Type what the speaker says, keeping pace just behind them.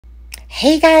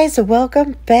Hey guys,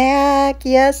 welcome back.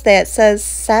 Yes, that says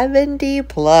 70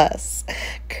 plus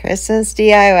Christmas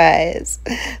DIYs.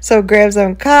 So grab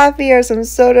some coffee or some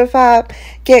soda pop,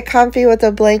 get comfy with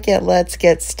a blanket. Let's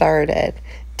get started.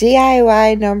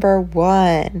 DIY number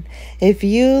 1. If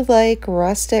you like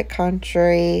rustic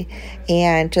country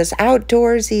and just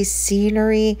outdoorsy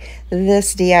scenery,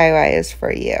 this DIY is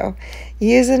for you.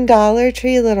 Using Dollar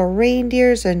Tree little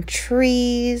reindeers and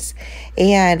trees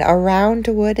and a round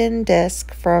wooden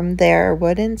disc from their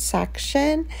wooden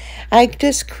section, I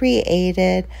just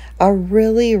created a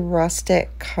really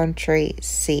rustic country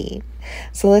scene.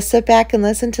 So let's sit back and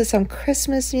listen to some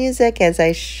Christmas music as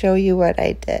I show you what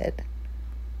I did.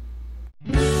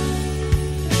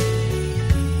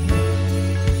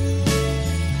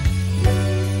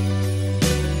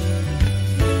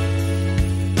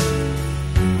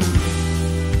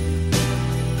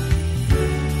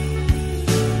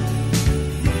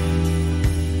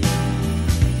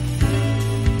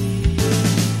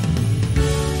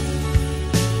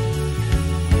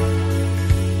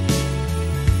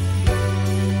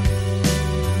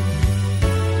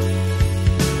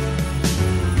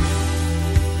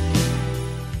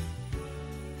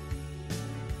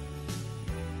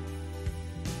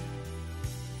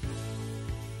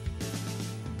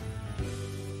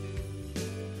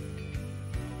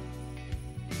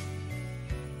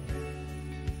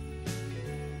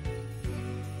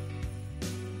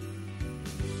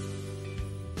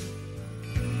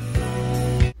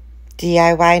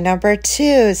 DIY number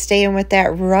 2, staying with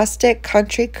that rustic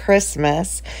country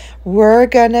Christmas, we're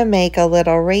gonna make a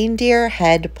little reindeer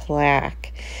head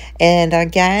plaque. And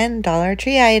again, Dollar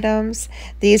Tree items.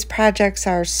 These projects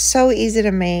are so easy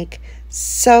to make,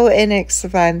 so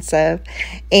inexpensive,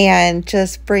 and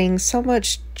just bring so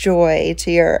much joy to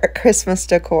your Christmas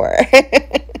decor.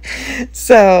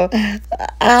 So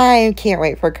I can't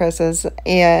wait for Christmas,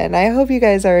 and I hope you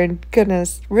guys are gonna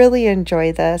really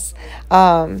enjoy this.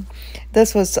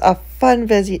 This was a fun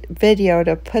video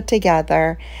to put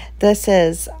together. This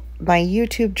is my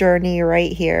YouTube journey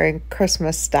right here in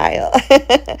Christmas style.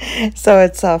 So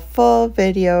it's a full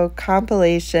video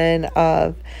compilation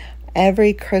of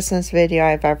every Christmas video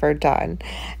I've ever done,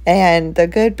 and the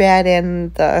good, bad,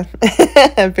 and the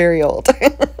very old.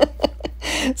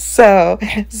 So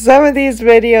some of these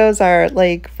videos are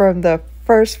like from the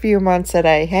first few months that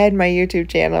I had my YouTube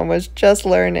channel and was just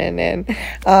learning, and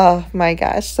oh my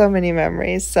gosh, so many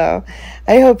memories. So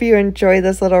I hope you enjoy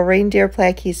this little reindeer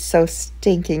plaque. He's so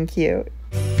stinking cute.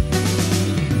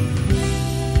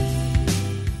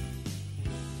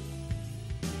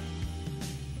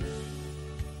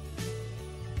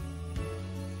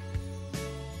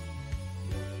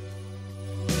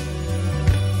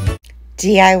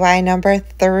 DIY number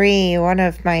 3, one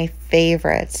of my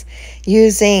favorites,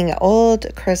 using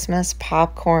old Christmas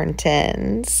popcorn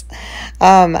tins.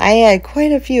 I had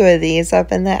quite a few of these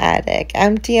up in the attic.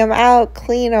 Empty them out,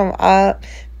 clean them up,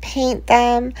 paint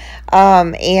them,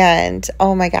 and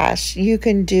oh my gosh, you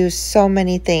can do so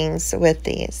many things with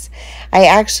these. I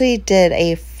actually did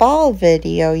a fall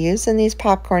video using these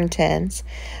popcorn tins.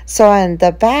 So on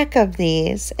the back of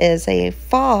these is a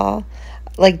fall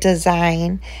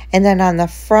design, and then on the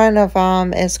front of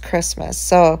them is Christmas.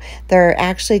 So they're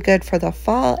actually good for the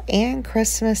fall and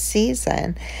Christmas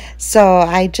season. So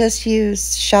I just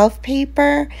used shelf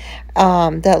paper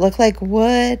that look like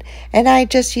wood, and I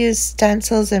just used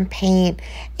stencils and paint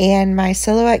and my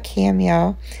Silhouette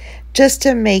Cameo just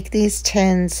to make these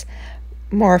tins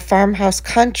more farmhouse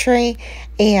country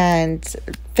and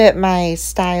fit my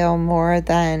style more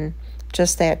than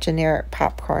just that generic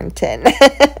popcorn tin.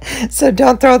 So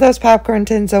don't throw those popcorn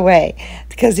tins away,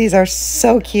 because these are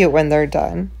so cute when they're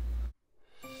done.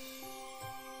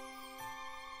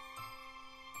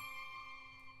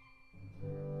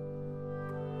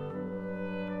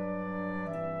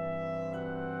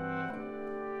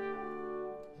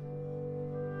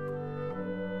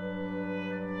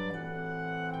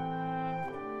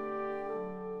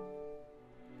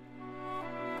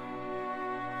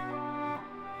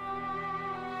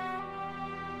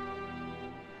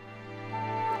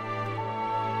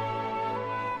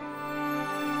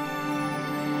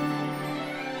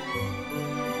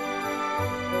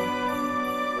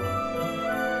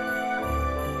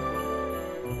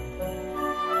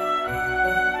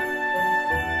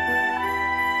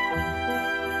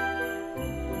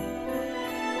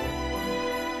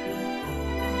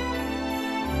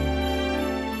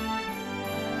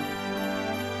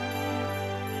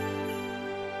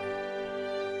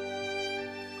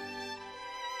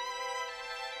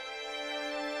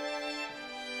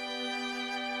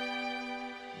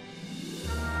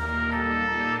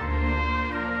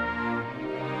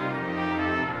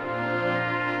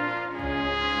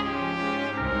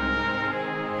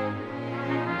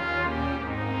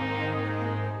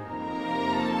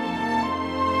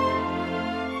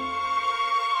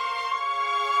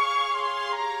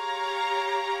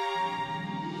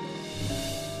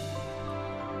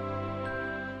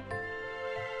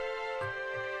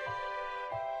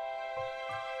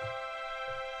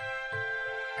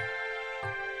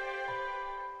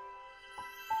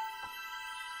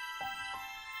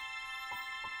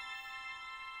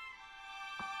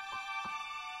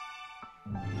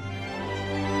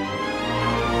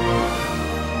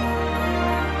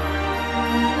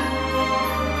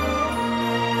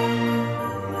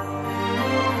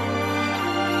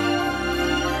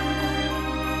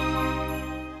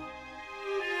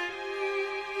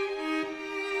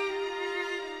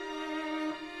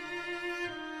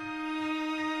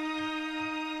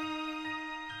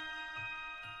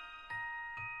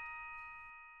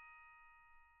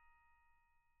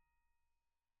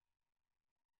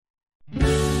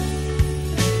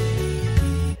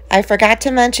 I forgot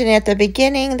to mention at the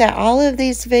beginning that all of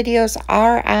these videos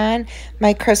are on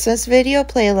my Christmas video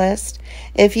playlist.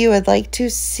 If you would like to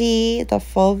see the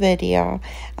full video,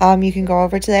 you can go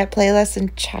over to that playlist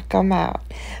and check them out.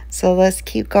 So let's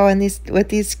keep going with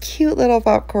these cute little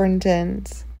popcorn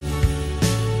tins.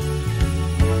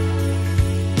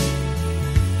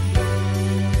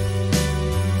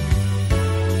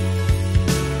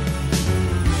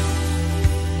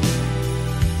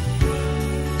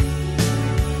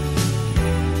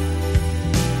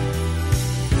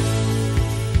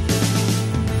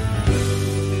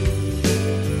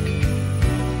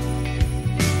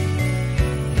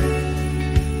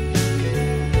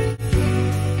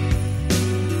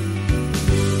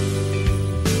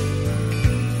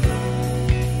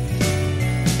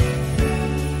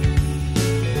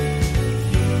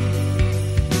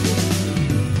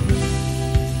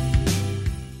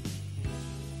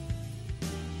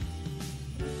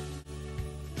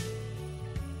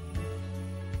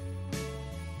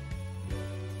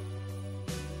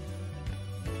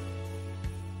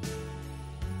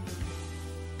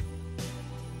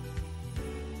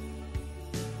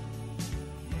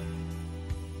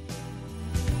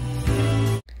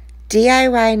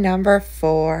 DIY number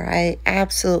 4. I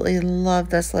absolutely love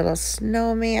this little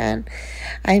snowman.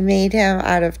 I made him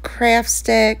out of craft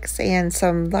sticks and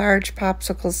some large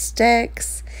popsicle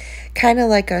sticks. Kind of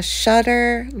like a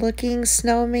shutter looking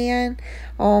snowman.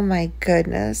 Oh my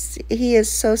goodness. He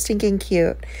is so stinking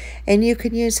cute. And you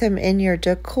can use him in your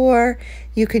decor.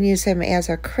 You can use him as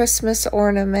a Christmas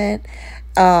ornament.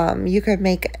 You could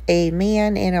make a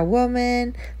man and a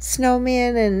woman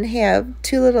snowman and have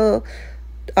two little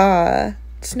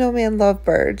snowman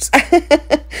lovebirds.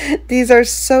 These are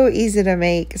so easy to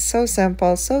make, so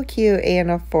simple, so cute, and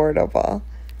affordable.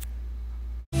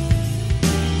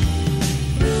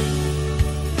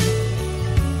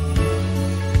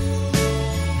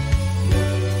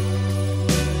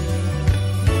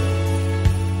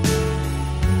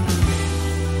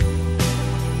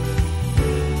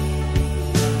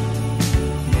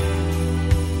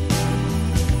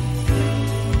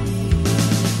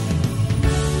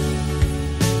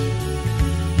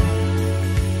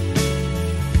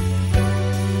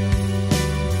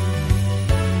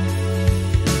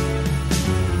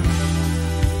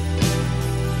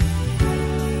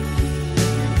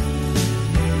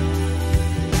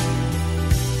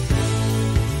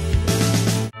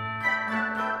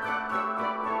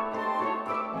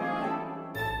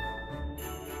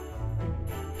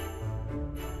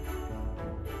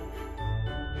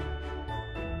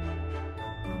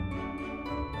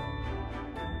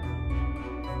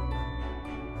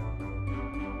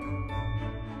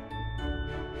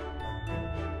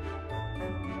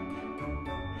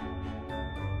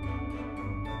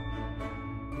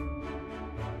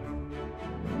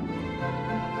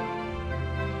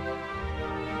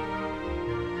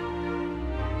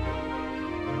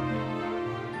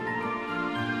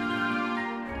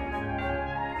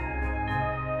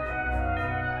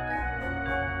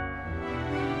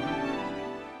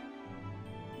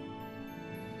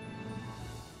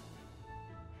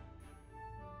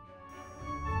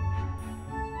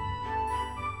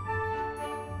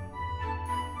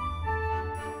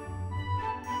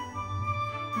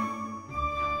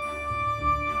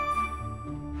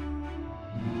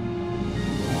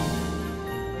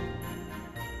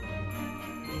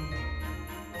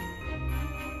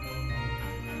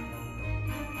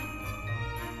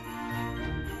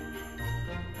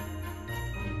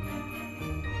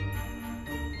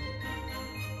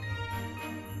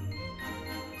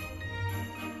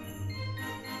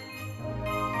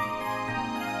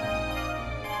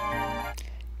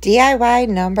 DIY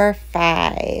number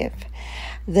 5.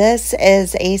 This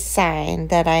is a sign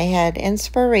that I had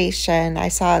inspiration. I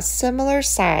saw a similar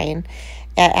sign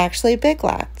at actually Big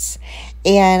Lots,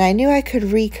 and I knew I could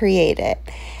recreate it.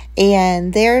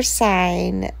 And their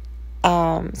sign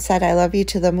said, "I love you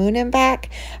to the moon and back,"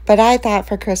 but I thought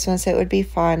for Christmas it would be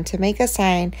fun to make a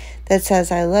sign that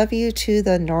says, "I love you to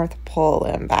the North Pole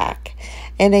and back."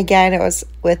 And again, it was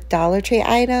with Dollar Tree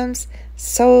items.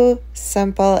 So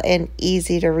simple and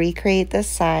easy to recreate this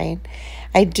sign.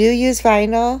 I do use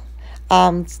vinyl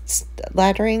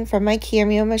lettering from my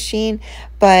Cameo machine,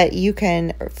 but you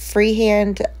can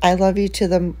freehand "I love you to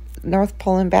the North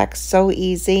Pole and back" so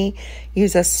easy.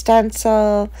 Use a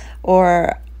stencil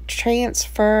or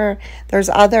transfer. There's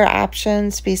other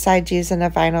options besides using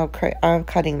a vinyl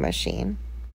cutting machine.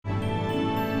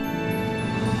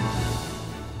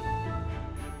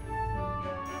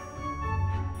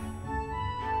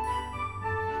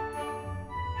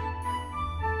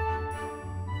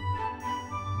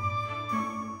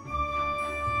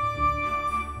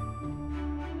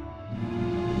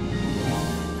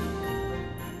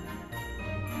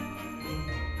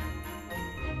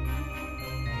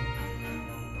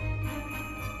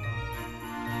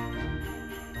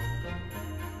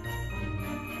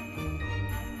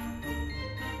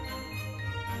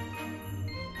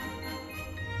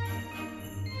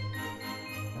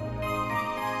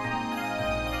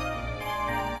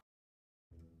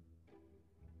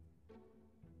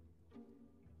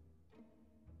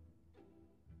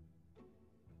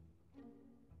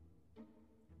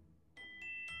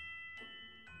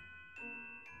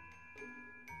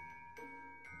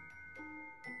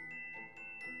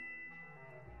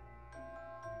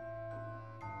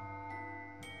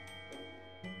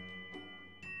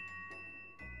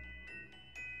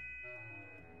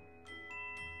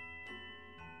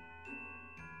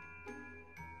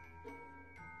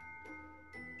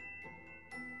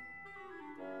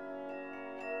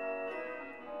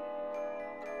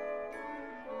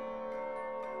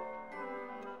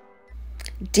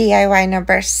 DIY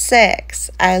number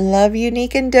 6. I love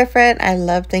unique and different. I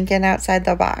love thinking outside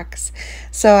the box.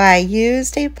 So I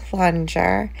used a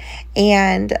plunger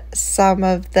and some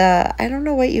of the, I don't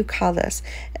know what you call this.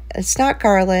 It's not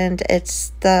garland.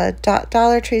 It's the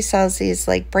Dollar Tree sells these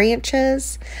like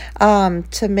branches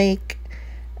to make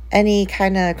any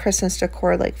kind of Christmas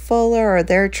decor like fuller, or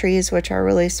their trees, which are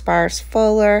really sparse,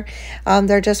 fuller.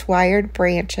 They're just wired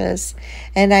branches,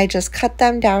 and I just cut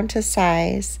them down to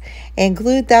size and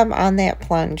glued them on that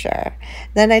plunger.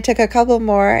 Then I took a couple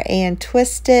more and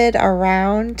twisted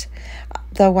around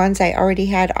the ones I already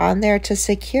had on there to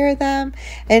secure them,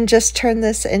 and just turned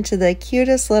this into the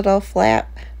cutest little flat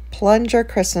plunger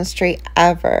Christmas tree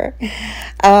ever.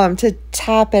 To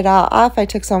top it all off, I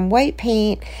took some white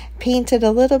paint, painted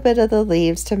a little bit of the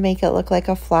leaves to make it look like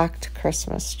a flocked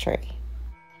Christmas tree.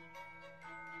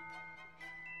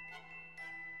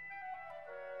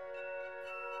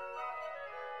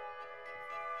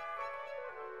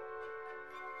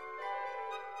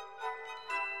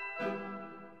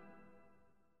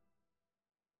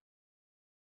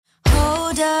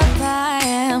 Hold up, I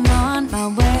am on my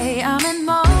way, I'm in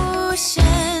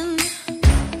motion.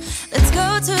 Let's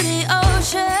go to the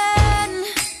ocean,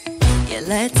 yeah,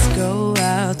 let's go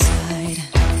outside.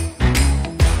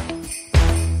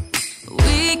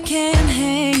 We can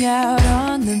hang out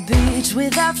on the beach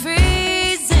without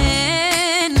freezing,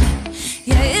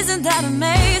 yeah, isn't that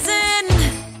amazing?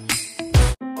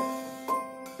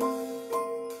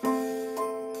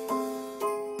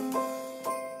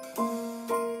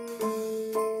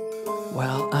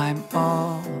 Well, I'm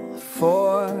all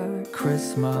for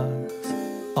Christmas,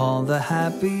 all the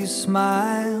happy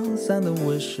smiles and the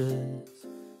wishes,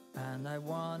 and I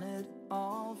want it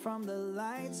all from the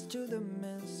lights to the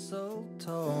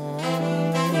mistletoe.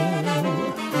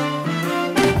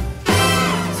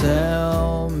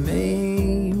 Tell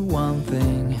me one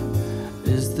thing,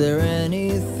 is there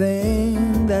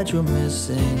anything that you're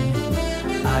missing?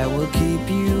 I will keep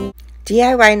you.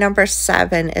 DIY number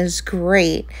 7 is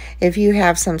great if you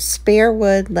have some spare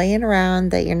wood laying around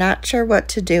that you're not sure what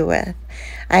to do with.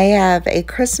 I have a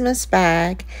Christmas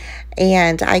bag,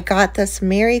 and I got this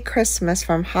Merry Christmas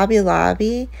from Hobby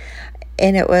Lobby,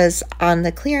 and it was on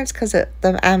the clearance because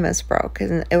the M is broke,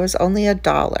 and it was only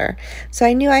 $1. So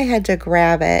I knew I had to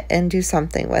grab it and do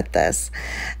something with this.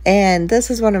 And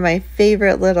this is one of my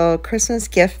favorite little Christmas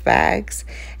gift bags,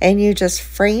 and you just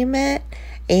frame it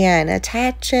and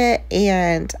attach it,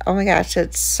 and oh my gosh,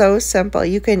 it's so simple.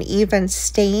 You can even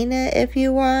stain it if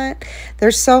you want.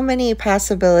 There's so many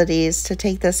possibilities to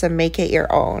take this and make it your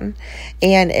own,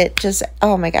 and it just,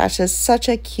 oh my gosh, it's such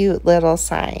a cute little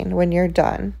sign when you're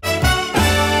done.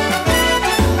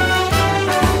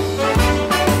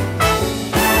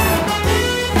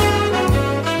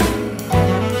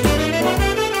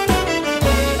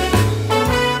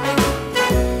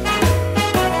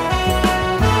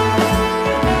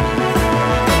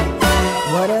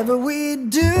 Whatever we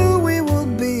do, we will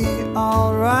be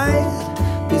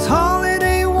alright. These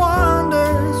holiday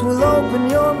wonders will open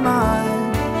your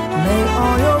mind. May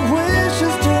all your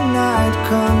wishes tonight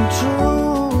come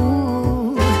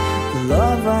true. The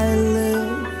love I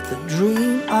lived, the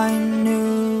dream I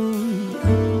knew.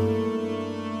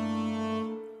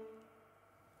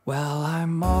 Well,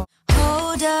 I'm all.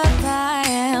 Hold up, I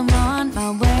am on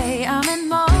my way, I'm in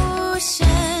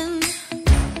motion.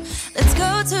 Let's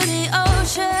go to the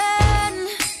ocean,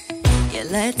 yeah,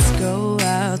 let's go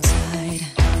outside.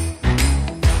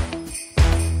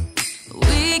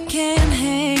 We can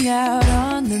hang out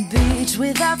on the beach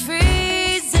without freezing,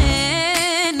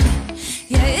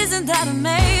 yeah, isn't that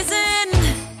amazing?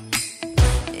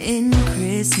 In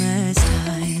Christmas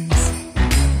times,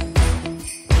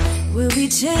 we'll be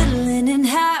chilling and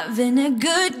having a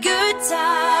good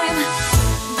time.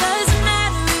 Doesn't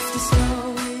matter if the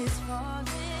snow is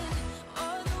falling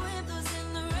or the wind blows and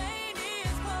the rain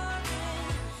is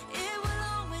pouring. It will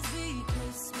always be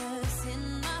Christmas in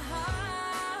my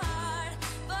heart.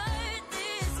 But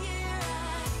this year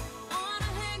I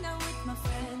wanna hang out with my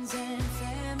friends and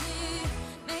family,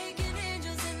 making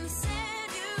angels in the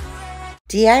sand.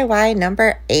 DIY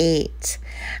number 8.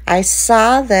 I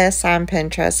saw this on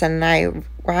Pinterest, and I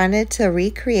wanted to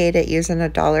recreate it using a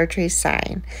Dollar Tree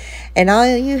sign. And all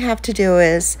you have to do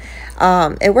is,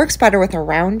 it works better with a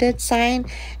rounded sign,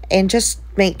 and just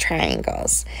make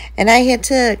triangles. And I had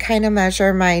to kind of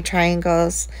measure my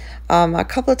triangles a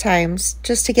couple times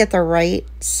just to get the right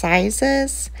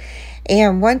sizes.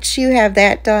 And once you have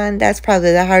that done, that's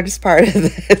probably the hardest part of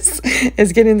this,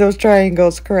 is getting those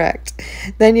triangles correct.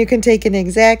 Then you can take an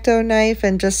X-Acto knife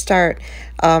and just start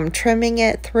trimming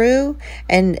it through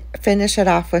and finish it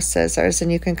off with scissors,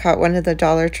 and you can cut one of the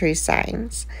Dollar Tree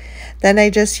signs. Then I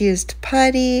just used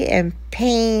putty and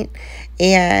paint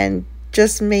and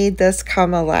just made this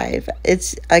come alive.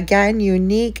 It's, again,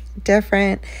 unique,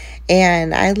 different,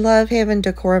 and I love having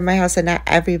decor in my house, and not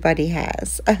everybody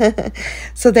has.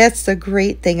 So that's the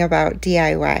great thing about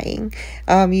DIYing.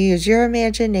 You use your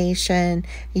imagination,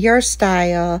 your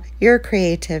style, your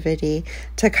creativity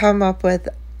to come up with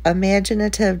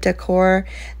imaginative decor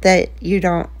that you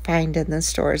don't find in the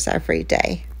stores every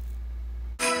day.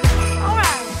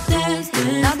 Alright,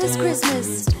 now this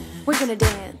Christmas, we're gonna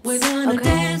dance. We're gonna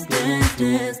dance, dance,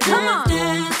 dance, come on.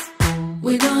 Dance.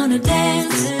 We're gonna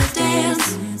dance,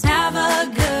 dance, have a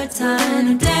good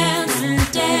time. Dance,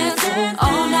 dance,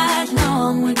 all night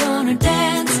long. We're gonna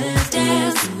dance,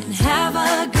 dance, and have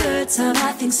a good time.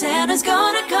 I think Santa's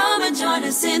gonna come and join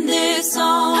us in this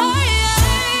song.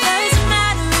 Doesn't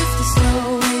matter if the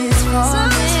snow is falling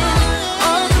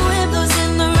or the wind blows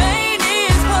and the rain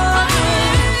is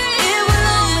pouring. It will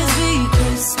always be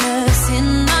Christmas in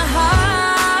my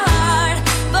heart.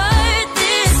 But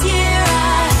this year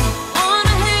I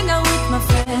wanna hang out with my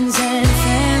friends and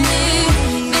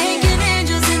family, making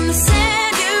angels in the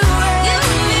sand. You and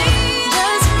me.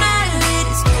 Doesn't matter, it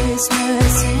is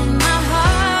Christmas in my heart.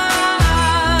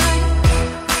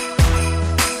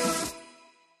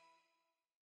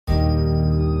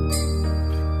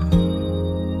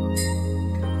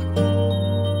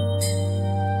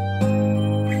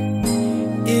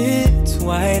 It's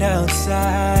white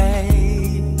outside,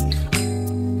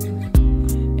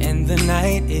 and the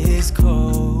night is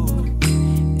cold.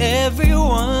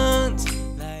 Everyone's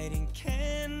lighting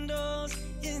candles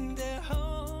in their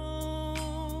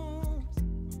homes.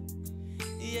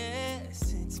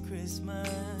 Yes, it's Christmas.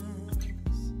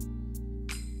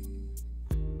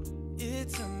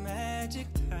 It's a magic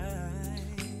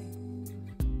time.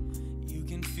 You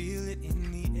can feel it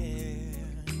in the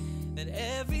air, that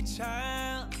every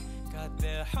child got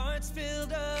their hearts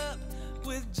filled up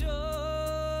with joy.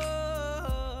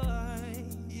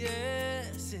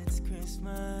 Yes, it's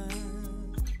Christmas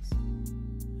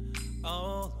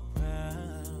all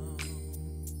around.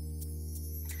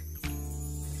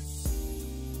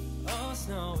 Oh,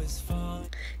 snow is falling.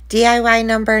 DIY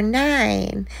number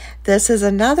 9. This is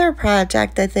another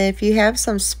project that if you have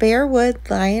some spare wood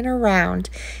lying around,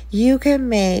 you can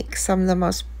make some of the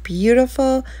most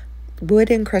beautiful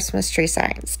wooden Christmas tree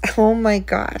signs. Oh my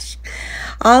gosh.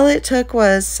 All it took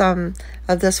was some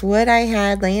of this wood I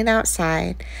had laying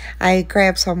outside. I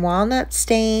grabbed some walnut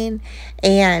stain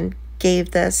and gave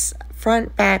this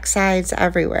front, back, sides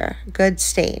everywhere good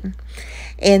stain.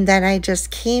 And then I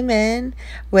just came in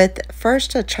with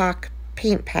first a chalk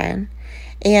paint pen,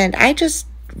 and I just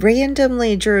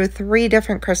randomly drew 3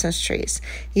 different Christmas trees.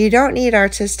 You don't need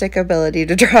artistic ability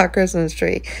to draw a Christmas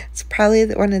tree. It's probably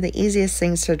one of the easiest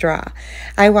things to draw.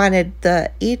 I wanted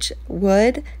each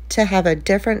wood to have a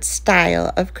different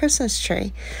style of Christmas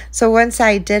tree. So once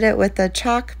I did it with the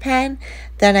chalk pen,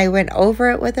 then I went over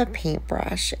it with a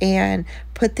paintbrush and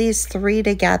put these 3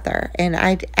 together. And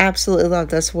I absolutely love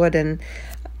this wooden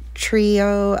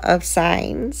trio of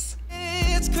signs.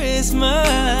 It's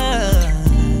Christmas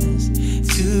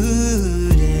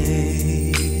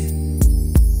today.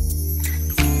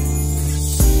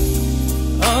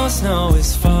 Oh, snow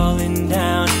is falling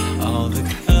down, all the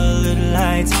colored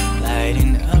lights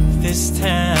lighting up this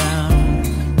town.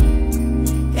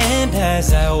 And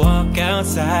as I walk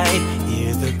outside,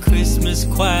 hear the Christmas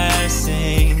choir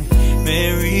sing,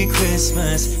 Merry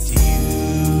Christmas to you.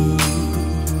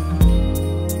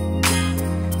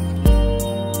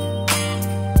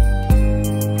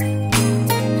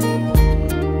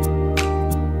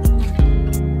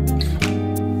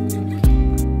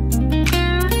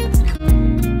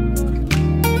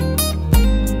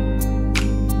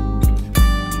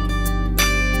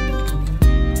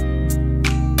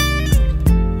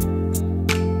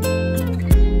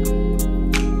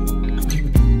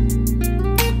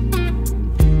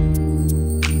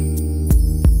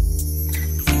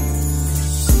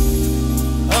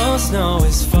 Snow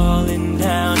is falling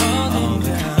down, all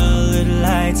the colored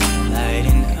lights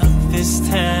lighting up this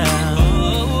town.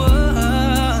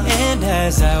 And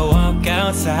as I walk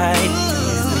outside,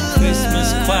 hear the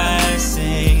Christmas choir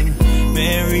sing,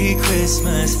 Merry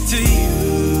Christmas to you.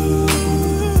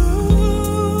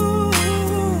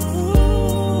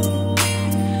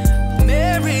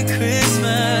 Merry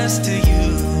Christmas to you.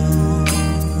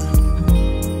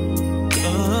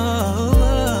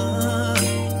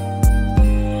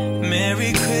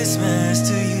 Christmas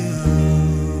to you.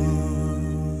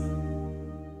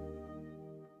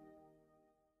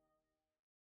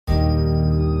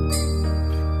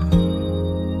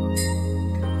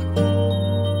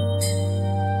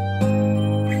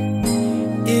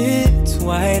 It's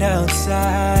white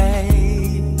outside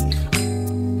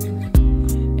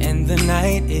and the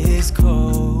night is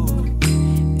cold.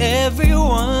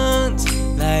 Everyone's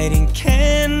lighting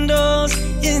candles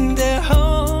in their homes.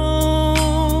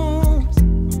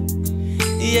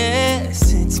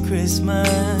 Yes, it's Christmas.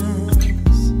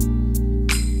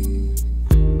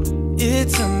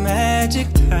 It's a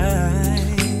magic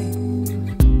time.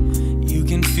 You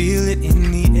can feel it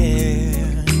in the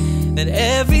air, that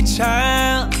every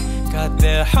child got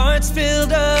their hearts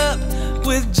filled up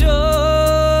with joy.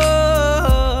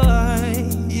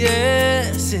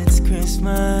 Yes, it's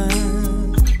Christmas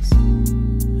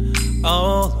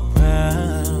all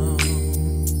around.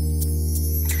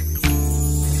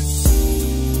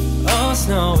 All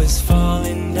snow is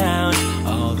falling down,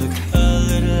 all the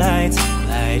colored lights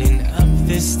lighting up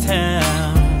this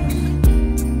town.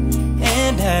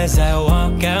 And as I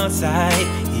walk outside,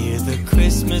 hear the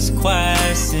Christmas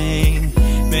choir sing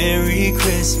Merry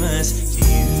Christmas to you.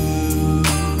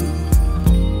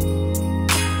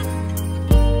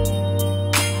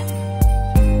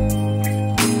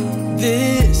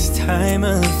 This time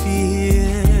of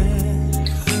year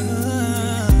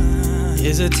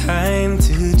is a time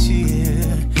to cheer.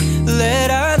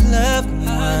 Let our loved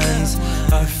ones,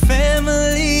 our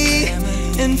family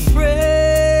and friends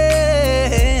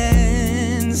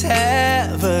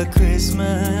have a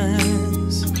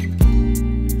Christmas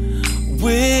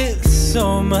with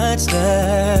so much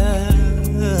love,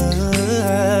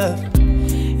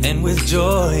 and with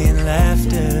joy and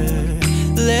laughter.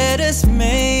 Let us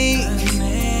make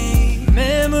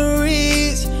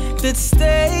memories that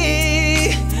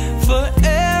stay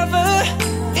forever.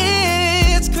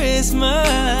 It's Christmas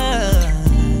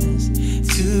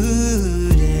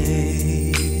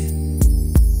today.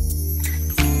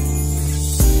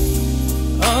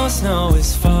 All snow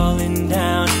is falling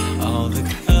down, all the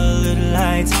colored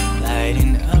lights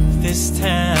lighting up this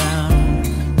town.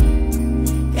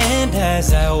 And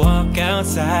as I walk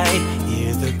outside,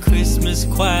 hear the Christmas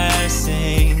choir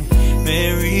sing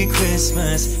Merry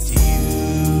Christmas to you.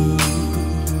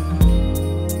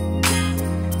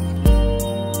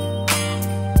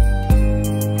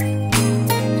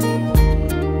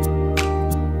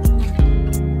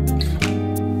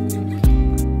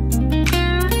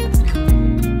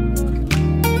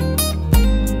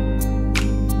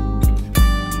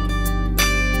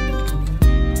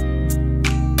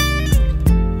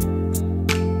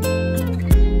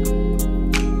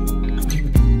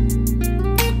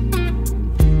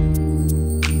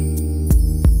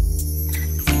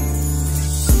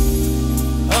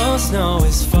 Snow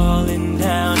is falling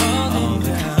down, all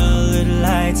the colored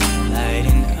lights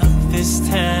lighting up this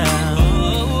town.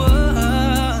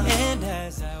 And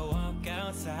as I walk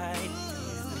outside,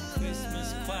 hear the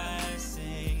Christmas choir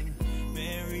sing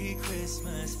Merry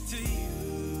Christmas to you.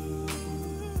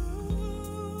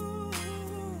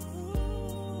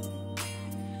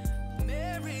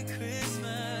 Merry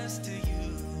Christmas to you.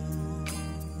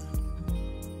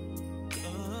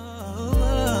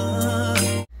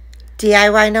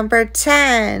 DIY number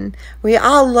 10. We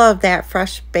all love that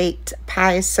fresh baked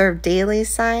pie served daily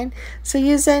sign. So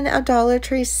using a Dollar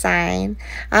Tree sign,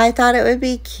 I thought it would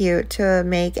be cute to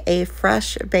make a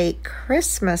fresh baked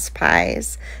Christmas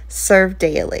pies served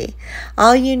daily.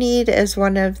 All you need is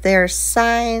one of their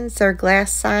signs, their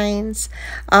glass signs,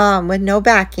 with no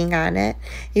backing on it.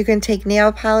 You can take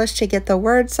nail polish to get the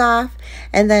words off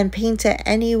and then paint it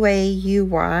any way you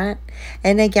want.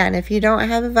 And again, if you don't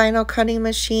have a vinyl cutting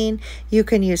machine, you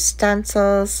can use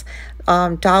stencils.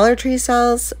 Dollar Tree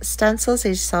sells stencils.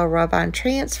 They sell rub-on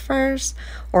transfers,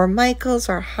 or Michael's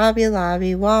or Hobby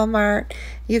Lobby, Walmart.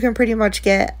 You can pretty much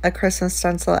get a Christmas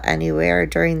stencil anywhere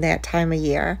during that time of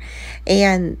year.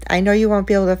 And I know you won't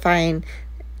be able to find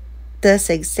this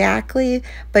exactly,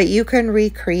 but you can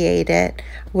recreate it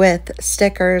with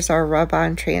stickers or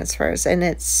rub-on transfers. And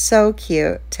it's so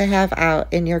cute to have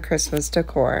out in your Christmas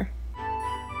decor.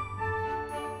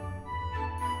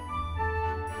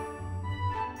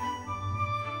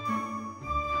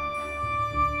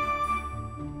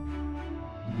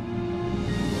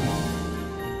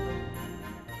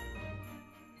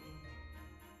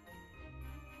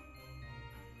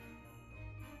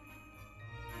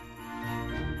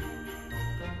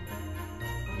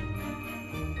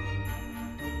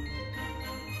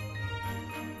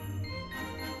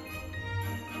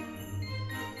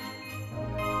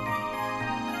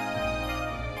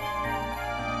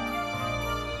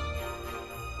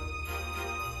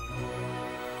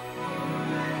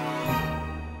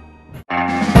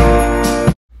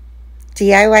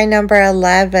 DIY number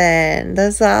 11.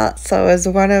 This also is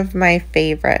one of my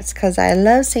favorites because I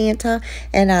love Santa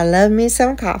and I love me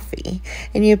some coffee.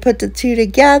 And you put the two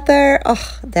together,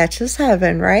 oh, that's just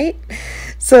heaven, right?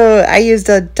 So I used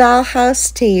a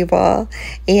dollhouse table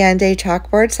and a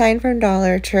chalkboard sign from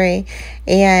Dollar Tree,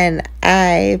 and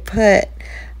I put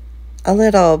a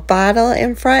little bottle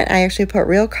in front. I actually put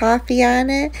real coffee on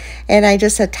it, and I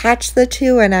just attached the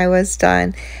two and I was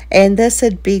done. And this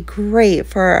would be great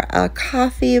for a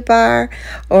coffee bar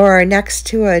or next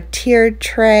to a tiered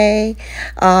tray,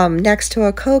 next to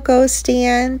a cocoa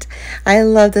stand. I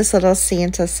love this little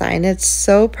Santa sign. It's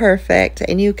so perfect,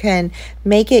 and you can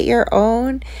make it your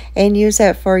own and use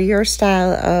it for your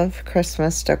style of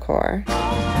Christmas decor.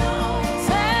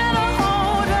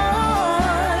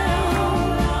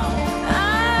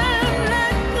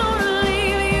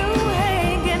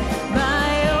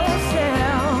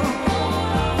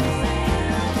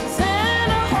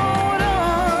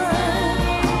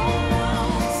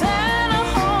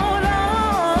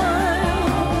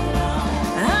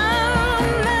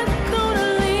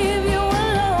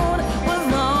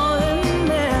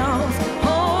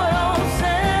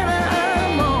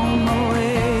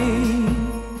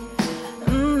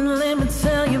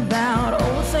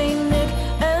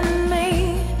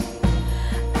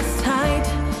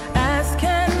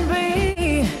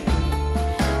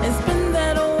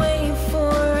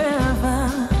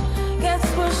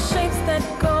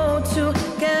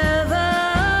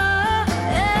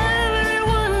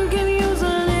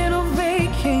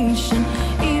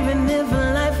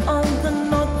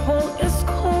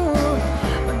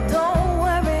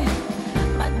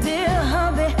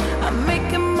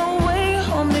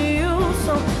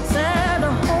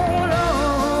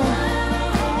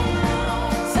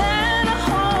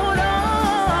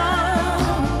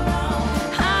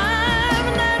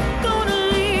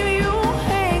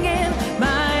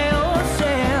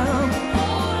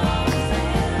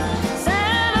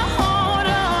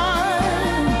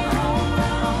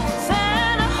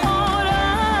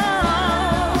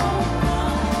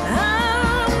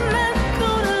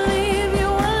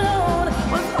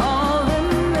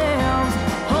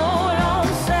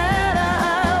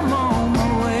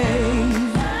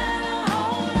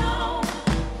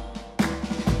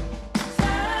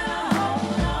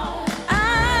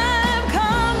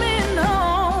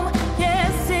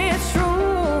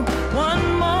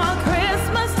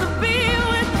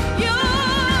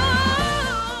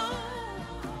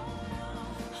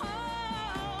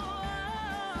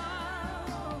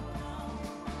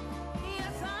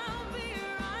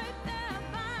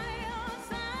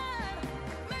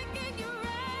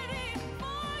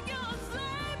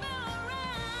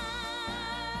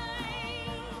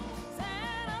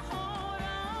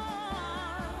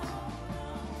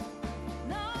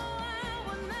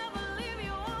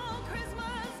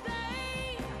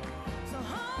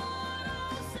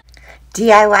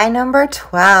 DIY number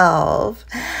 12.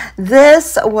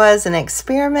 This was an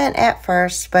experiment at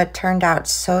first, but turned out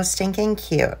so stinking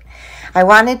cute. I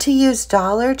wanted to use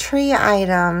Dollar Tree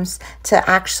items to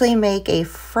actually make a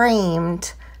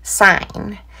framed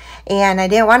sign. And I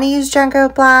didn't want to use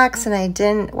Gingerbread blocks, and I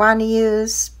didn't want to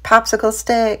use popsicle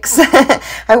sticks.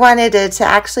 I wanted it to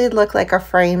actually look like a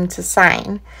framed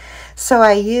sign. So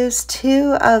I used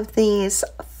 2 of these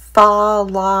fall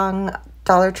long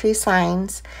Dollar Tree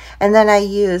signs, and then I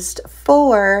used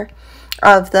 4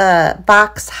 of the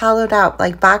box hollowed out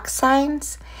like box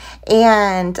signs,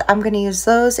 and I'm going to use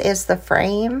those as the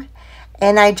frame.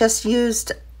 And I just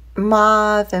used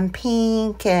mauve and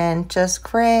pink and just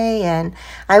gray, and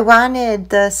I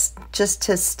wanted this just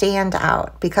to stand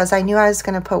out because I knew I was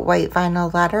going to put white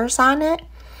vinyl letters on it.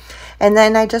 And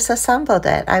then I just assembled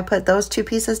it. I put those 2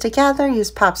 pieces together,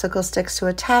 used popsicle sticks to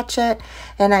attach it,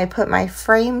 and I put my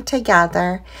frame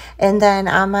together. And then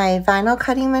on my vinyl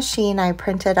cutting machine, I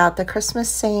printed out the Christmas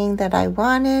saying that I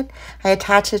wanted. I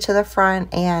attached it to the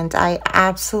front, and I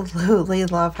absolutely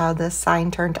love how this sign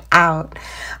turned out.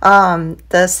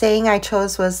 The saying I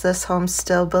chose was "This home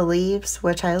still believes,"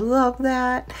 which I love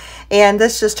that. And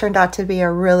this just turned out to be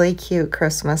a really cute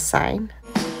Christmas sign.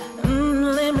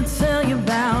 Let me tell you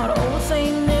about old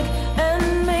Saint Nick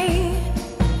and me,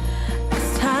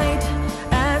 as tight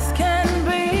as can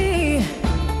be.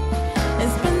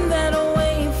 It's been that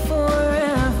way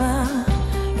forever.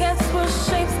 Guess we're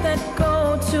shapes that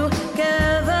go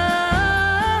together.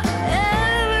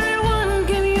 Everyone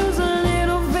can use a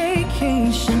little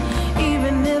vacation,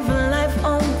 even if life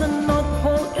on the North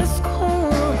Pole is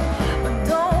cool. But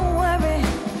don't worry,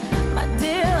 my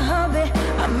dear hubby,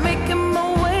 I'm making my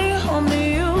way home to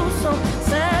you. So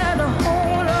Santa,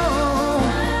 hold on.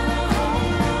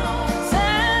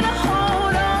 Santa, hold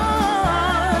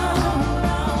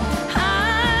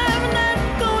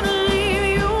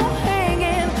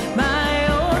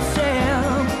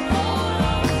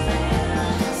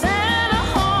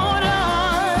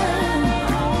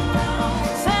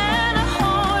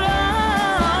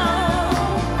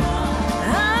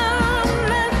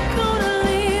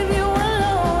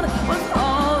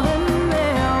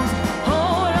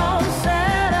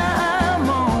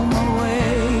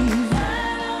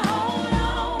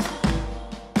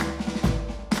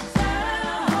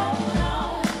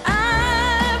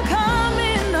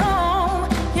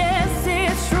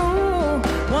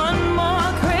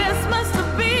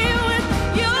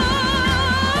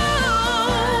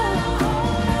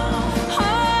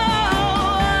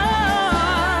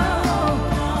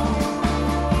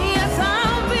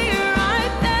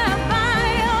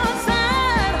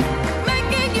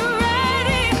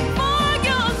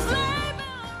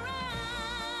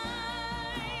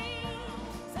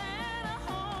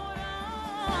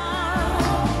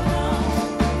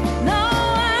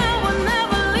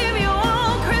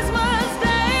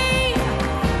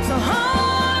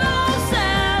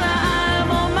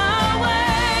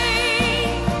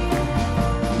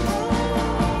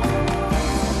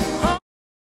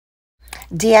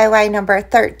DIY number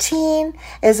 13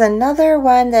 is another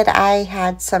one that I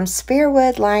had some spare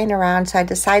wood lying around, so I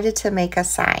decided to make a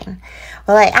sign.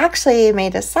 Well, I actually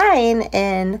made a sign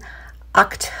in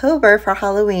October for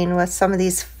Halloween with some of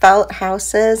these felt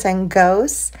houses and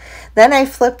ghosts. Then I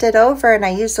flipped it over and I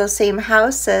used those same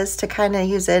houses to kind of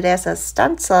use it as a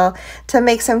stencil to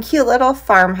make some cute little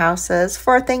farmhouses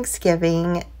for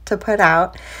Thanksgiving to put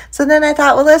out. So then I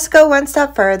thought, well, let's go one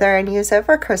step further and use it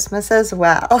for Christmas as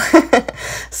well.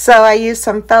 So I used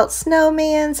some felt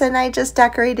snowmans and I just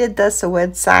decorated this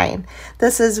wood sign.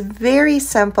 This is very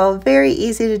simple, very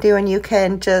easy to do, and you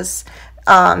can just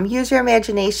use your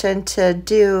imagination to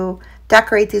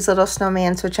decorate these little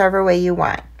snowmans whichever way you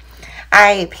want.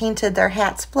 I painted their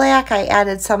hats black. I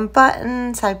added some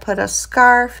buttons. I put a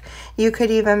scarf. You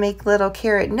could even make little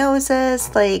carrot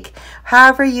noses, like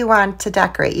however you want to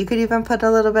decorate. You could even put a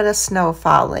little bit of snow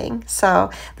falling. So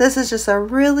this is just a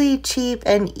really cheap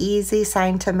and easy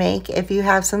sign to make if you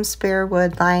have some spare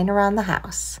wood lying around the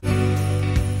house.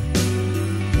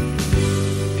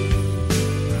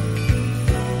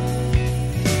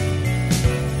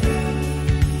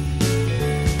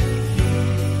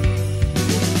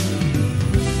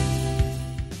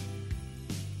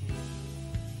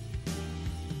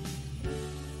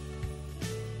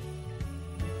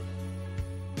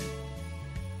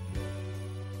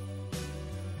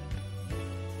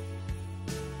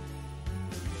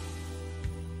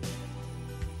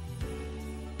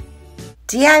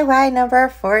 DIY number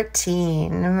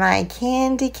 14, my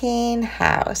candy cane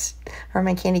house, or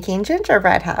my candy cane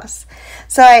gingerbread house.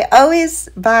 So I always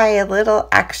buy a little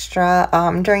extra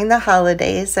during the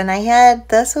holidays, and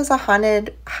this was a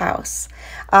haunted house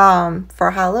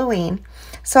for Halloween.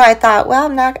 So I thought, well,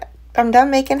 I'm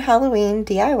done making Halloween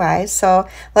DIY, so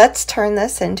let's turn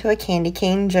this into a candy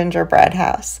cane gingerbread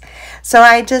house. So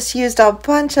I just used a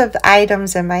bunch of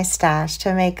items in my stash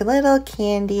to make little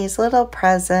candies, little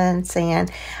presents,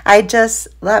 and I just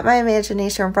let my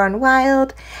imagination run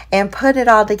wild and put it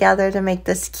all together to make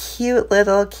this cute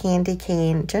little candy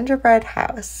cane gingerbread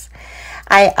house.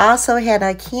 I also had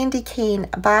a candy cane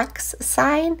box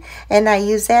sign, and I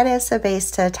used that as the base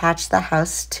to attach the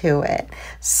house to it.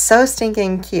 So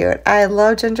stinking cute. I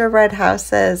love gingerbread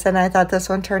houses, and I thought this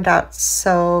one turned out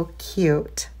so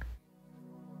cute.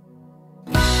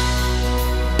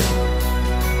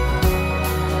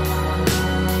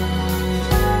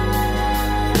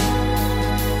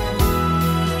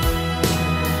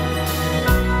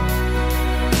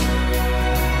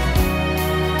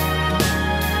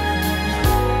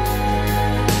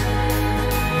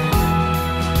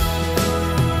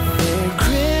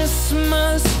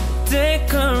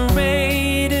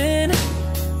 Decorated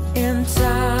in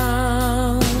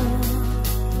town,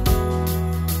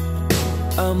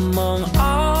 among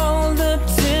all the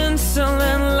tinsel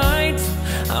and lights,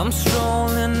 I'm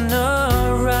strolling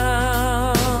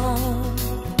around,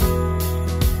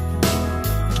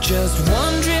 just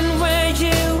wondering where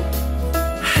you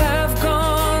have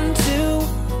gone to.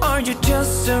 Are you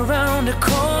just around the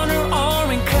corner or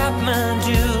in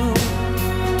Kathmandu?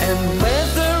 And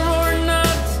whether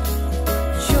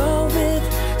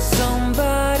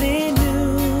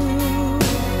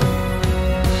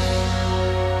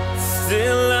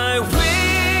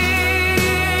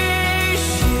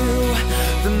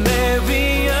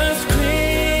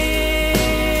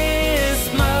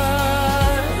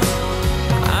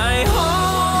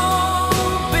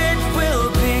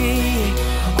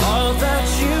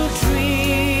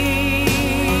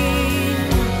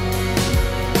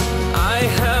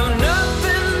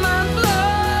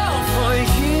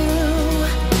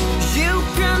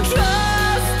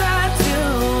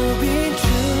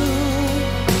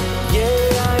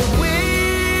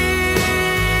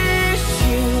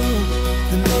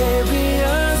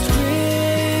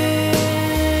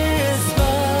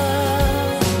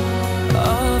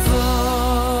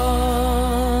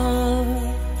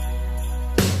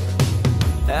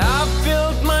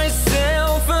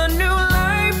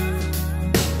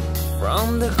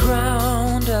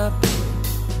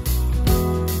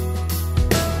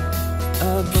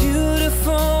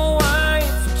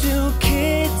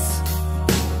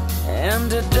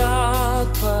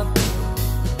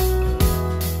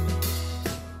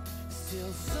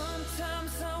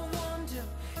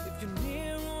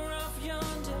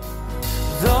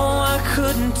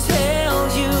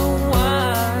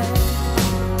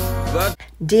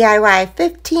DIY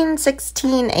 15,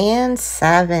 16, and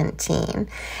 17.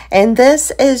 And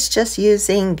this is just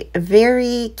using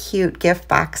very cute gift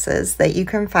boxes that you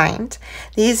can find.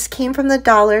 These came from the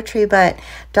Dollar Tree, but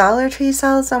Dollar Tree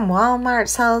sells them, Walmart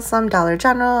sells them, Dollar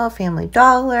General, Family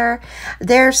Dollar.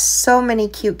 There's so many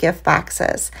cute gift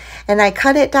boxes. And I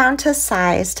cut it down to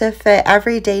size to fit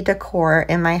everyday decor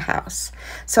in my house.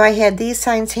 So I had these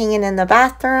signs hanging in the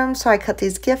bathroom, so I cut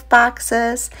these gift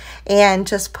boxes and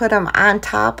just put them on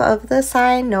top of the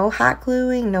sign. No hot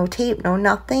gluing, no tape, no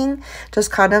nothing.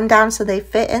 Just cut them down so they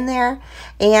fit in there,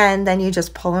 and then you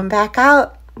just pull them back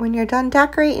out when you're done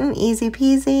decorating. Easy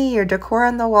peasy. Your decor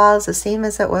on the wall is the same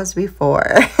as it was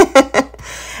before.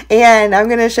 And I'm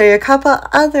going to show you a couple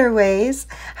other ways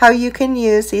how you can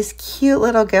use these cute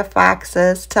little gift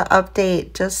boxes to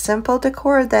update just simple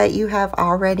decor that you have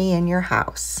already in your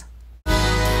house.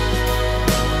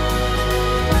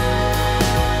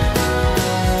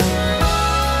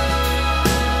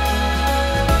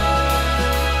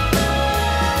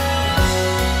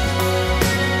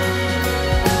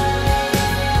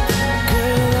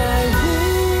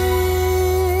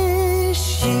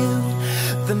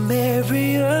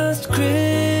 Merriest Christmas.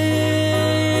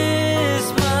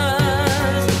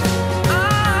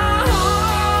 I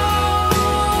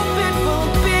hope it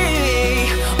will be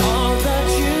all that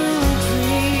you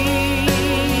dream.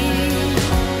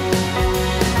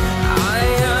 I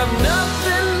have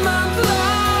nothing but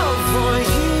love for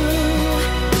you.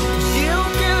 You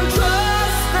can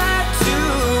trust that to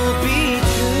be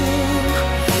true.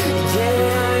 Yeah,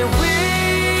 I wish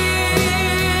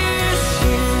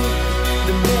you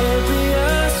the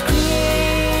merriest Christmas,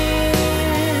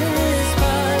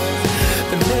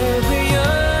 the merriest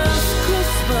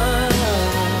Christmas of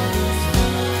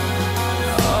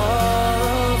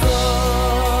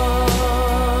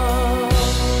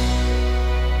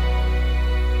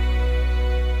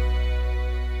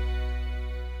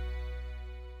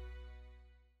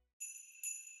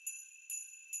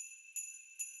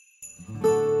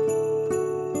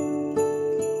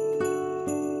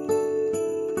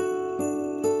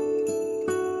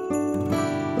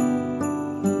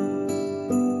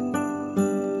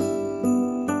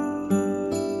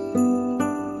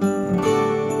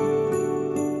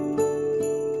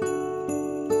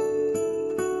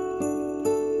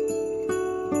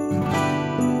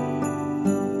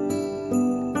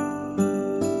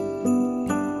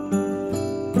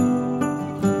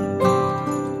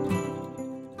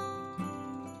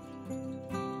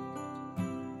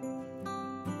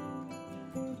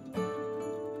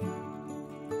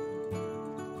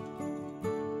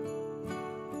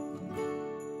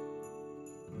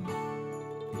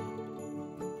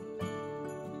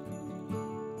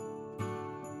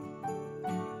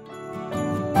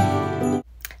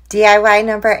DIY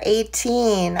number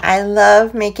 18. I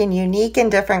love making unique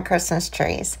and different Christmas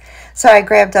trees. So I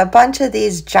grabbed a bunch of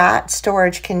these Jot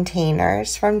storage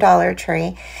containers from Dollar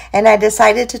Tree, and I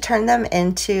decided to turn them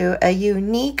into a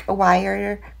unique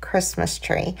wire Christmas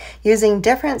tree using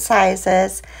different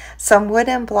sizes, some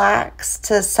wooden blocks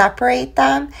to separate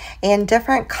them, and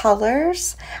different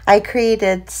colors. I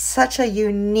created such a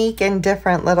unique and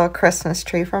different little Christmas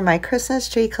tree for my Christmas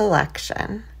tree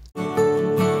collection.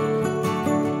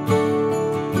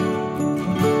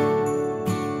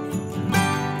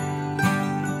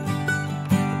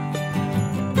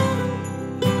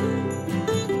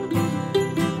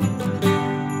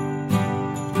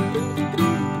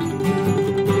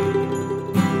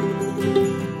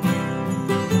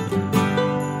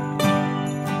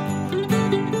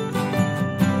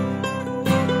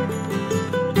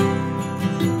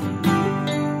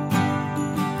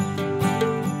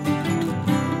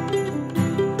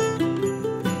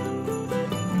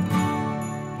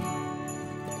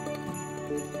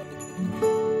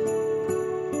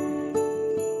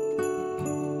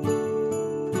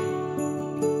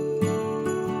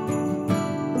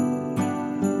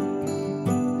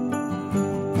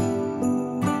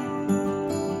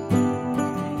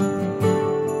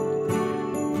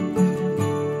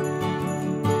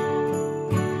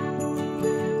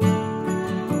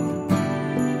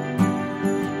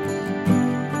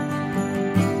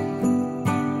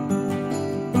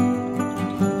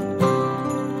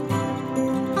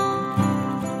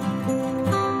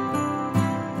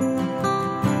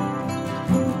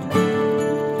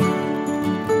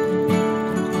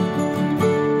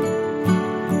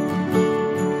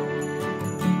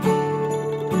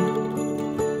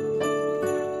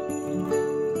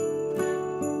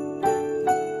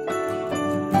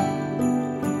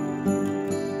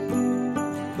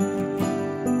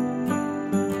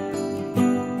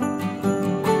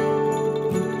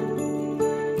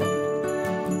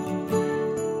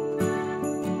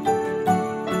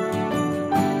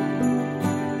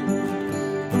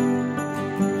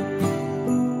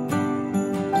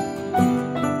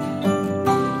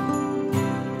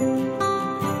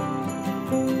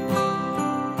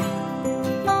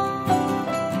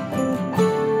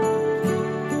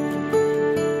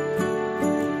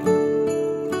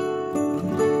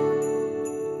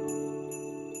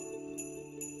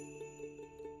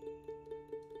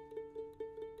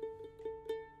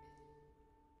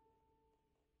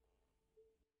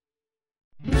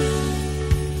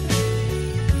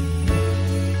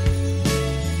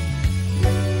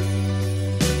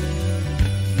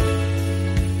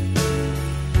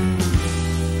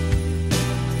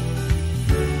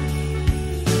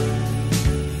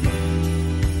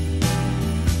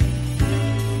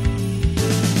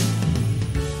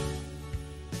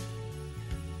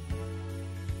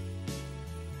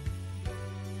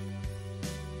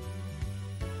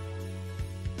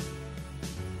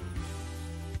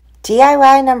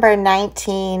 DIY number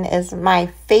 19 is my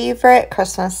favorite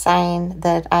Christmas sign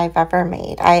that I've ever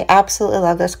made. I absolutely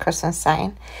love this Christmas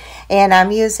sign. And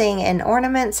I'm using an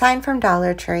ornament sign from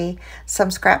Dollar Tree, some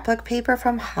scrapbook paper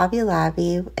from Hobby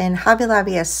Lobby, and Hobby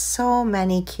Lobby has so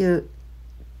many cute,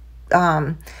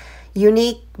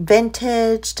 unique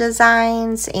vintage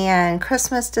designs and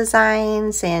Christmas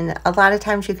designs, and a lot of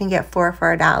times you can get 4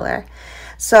 for $1.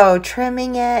 So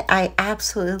trimming it, I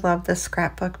absolutely love the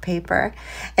scrapbook paper,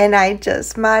 and I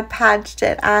just Mod Podged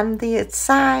it on the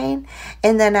sign,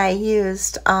 and then I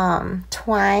used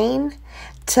twine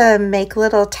to make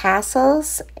little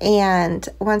tassels, and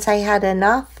once I had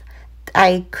enough,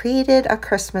 I created a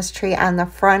Christmas tree on the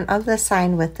front of the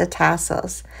sign with the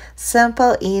tassels.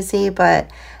 Simple, easy,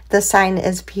 but the sign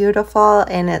is beautiful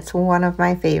and it's one of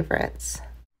my favorites.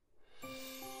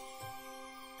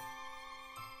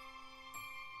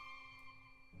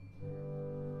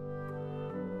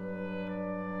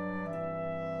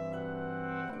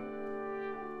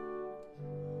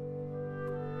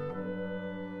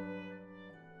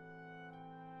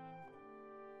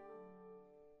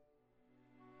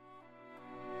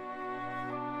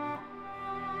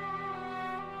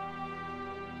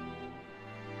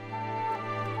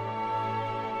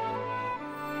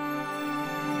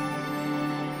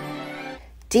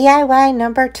 DIY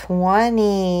number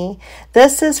 20.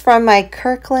 This is from my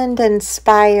Kirkland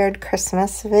inspired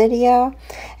Christmas video,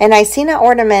 and I seen an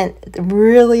ornament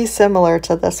really similar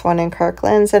to this one in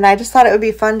Kirkland's, and I just thought it would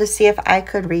be fun to see if I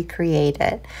could recreate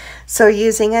it. So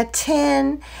using a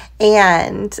tin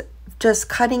and just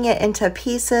cutting it into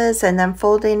pieces and then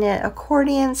folding it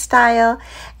accordion style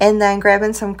and then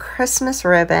grabbing some Christmas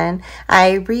ribbon,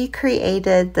 I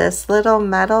recreated this little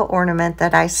metal ornament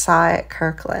that I saw at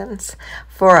Kirkland's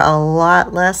for a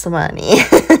lot less money.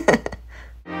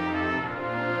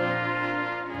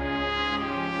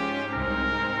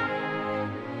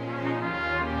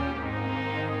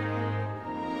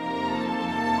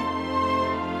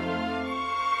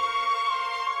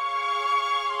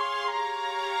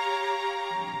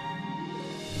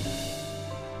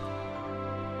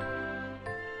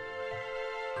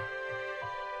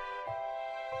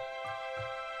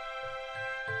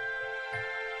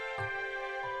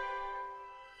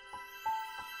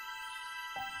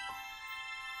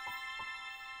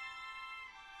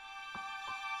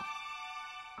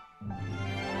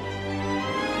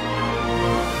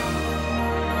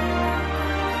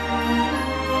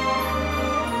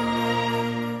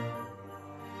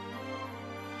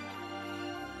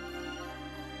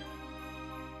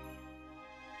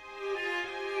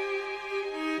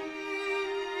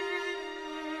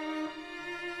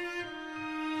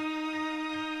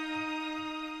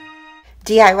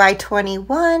 DIY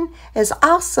 21 is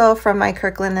also from my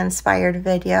Kirkland inspired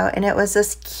video, and it was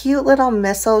this cute little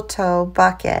mistletoe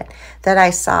bucket that I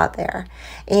saw there,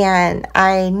 and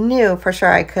I knew for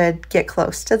sure I could get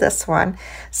close to this one.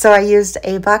 So I used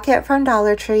a bucket from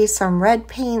Dollar Tree, some red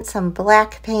paint, some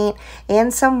black paint,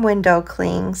 and some window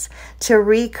clings to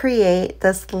recreate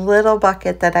this little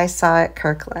bucket that I saw at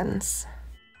Kirkland's.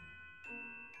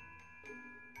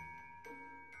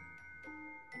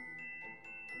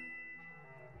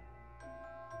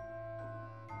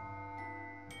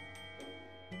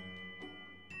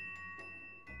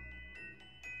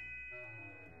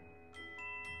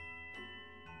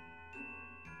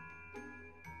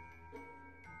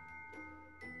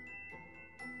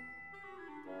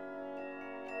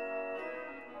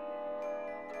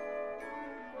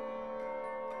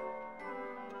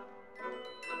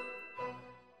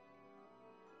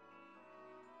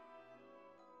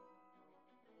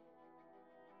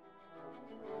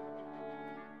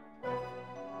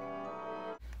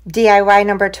 DIY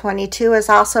number 22 is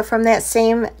also from that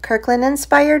same Kirkland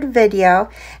inspired video,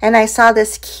 and I saw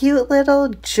this cute little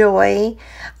joy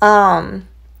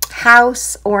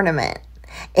house ornament,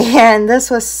 and this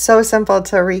was so simple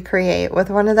to recreate with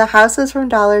one of the houses from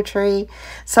Dollar Tree,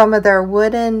 some of their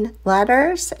wooden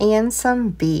letters, and some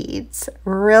beads.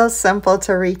 Real simple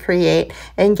to recreate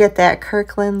and get that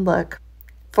Kirkland look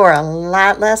for a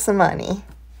lot less money.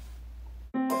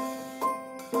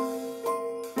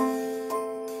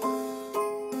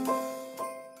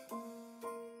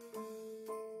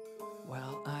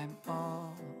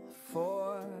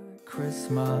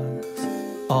 Christmas,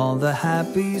 all the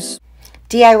happy.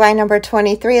 DIY number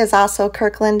 23 is also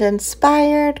Kirkland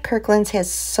inspired. Kirkland's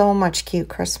has so much cute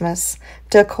Christmas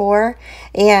decor,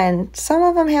 and some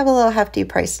of them have a little hefty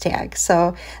price tag.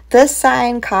 So this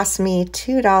sign cost me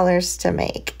 $2 to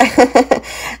make.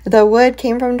 The wood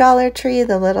came from Dollar Tree,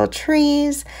 the little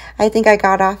trees I think I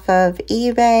got off of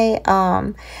eBay,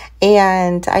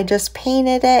 and I just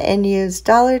painted it and used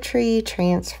Dollar Tree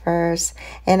transfers,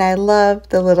 and I love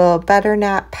the little Better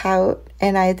Not Pout,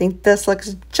 and I think this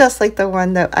looks just like the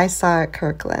one that I saw at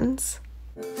Kirkland's.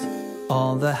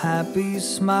 All the happy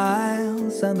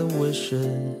smiles and the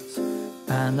wishes,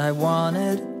 and I want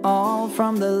it all,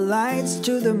 from the lights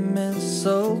to the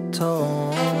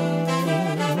mistletoe.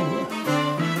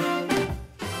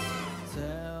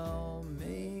 Tell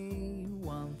me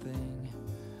one thing,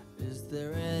 is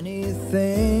there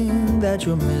anything that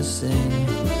you're missing?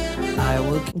 I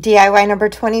will. DIY number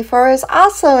 24 is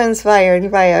also inspired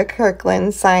by a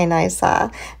Kirkland sign I saw.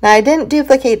 Now, I didn't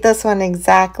duplicate this one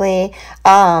exactly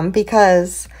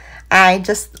because I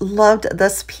just loved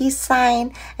this peace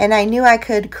sign, and I knew I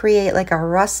could create like a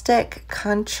rustic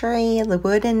country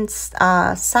wooden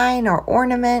sign or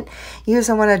ornament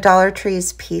using one of Dollar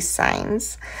Tree's peace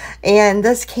signs. And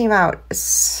this came out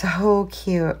so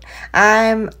cute.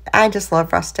 I just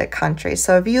love rustic country.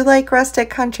 So if you like rustic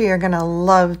country, you're gonna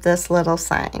love this little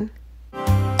sign.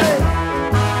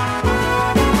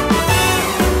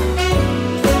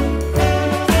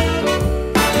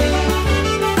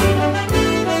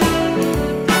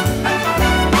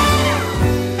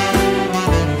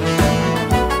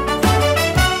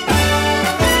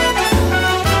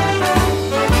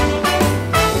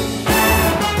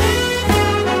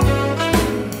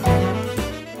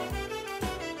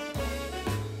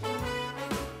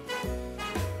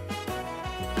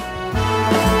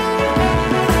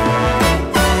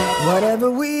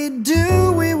 Whatever we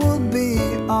do, we will be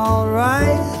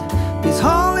alright. These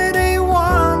holiday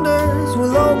wonders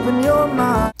will open your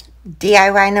mind.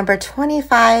 DIY number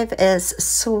 25 is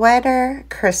sweater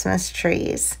Christmas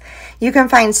trees. You can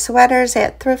find sweaters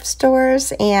at thrift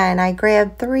stores, and I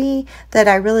grabbed 3 that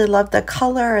I really love the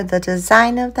color or the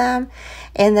design of them,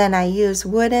 and then I use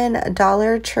wooden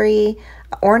Dollar Tree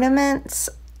ornaments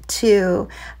to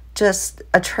just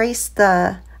trace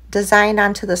the design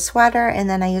onto the sweater, and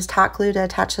then I used hot glue to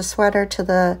attach the sweater to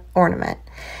the ornament,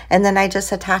 and then I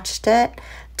just attached it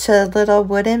to little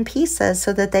wooden pieces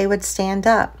so that they would stand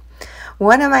up.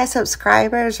 One of my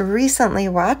subscribers recently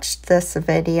watched this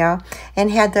video and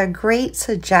had the great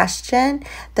suggestion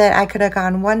that I could have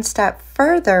gone one step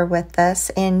further with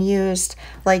this and used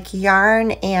like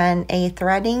yarn and a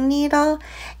threading needle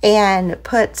and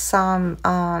put some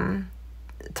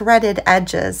threaded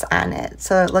edges on it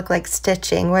so it looked like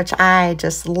stitching, which I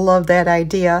just love that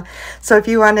idea. So if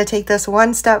you want to take this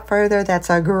one step further, that's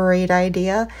a great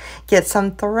idea. Get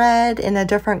some thread in a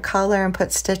different color and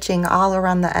put stitching all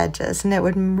around the edges, and it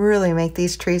would really make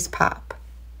these trees pop.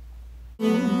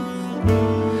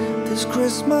 This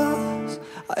Christmas,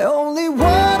 I only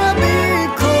wanna be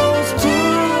close to you.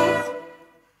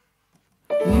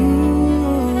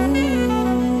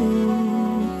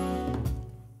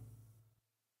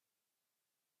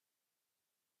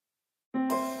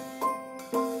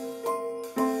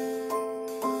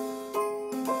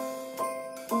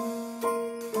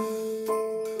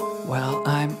 Well,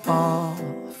 I'm all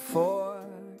for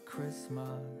Christmas,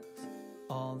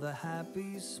 all the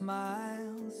happy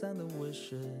smiles and the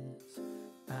wishes,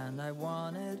 and I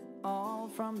want it all,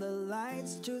 from the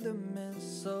lights to the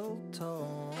mistletoe.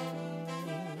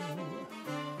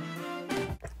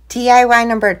 DIY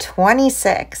number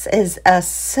 26 is a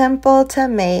simple to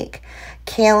make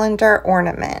calendar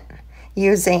ornament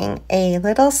using a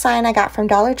little sign I got from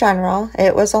Dollar General.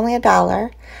 It was only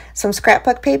 $1. Some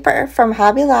scrapbook paper from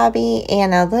Hobby Lobby,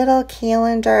 and a little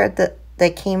calendar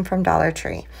that came from Dollar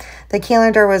Tree. The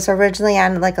calendar was originally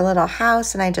on like a little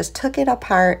house, and I just took it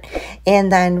apart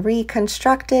and then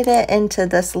reconstructed it into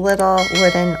this little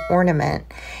wooden ornament.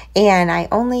 And I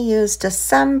only used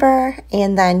December,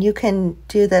 and then you can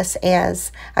do this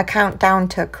as a countdown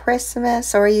to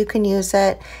Christmas, or you can use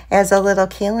it as a little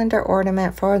calendar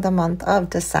ornament for the month of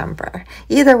December.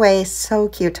 Either way, so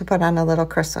cute to put on a little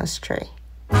Christmas tree.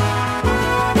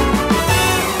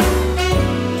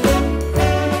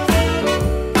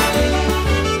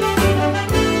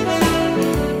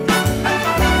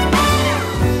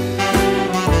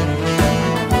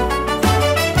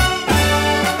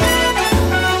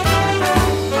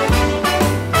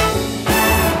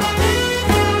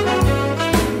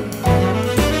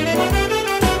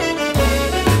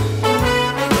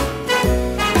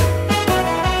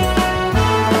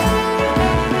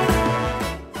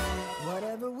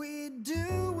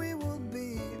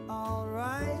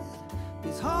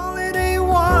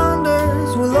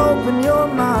 open your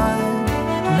mind.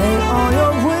 May all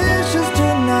your wishes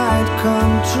tonight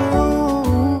come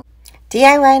true.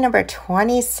 DIY number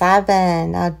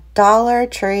 27, a Dollar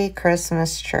Tree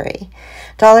Christmas tree.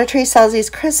 Dollar Tree sells these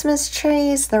Christmas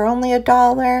trees. They're only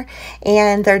 $1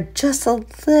 and they're just a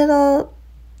little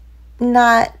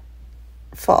not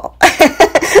full.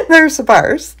 They're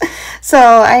sparse. So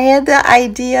I had the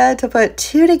idea to put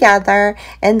 2 together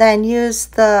and then use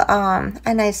the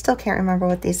and I still can't remember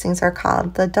what these things are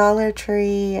called. The Dollar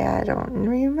Tree, I don't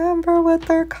remember what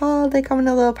they're called. They come in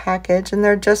a little package and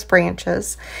they're just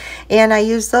branches. And I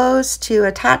use those to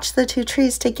attach the 2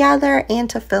 trees together and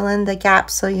to fill in the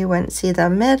gaps so you wouldn't see the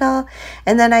middle.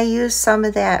 And then I used some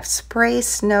of that spray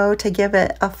snow to give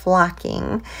it a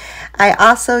flocking. I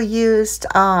also used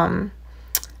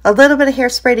a little bit of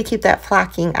hairspray to keep that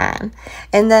flocking on.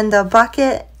 And then the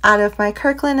bucket, out of my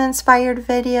Kirkland inspired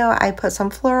video, I put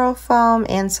some floral foam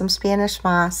and some Spanish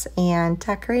moss and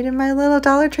decorated my little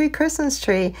Dollar Tree Christmas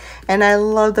tree. And I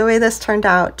love the way this turned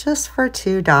out just for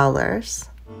 $2.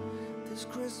 This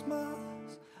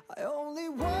Christmas, I only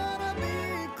wanna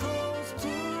be close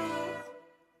to.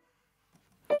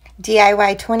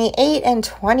 DIY 28 and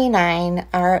 29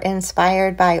 are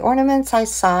inspired by ornaments I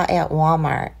saw at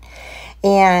Walmart.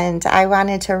 And I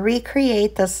wanted to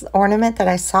recreate this ornament that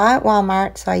I saw at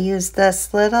Walmart. So I used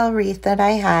this little wreath that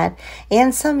I had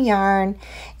and some yarn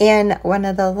and one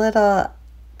of the little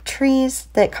trees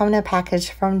that come in a package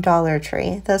from Dollar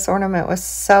Tree. This ornament was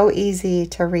so easy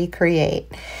to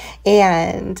recreate.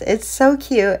 And it's so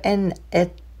cute and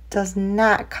it does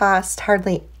not cost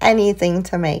hardly anything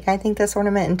to make. I think this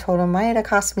ornament in total might have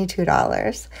cost me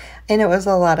 $2. And it was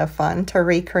a lot of fun to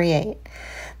recreate.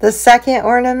 The second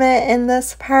ornament in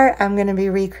this part, I'm going to be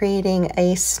recreating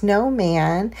a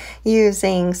snowman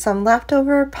using some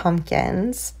leftover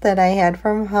pumpkins that I had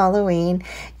from Halloween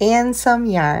and some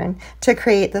yarn to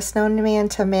create the snowman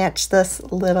to match this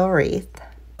little wreath.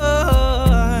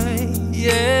 Oh,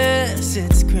 yes,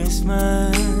 it's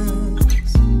Christmas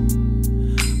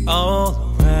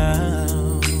all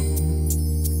around.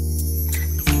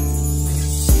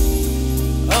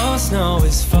 Oh, snow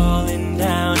is falling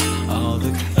down. All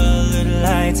the colored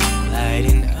lights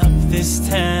lighting up this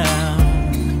town.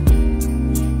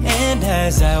 And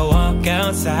as I walk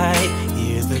outside,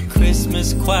 hear the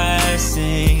Christmas choir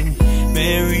sing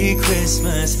Merry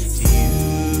Christmas to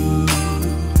you.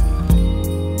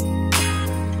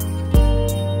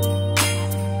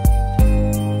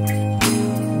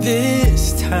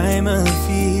 This time of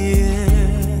year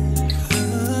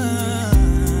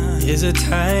is a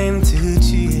time to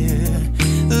cheer.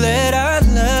 Let our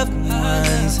loved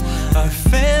ones, our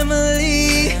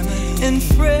family and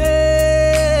friends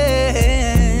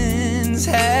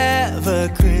have a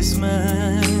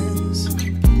Christmas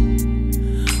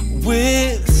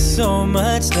with so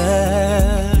much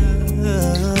love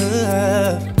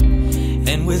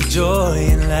and with joy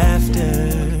and laughter.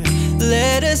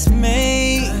 Let us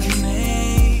make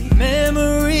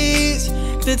memories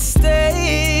that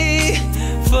stay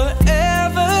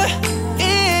forever.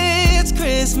 It's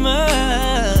Christmas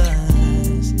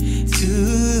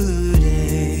today.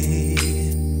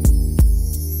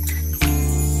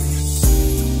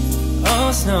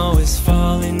 All snow is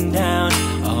falling down,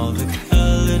 all the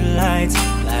colored lights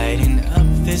lighting up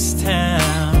this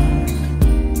town.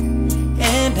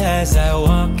 And as I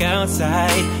walk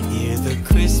outside, hear the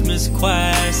Christmas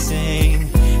choir sing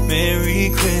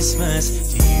Merry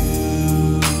Christmas to you.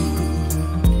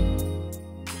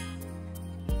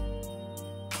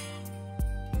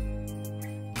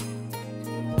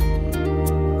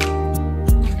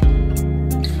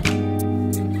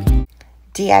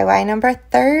 DIY number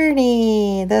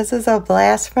 30. This is a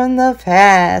blast from the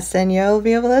past, and you'll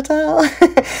be able to tell.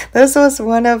 This was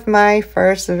one of my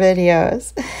first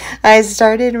videos. I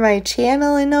started my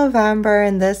channel in November,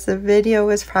 and this video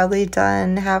was probably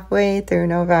done halfway through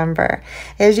November.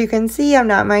 As you can see, I'm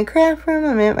not in my craft room.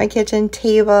 I'm at my kitchen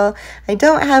table. I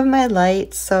don't have my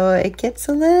lights, so it gets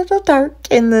a little dark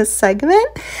in this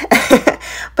segment.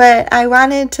 But I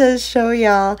wanted to show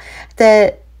y'all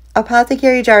that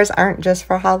Apothecary jars aren't just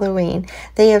for Halloween.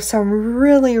 They have some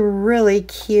really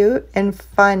cute and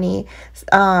funny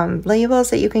labels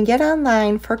that you can get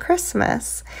online for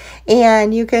Christmas.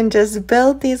 And you can just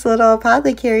build these little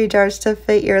apothecary jars to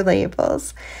fit your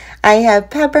labels. I have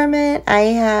peppermint, I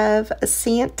have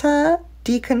Santa,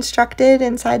 deconstructed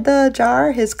inside the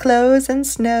jar, his clothes and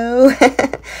snow.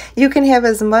 You can have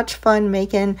as much fun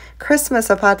making Christmas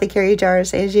apothecary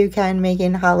jars as you can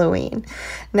making Halloween.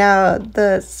 Now,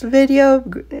 this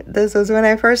was when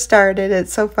I first started.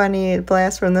 It's so funny, a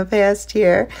blast from the past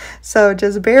here. So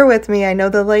just bear with me. I know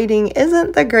the lighting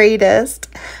isn't the greatest,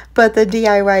 but the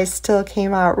DIY still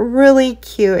came out really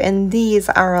cute, and these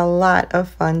are a lot of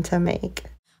fun to make.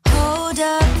 Hold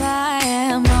up, I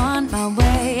am on my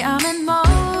way, I'm in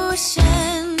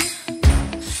motion.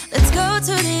 Let's go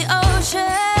to the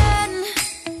ocean.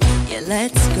 Yeah,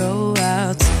 let's go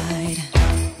outside.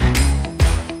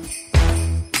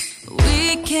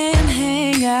 We can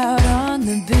hang out on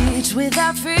the beach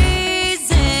without freezing.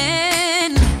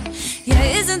 Yeah,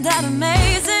 isn't that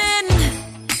amazing?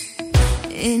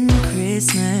 In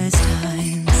Christmas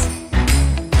times,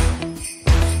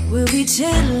 we'll be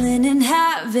chilling and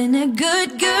having a good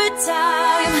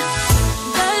time.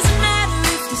 Doesn't matter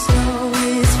if the snow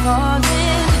is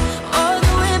falling or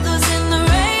the wind blows and the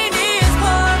rain is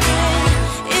pouring.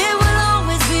 It will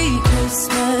always be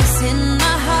Christmas in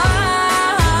my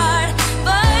heart.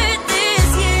 But this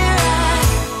year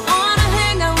I wanna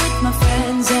hang out with my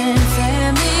friends and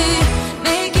family,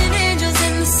 making angels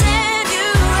in the sand. You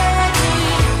ready?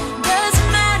 Doesn't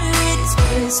matter, it is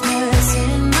Christmas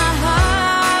in my heart.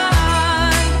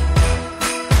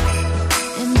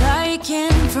 And I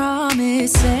can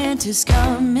promise Santa's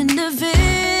coming to visit.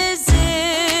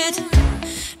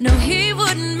 No, he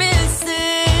wouldn't miss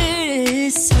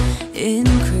this in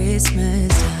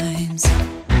Christmas times.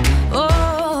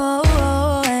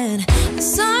 Oh, and the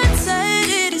sunset,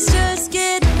 it is just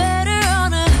getting better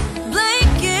on a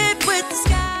blanket with the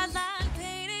skyline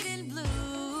painted in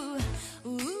blue.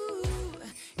 Ooh,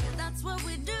 yeah, that's what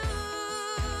we do.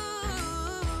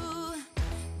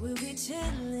 We'll be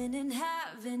chilling and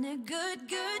having a good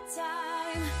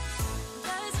time.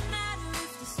 Doesn't matter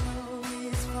if the snow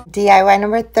is falling. DIY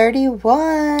number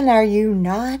 31. Are you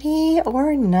naughty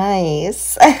or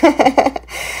nice?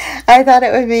 I thought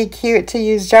it would be cute to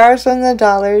use jars from the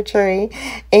Dollar Tree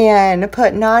and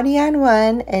put naughty on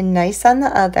one and nice on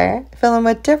the other, fill them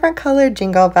with different colored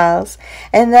jingle bells,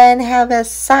 and then have a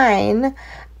sign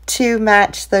to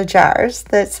match the jars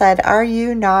that said, "Are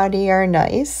you naughty or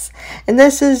nice?" And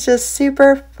this is just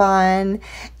super fun,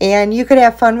 and you could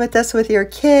have fun with this with your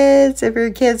kids. If your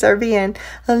kids are being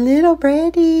a little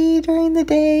bratty during the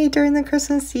day, during the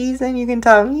Christmas season, you can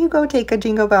tell them, you go take a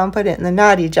jingle bell and put it in the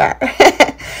naughty jar.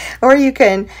 Or you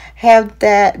can have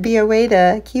that be a way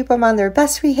to keep them on their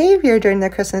best behavior during the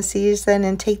Christmas season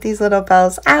and take these little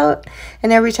bells out,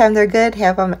 and every time they're good,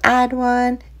 have them add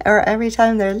one, or every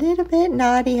time they're a little bit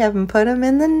naughty, have them put them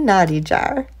in the naughty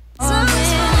jar. All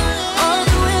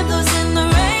the wind blows and the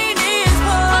rain is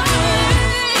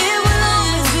pouring. It will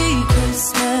always be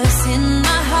Christmas in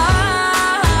my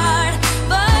heart.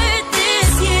 But this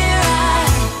year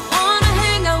I wanna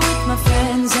hang out with my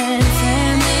friends and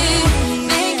family,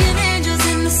 making angels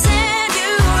in the sand. You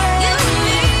ready?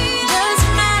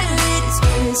 Doesn't matter, it is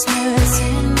Christmas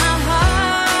in my heart.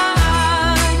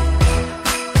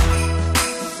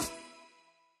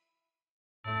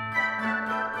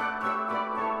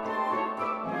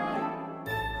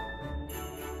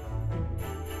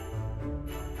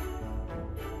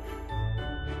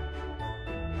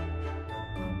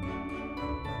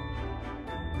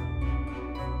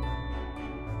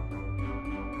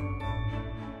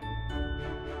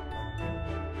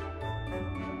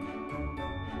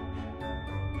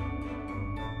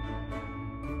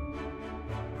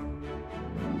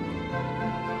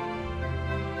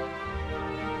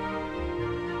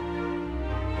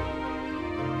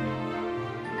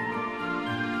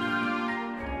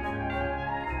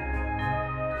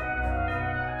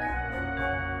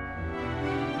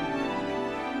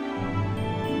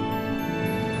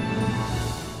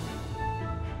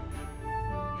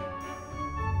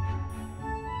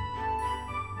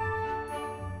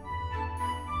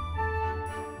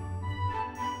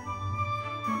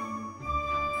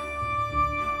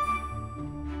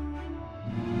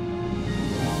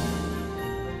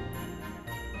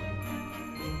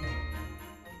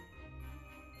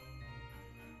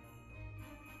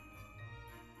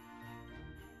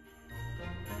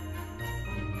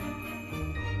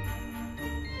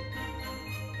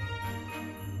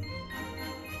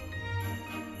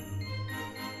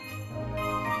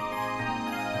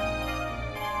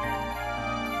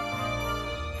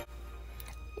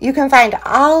 You can find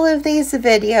all of these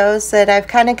videos that I've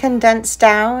kind of condensed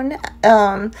down,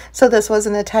 so this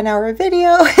wasn't a 10-hour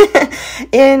video,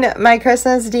 in my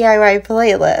Christmas DIY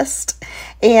playlist.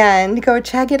 And go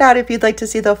check it out if you'd like to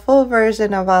see the full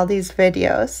version of all these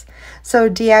videos. So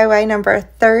DIY number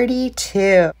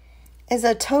 32 is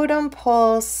a totem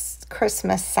pole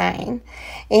Christmas sign.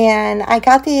 And I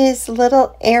got these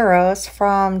little arrows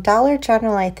from Dollar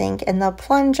General, I think, and the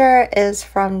plunger is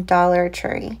from Dollar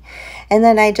Tree. And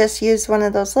then I just used one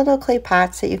of those little clay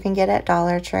pots that you can get at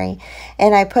Dollar Tree,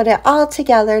 and I put it all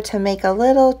together to make a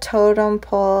little totem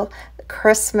pole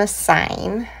Christmas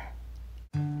sign.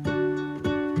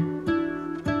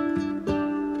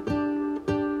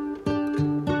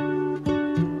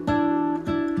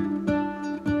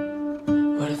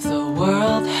 What if the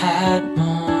world had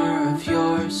more of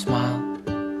your smile?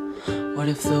 What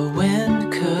if the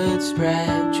wind could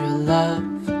spread your love?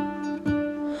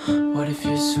 What if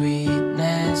your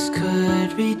sweetness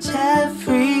could reach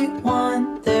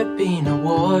everyone? There'd be no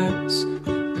wars.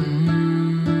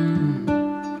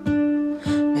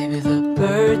 Maybe the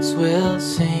birds will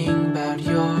sing about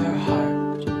your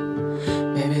heart.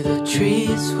 Maybe the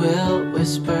trees will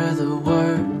whisper the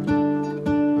word.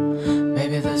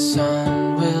 Maybe the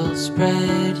sun will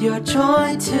spread your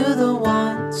joy to the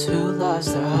ones who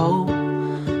lost their hope.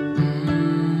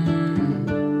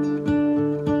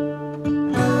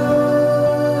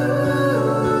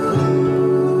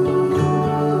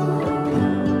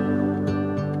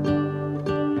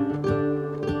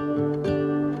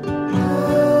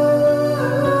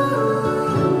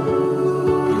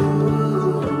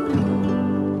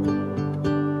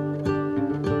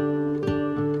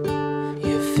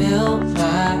 Fill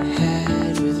my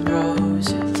head with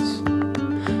roses.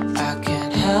 I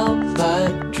can't help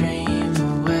but dream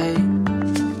away.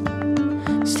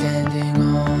 Standing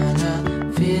on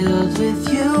a field with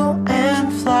you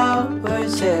and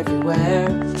flowers everywhere.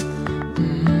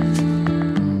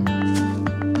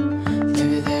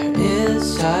 Maybe there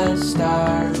is a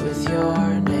star with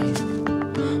your name.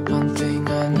 One thing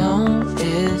I know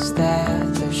is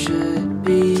that there should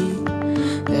be.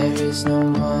 There is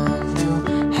no one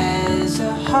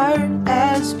a heart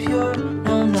as pure,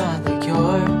 no, not like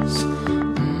yours.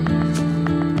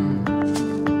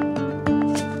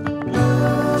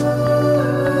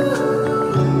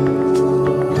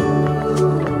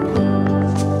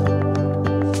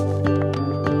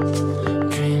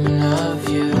 Dreaming of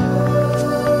you.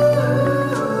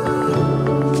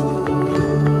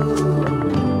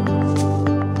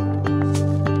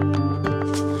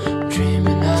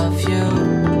 Dreaming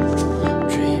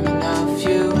of you.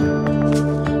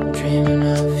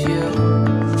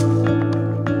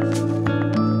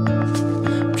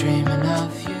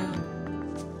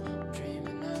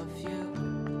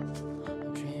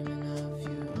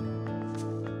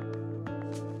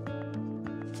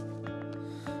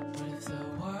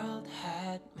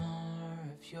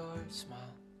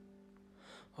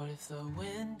 What if the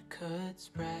wind could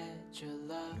spread your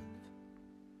love?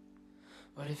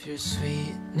 What if your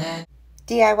sweetness?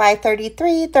 DIY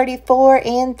 33, 34,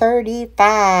 and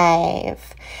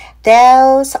 35.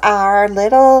 Those are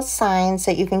little signs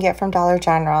that you can get from Dollar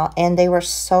General, and they were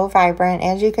so vibrant.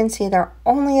 As you can see, they're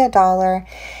only $1,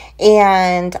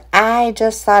 and I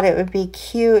just thought it would be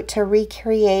cute to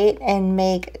recreate and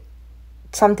make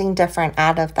something different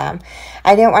out of them.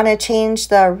 I didn't want to change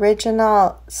the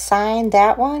original sign,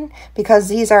 that one, because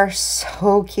these are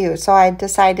so cute. So I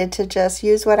decided to just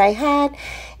use what I had,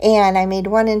 and I made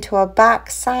one into a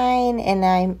box sign, and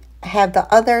I have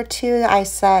the other two I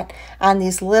set on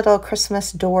these little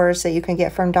Christmas doors that you can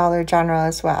get from Dollar General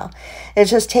as well.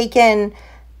 It's just taking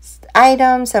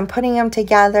items and putting them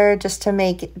together just to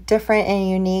make different and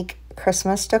unique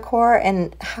Christmas decor.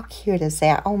 And how cute is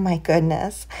that? Oh my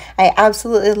goodness, I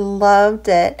absolutely loved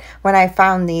it when I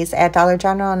found these at Dollar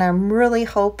General, and I'm really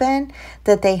hoping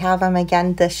that they have them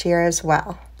again this year as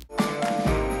well.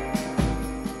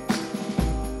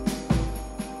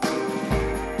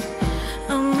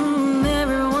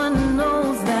 Everyone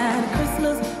knows that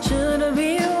Christmas should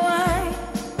be white.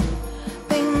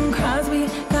 Bing Crosby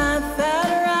got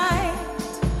that right.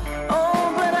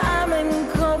 Oh, but I'm in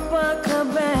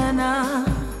Copacabana,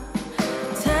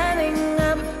 tanning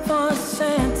up for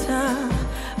Santa.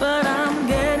 But I'm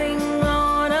getting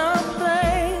on a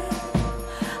plane,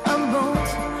 a boat,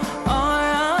 or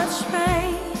a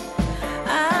train.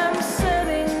 I'm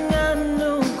setting a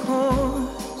new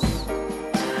course,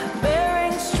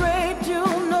 bearing straight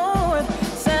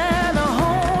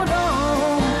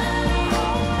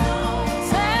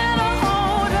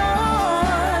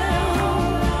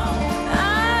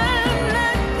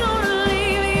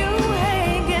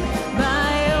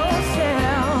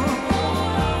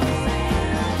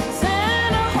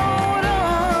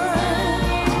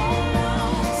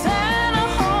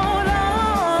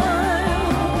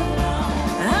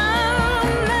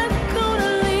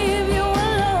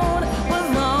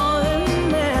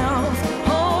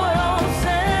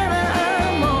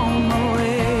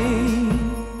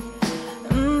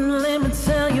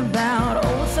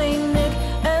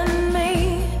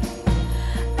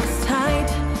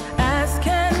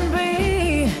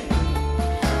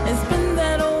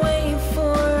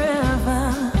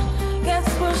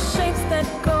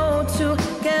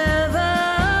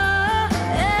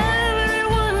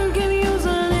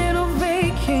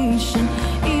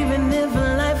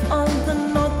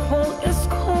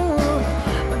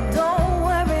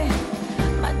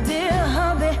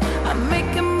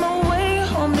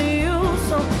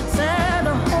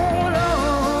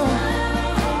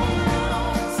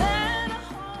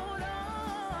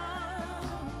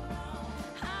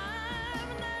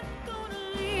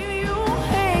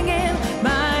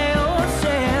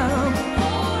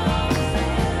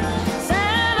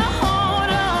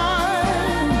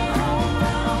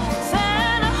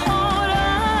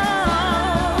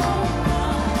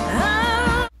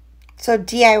So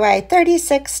DIY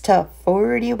 36 to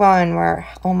 41. We're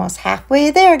almost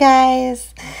halfway there,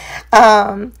 guys.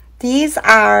 These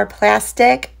are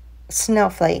plastic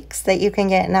snowflakes that you can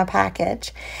get in a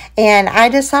package, and I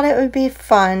just thought it would be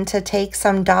fun to take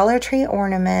some Dollar Tree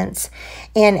ornaments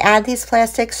and add these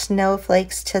plastic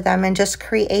snowflakes to them and just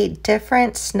create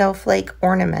different snowflake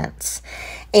ornaments.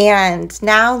 And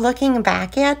now looking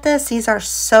back at this, these are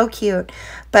so cute,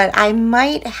 but I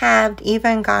might have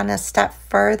even gone a step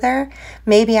further.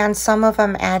 Maybe on some of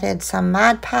them added some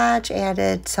Mod Podge,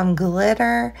 added some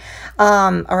glitter,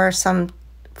 or some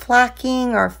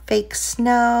flocking or fake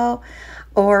snow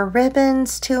or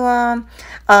ribbons to them.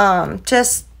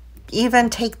 Just even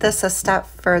take this a step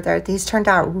further. These turned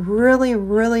out really,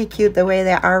 really cute the way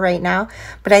they are right now,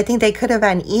 but I think they could have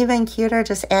been even cuter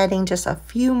just adding just a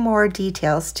few more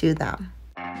details to them.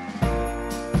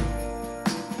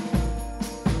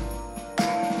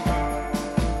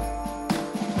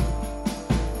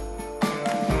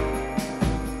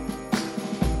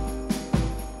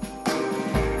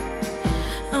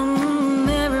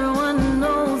 Everyone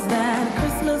knows that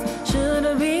Christmas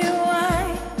should be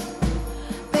white.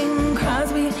 Bing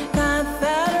Crosby got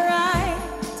that right.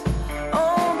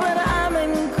 Oh, but I'm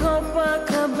in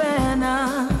Copacabana,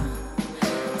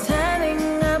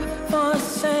 tanning up for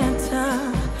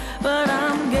Santa. But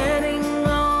I'm getting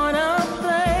on a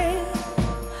plane,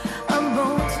 a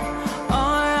boat,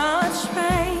 or a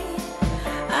train.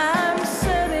 I'm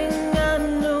setting a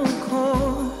new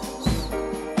course,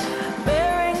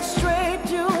 bearing straight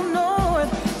due north.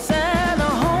 Santa,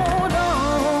 hold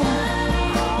on.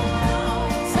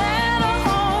 Santa,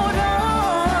 hold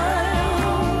on.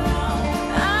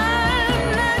 I'm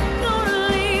not gonna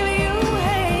leave you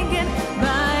hanging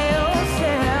by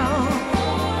yourself.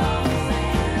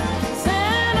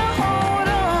 Santa, hold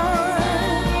on.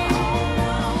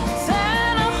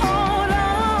 Santa, hold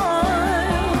on.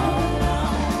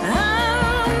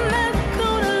 I'm not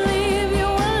gonna leave you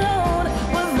alone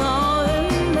with all them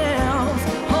bells.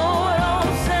 Hold on,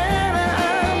 Santa,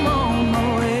 I'm on my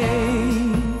way.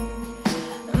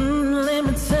 Let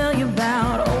me tell you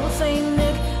about old Saint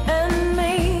Nick and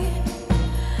me,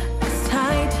 as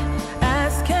tight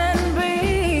as can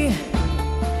be.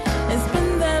 It's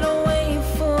been that way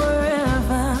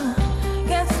forever.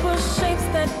 Guess we're shapes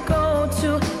that go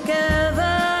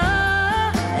together.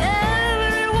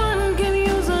 Everyone can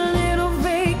use a little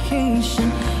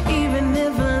vacation, even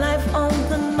if life on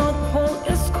the North Pole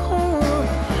is cool.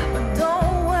 But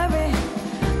don't worry,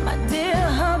 my dear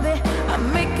hubby, I'm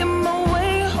making my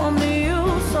way home to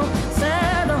you. So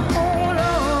Santa, hold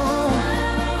on.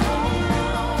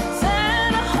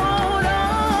 Santa, hold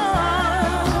on.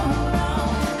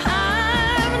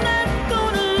 I'm not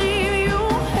gonna leave you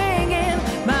hanging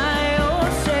by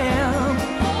yourself.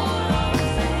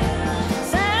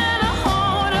 Santa,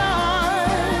 hold on.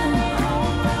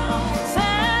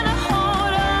 Santa,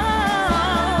 hold on.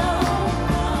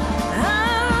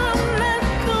 I'm not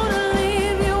gonna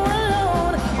leave you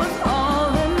alone with all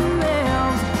them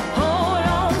bells. Hold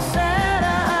on,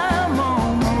 Santa, I'm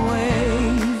on my way.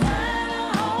 Santa,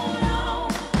 hold on.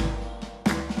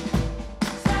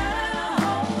 Santa,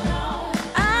 hold on.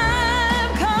 I'm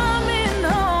coming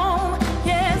home.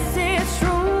 Yes, it's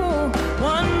true.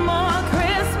 One more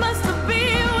Christmas to be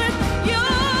with you.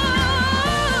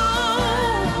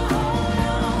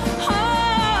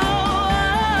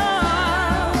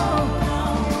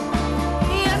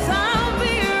 Yes, I'll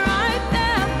be right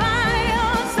there by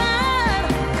your side,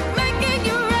 making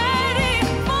you ready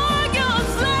for your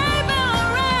sleigh bell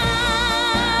ride.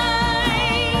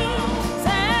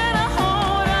 Santa,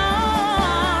 hold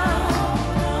on.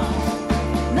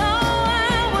 No,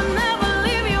 I will never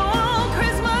leave you on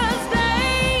Christmas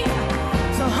Day.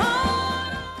 So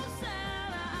hold on,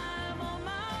 Santa, I'm on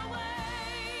my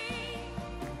way.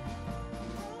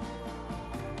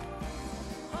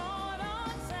 Hold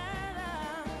on, Santa.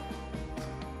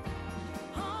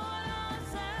 Hold on,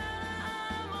 Santa,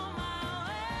 I'm on my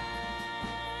way.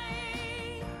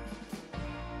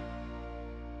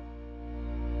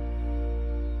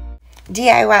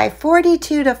 DIY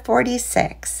 42 to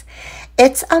 46.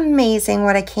 It's amazing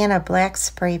what a can of black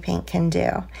spray paint can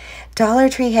do. Dollar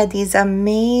Tree had these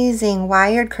amazing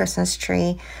wired Christmas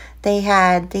tree. They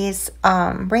had these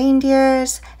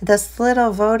reindeers, this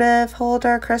little votive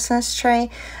holder Christmas tree.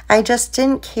 I just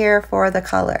didn't care for the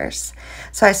colors,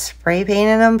 so I spray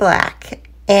painted them black.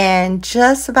 And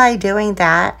just by doing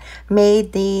that,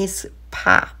 made these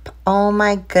pop. Oh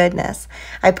my goodness.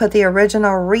 I put the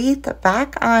original wreath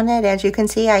back on it. As you can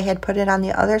see, I had put it on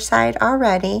the other side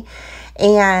already.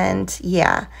 And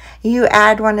yeah, you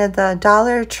add one of the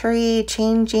Dollar Tree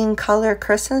changing color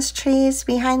Christmas trees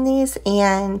behind these,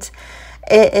 and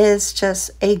it is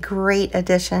just a great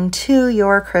addition to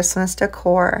your Christmas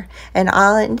decor. And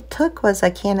all it took was a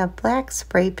can of black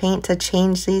spray paint to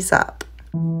change these up.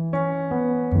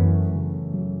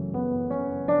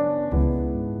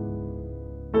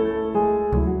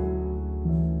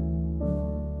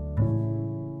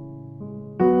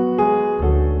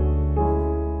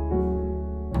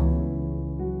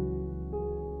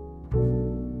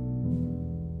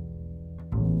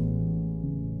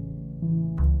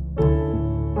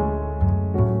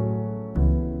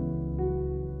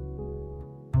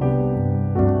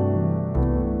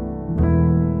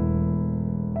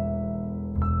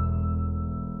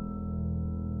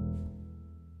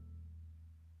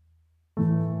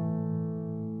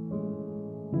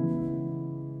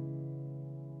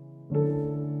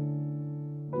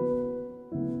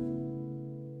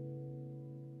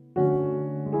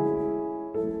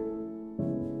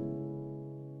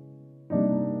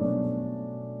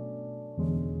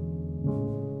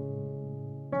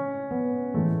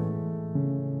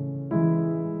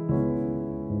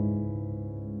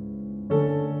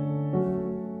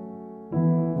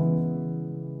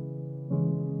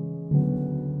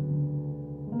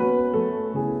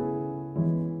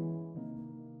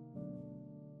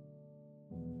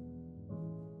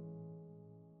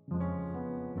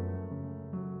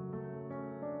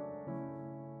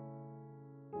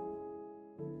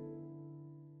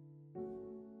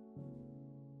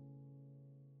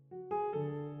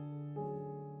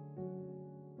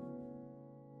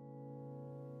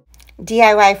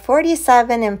 DIY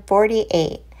 47 and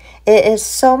 48. It is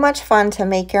so much fun to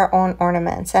make your own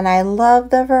ornaments, and I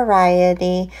love the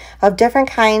variety of different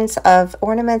kinds of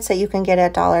ornaments that you can get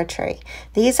at Dollar Tree.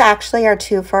 These actually are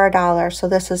 2 for $1, so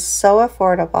this is so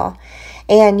affordable.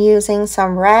 And using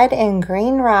some red and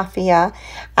green raffia,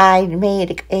 I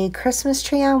made a Christmas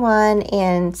tree on one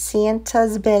and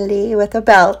Santa's belly with a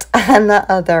belt on the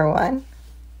other one.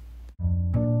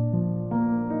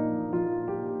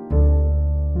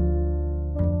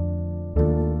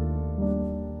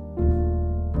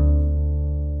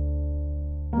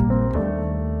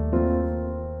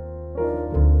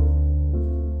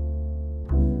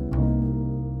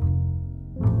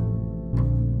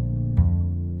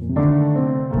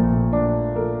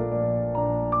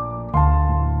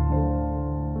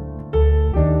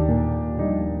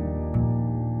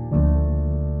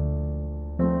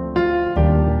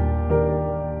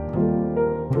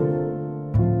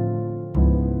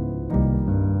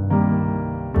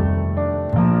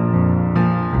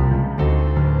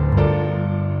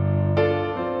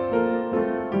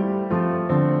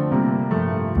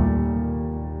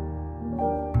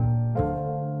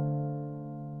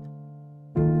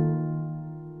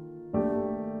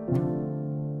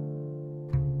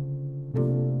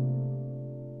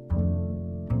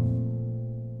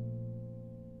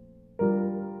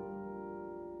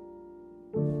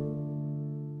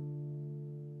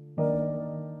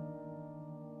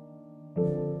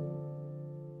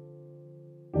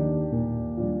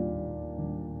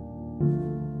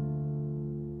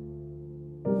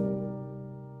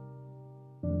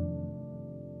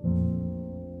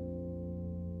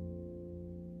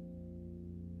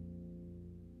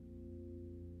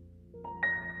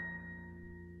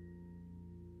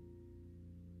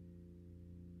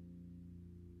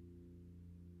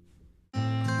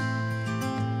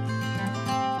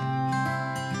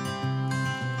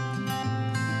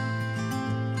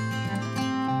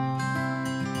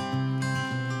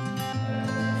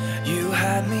 You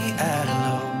had me at a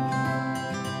low,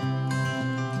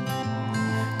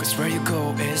 'cause where you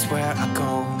go is where I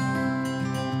go.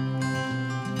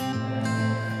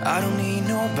 I don't need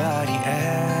nobody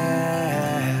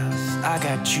else. I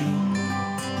got you,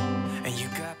 and you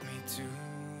got me too.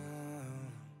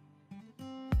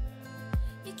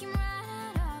 You came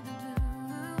right out of the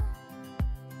blue.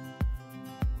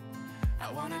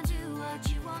 I wanna do what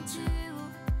you want to.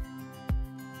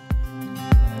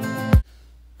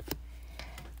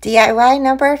 DIY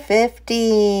number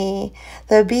 50.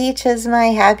 The beach is my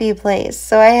happy place.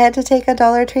 So I had to take a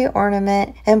Dollar Tree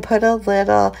ornament and put a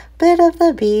little bit of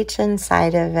the beach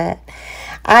inside of it.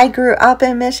 I grew up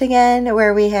in Michigan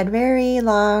where we had very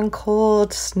long,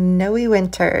 cold, snowy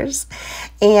winters.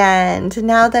 And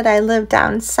now that I live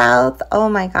down south, oh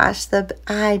my gosh,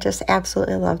 I just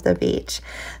absolutely love the beach.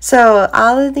 So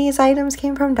all of these items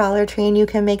came from Dollar Tree, and you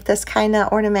can make this kind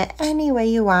of ornament any way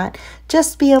you want.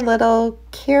 Just be a little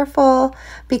careful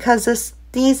because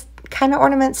these kind of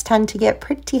ornaments tend to get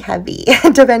pretty heavy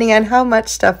depending on how much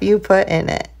stuff you put in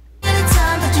it.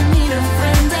 Anytime that you need a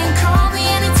friend, and call me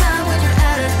anytime when you're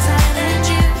out of time. And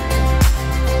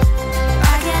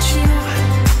I got you,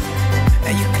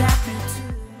 and you got me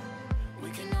too. We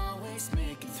can always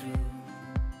make it through.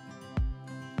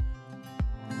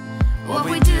 What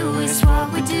we do is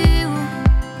what we do.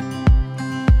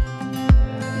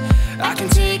 I can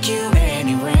take you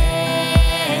anywhere,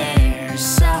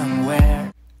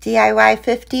 somewhere. DIY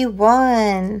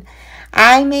 51.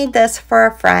 I made this for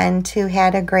a friend who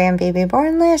had a grandbaby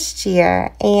born last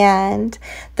year, and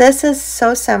this is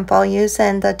so simple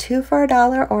using the 2 for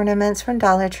 $1 ornaments from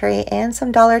Dollar Tree and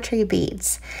some Dollar Tree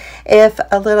beads. If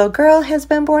a little girl has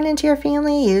been born into your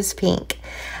family, use pink.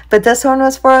 But this one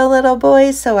was for a little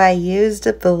boy, so I used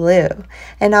blue.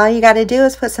 And all you got to do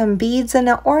is put some beads in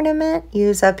an ornament,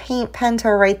 use a paint pen to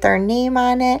write their name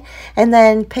on it, and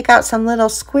then pick out some little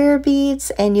square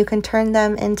beads, and you can turn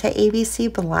them into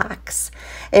ABC blocks.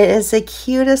 It is the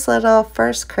cutest little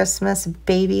first Christmas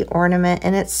baby ornament,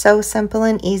 and it's so simple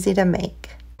and easy to make.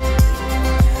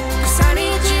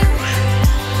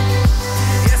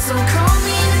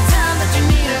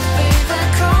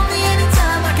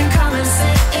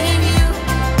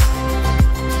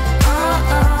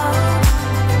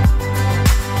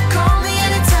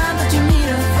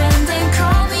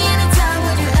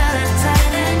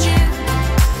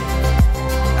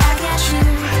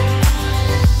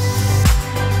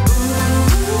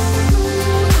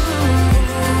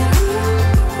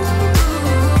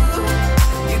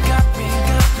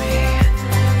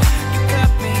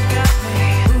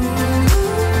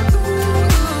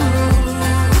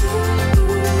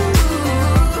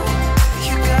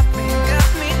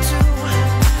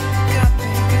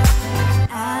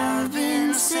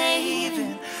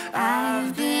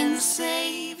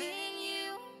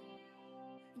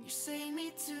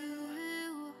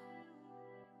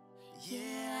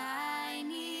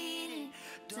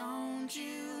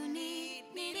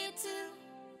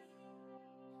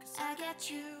 I got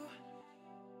you,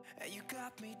 and you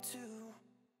got me too.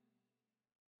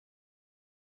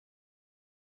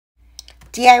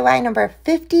 DIY number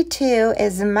 52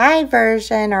 is my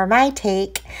version or my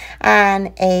take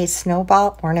on a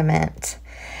snowball ornament.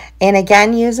 And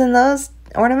again, using those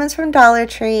ornaments from Dollar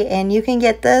Tree, and you can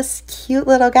get this cute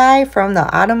little guy from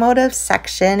the automotive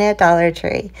section at Dollar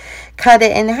Tree. Cut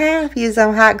it in half, use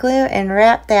some hot glue, and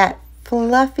wrap that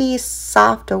fluffy,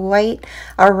 soft white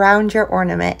around your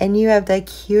ornament, and you have the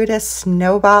cutest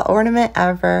snowball ornament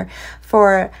ever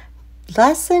for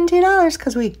less than $2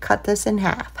 because we cut this in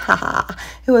half. Haha,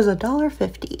 it was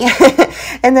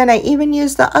 $1.50. And then I even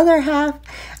used the other half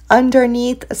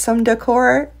underneath some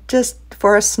decor just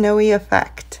for a snowy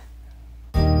effect.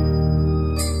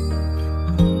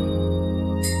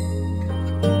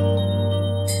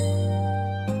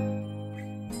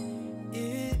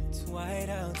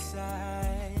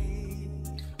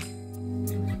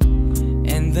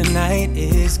 The night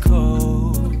is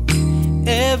cold.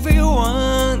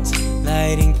 Everyone's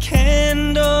lighting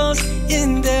candles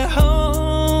in their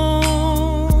homes.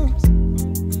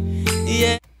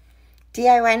 Yeah.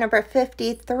 DIY number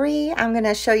 53. I'm going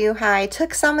to show you how I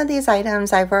took some of these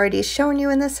items I've already shown you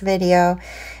in this video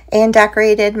and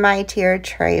decorated my tiered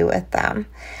tray with them.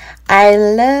 I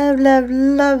love, love,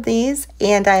 love these,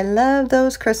 and I love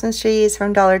those Christmas trees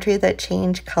from Dollar Tree that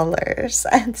change colors.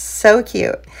 It's so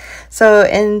cute. So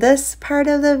in this part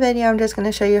of the video, I'm just going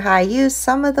to show you how I use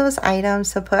some of those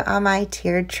items to put on my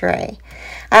tiered tray.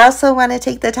 I also want to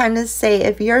take the time to say,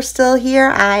 if you're still here,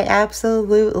 I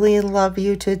absolutely love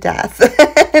you to death,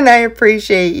 and I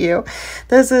appreciate you.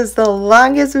 This is the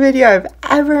longest video I've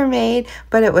ever made,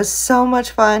 but it was so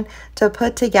much fun to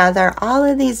put together all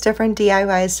of these different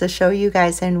DIYs to show you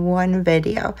guys in one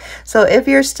video. So if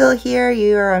you're still here,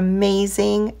 you're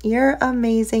amazing. You're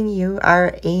amazing. You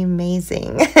are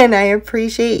amazing. And I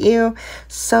appreciate you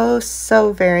so,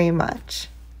 so very much.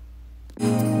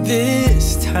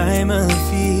 This time of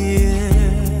year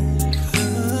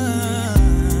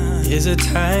is a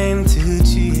time to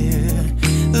cheer.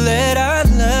 Let our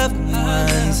loved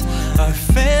ones, our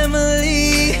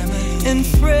family and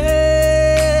friends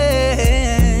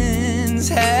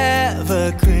have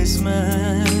a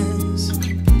Christmas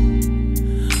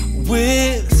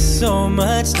with so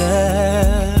much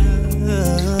love.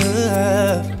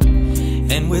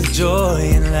 with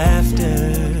joy and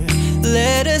laughter.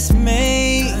 Let us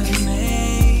make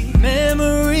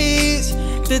memories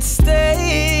that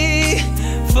stay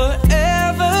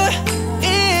forever.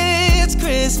 It's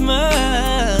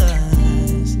Christmas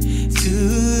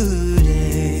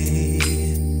today.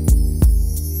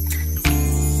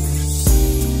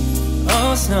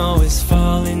 All snow is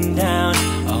falling down,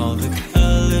 all the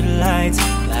colored lights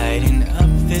lighting up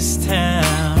this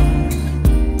town.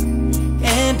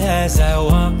 And as I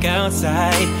walk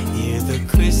outside, hear the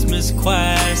Christmas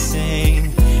choir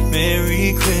sing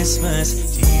Merry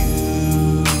Christmas to you.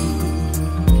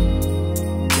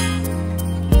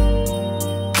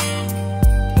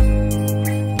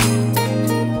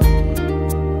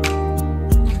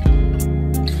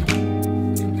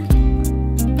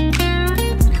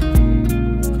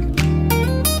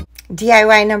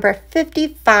 DIY number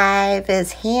 55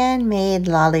 is handmade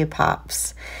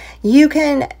lollipops. You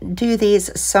can do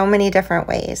these so many different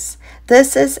ways.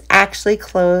 This is actually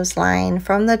clothesline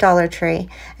from the Dollar Tree,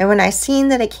 and when I seen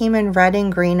that it came in red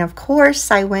and green, of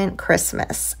course I went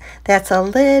Christmas. That's a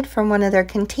lid from one of their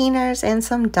containers and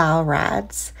some dowel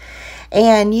rods.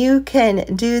 And you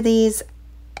can do these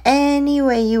any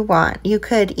way you want. You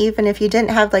could, even if you didn't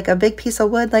have like a big piece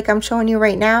of wood like I'm showing you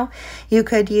right now, you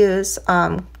could use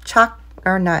chalk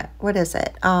or not, what is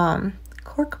it?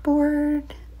 Cork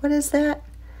board, what is that?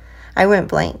 I went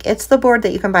blank. It's the board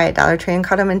that you can buy at Dollar Tree and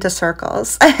cut them into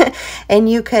circles. And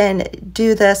you can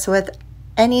do this with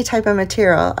any type of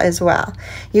material as well.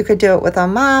 You could do it with a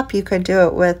mop, you could do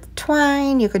it with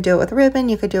twine, you could do it with ribbon,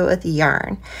 you could do it with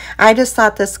yarn. I just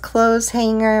thought this clothes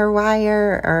hanger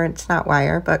wire, or it's not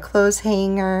wire, but clothes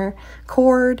hanger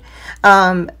cord,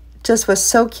 just was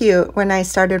so cute when I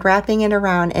started wrapping it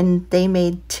around, and they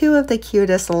made two of the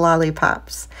cutest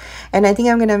lollipops. And I think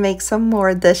I'm going to make some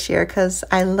more this year because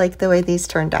I like the way these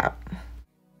turned out.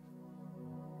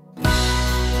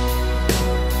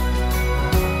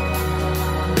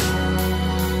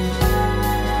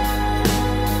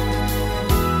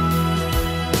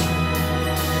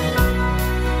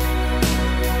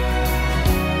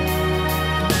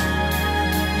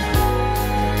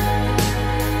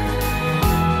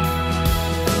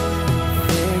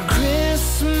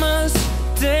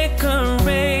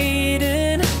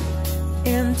 Decorated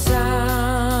in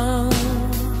town,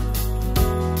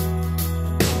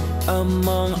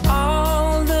 among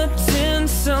all the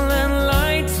tinsel and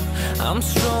lights, I'm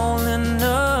strolling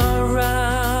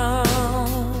around,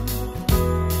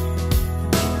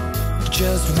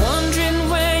 just wondering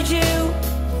where you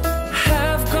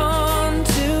have gone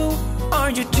to. Are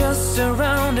you just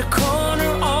around the corner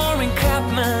or in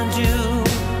Kathmandu?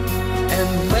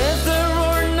 And whether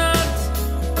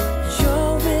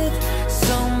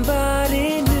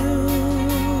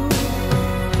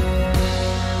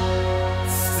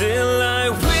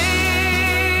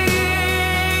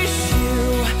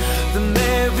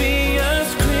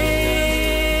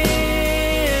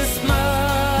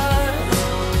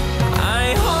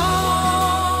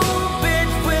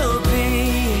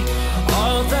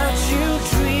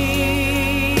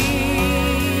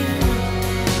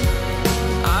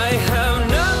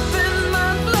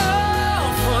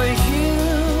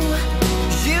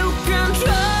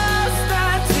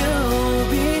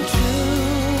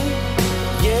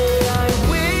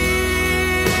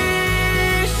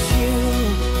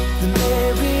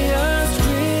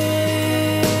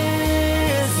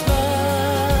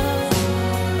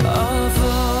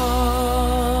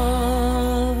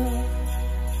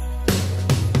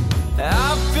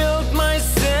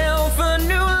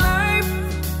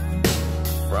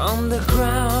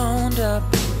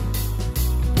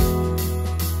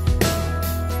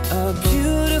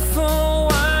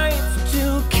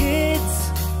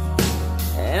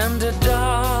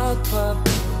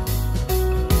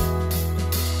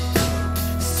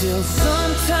still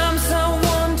sometimes I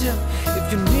wonder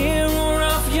if you're near or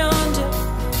off yonder,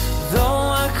 though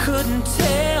I couldn't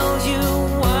tell you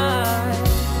why.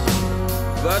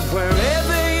 But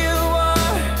wherever you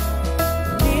are,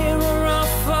 near or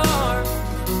off far,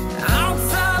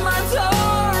 outside my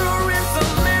door or in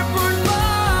some airport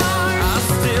bar, I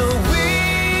still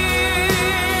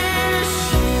wish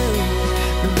you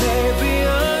the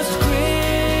merriest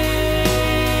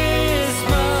Christmas.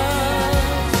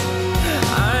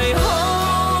 I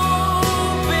hope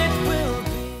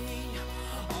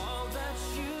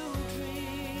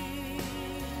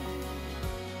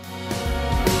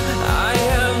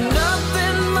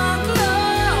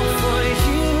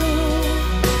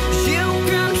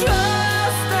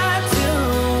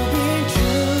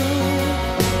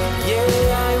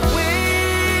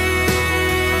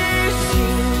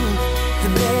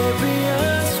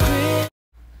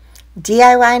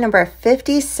DIY number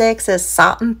 56 is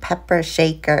salt and pepper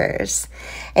shakers.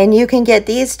 And you can get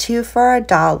these two for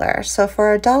 $1. So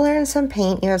for $1 and some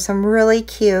paint, you have some really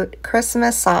cute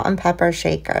Christmas salt and pepper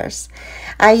shakers.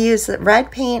 I used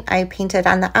red paint. I painted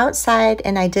on the outside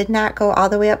and I did not go all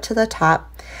the way up to the top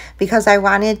because I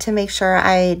wanted to make sure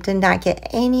I did not get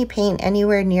any paint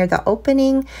anywhere near the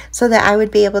opening so that I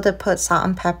would be able to put salt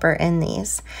and pepper in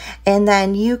these. And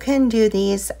then you can do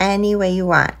these any way you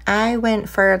want. I went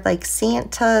for like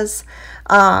Santa's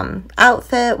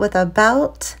outfit with a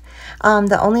belt.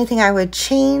 The only thing I would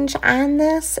change on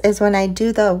this is when I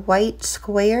do the white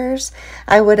squares,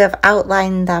 I would have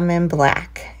outlined them in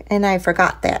black. And I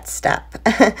forgot that step.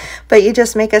 But you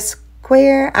just make a square.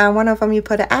 On one of them you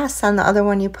put an S, on the other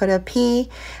one you put a P,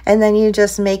 and then you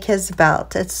just make his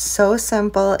belt. It's so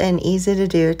simple and easy to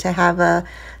do to have a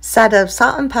set of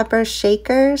salt and pepper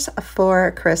shakers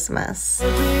for Christmas.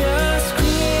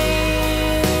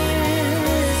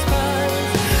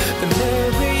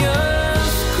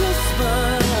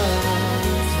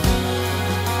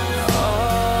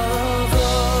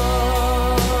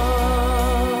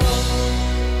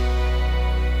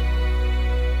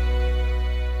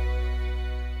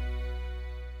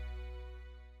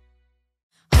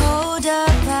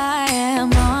 Up, I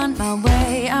am on my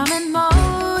way, I'm in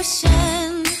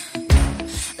motion.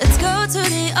 Let's go to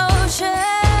the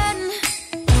ocean.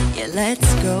 Yeah,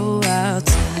 let's go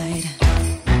outside.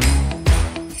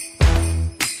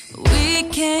 We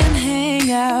can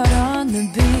hang out on the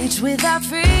beach without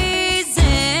freezing.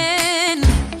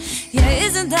 Yeah,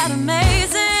 isn't that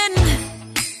amazing?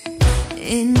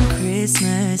 In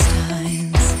Christmas times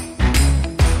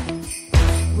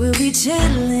we'll be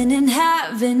chilling and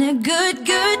having a good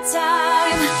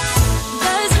time.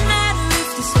 Doesn't matter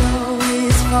if the snow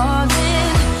is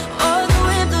falling or the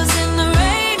wind blows and the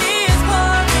rain is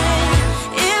pouring.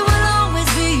 It will always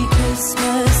be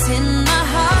Christmas in my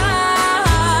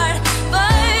heart.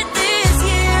 But this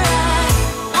year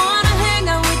I wanna hang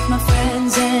out with my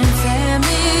friends and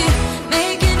family,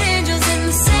 making angels in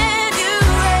the sand. You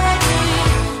ready?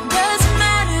 Doesn't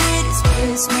matter, it is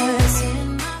Christmas in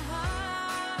my heart.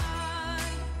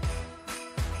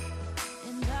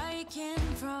 And I can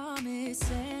promise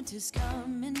Santa's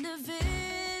coming to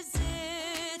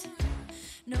visit.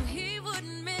 No, he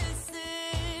wouldn't miss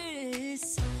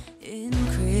this in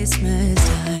Christmas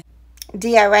time.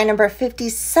 DIY number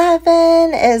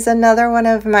 57 is another one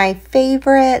of my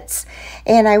favorites.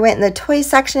 And I went in the toy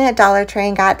section at Dollar Tree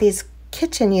and got these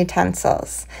kitchen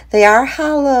utensils. They are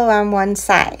hollow on one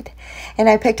side. And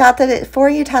I picked out the 4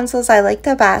 utensils I like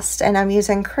the best, and I'm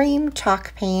using cream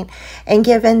chalk paint, and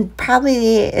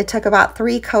it took about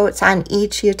 3 coats on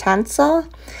each utensil.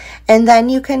 And then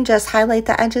you can just highlight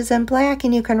the edges in black,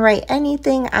 and you can write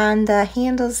anything on the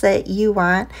handles that you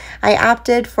want. I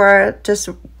opted for just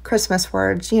Christmas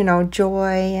words, you know,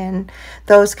 joy and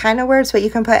those kind of words, but you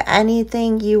can put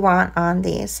anything you want on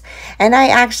these. And I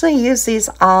actually use these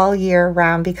all year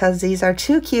round because these are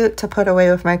too cute to put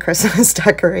away with my Christmas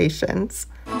decorations.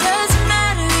 Doesn't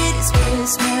matter, it is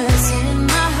Christmas in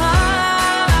my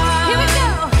heart. Here we go.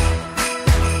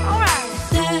 All right.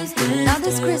 Dance, dance, now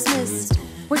this Christmas,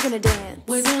 we're gonna dance.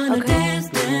 We're gonna dance,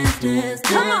 dance, dance,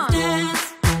 come on.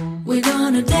 Dance. We're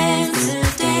gonna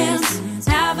dance, dance,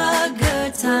 have a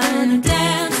good time.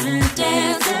 Dance,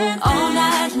 dance, all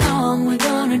night long. We're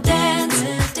gonna dance,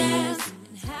 dance,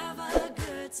 and have a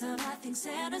good time. I think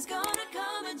Santa's gonna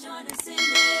come and join us in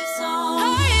this song.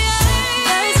 Oh, yeah.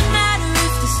 Doesn't matter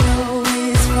if the snow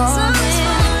is falling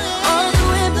or the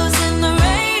wind blows and the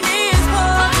rain is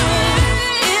pouring.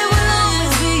 It will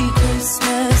always be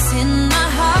Christmas in my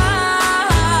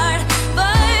heart.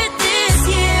 But this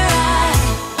year I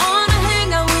wanna hang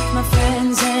out with my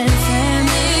friends and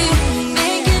family,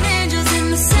 making angels in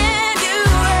the sand. You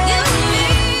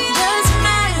ready? Doesn't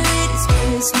matter, it is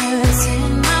Christmas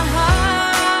in my heart.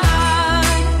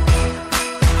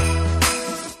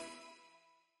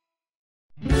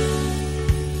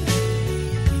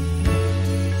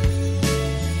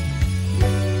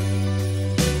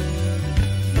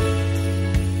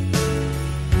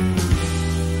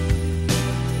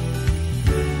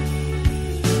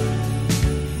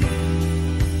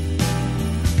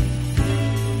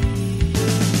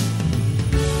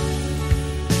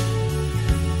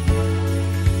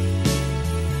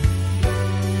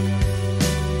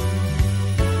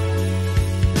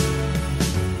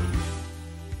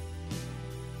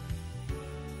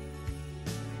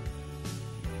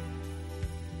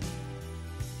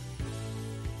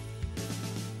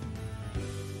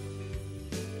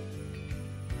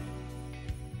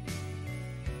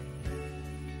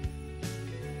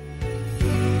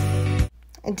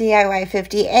 DIY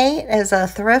 58 is a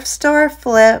thrift store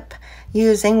flip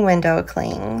using window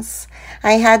clings.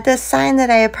 I had this sign that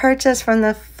I had purchased from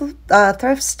the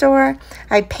thrift store.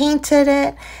 I painted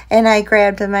it and I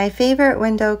grabbed my favorite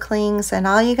window clings, and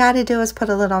all you got to do is put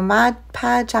a little Mod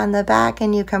Podge on the back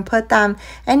and you can put them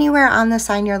anywhere on the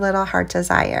sign your little heart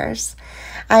desires.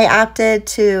 I opted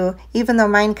to, even though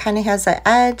mine kind of has an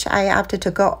edge, I opted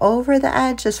to go over the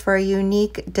edge just for a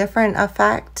unique, different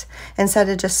effect instead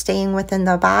of just staying within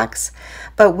the box.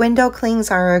 But window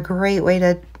clings are a great way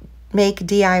to make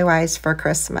DIYs for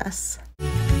Christmas.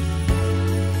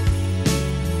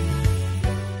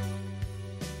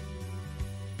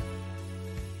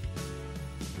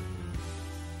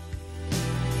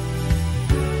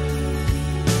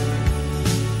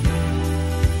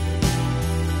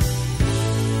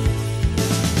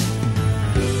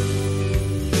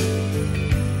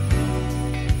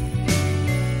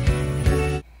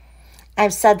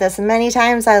 I've said this many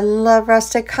times, I love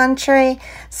rustic country,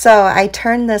 so I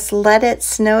turned this Let It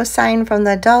Snow sign from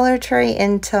the Dollar Tree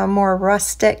into a more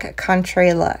rustic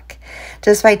country look.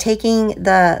 Just by taking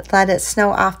the Let It Snow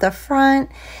off the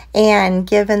front and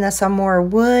giving this a more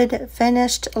wood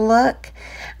finished look,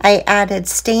 I added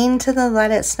stain to the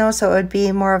Let It Snow so it would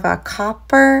be more of a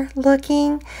copper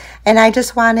looking, and I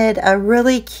just wanted a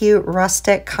really cute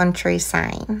rustic country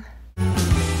sign.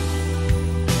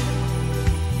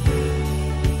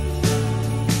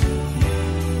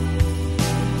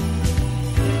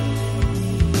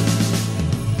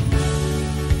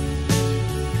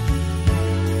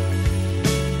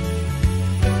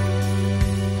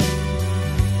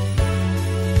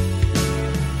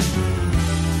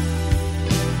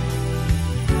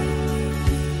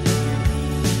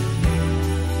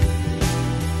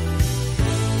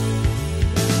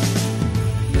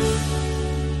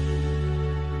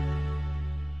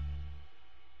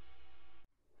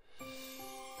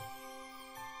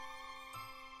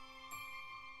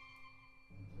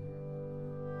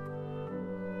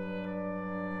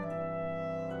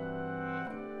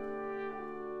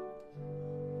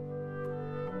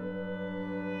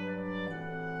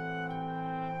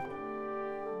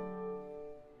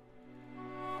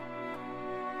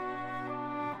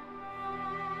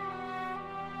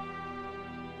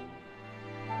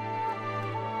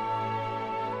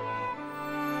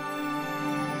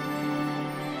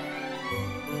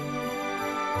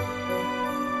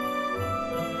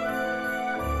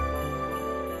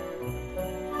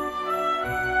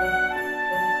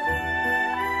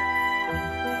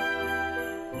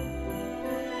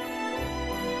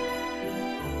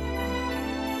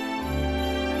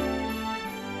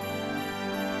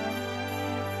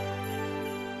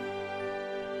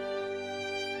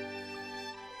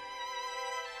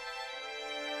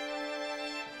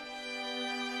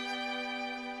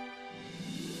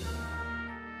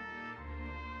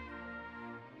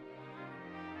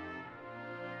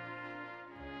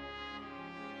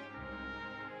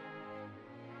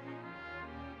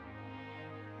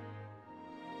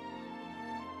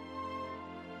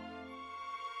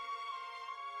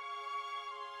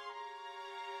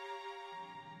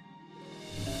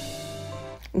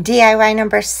 DIY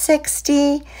number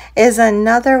 60 is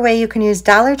another way you can use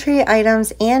Dollar Tree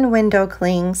items and window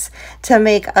clings to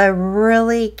make a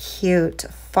really cute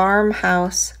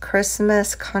farmhouse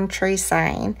Christmas country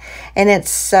sign, and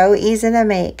it's so easy to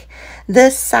make.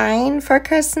 This sign for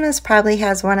Christmas probably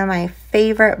has one of my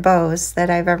favorite bows that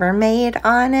I've ever made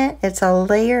on it. It's a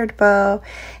layered bow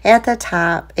at the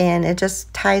top and it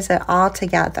just ties it all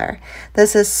together.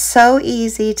 This is so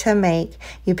easy to make.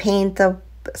 You paint the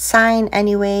sign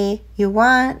any way you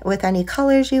want with any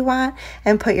colors you want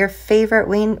and put your favorite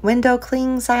window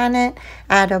clings on it,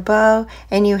 add a bow,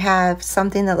 and you have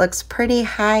something that looks pretty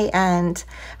high end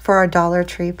for a Dollar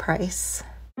Tree price.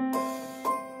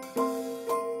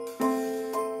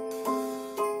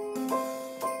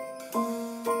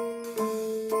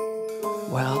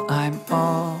 Well, I'm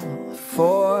all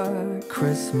for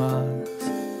Christmas,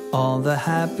 all the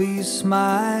happy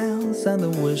smiles and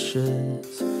the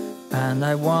wishes. And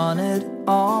I want it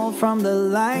all, from the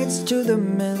lights to the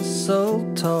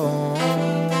mistletoe.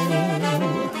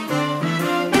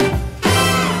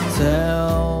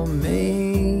 Tell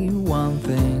me one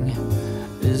thing,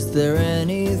 is there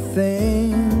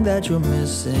anything that you're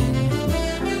missing?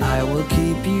 I will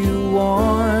keep you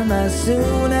warm as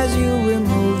soon as you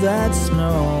remove that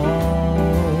snow.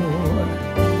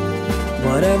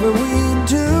 Whatever we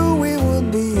do, we will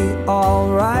be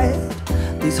alright.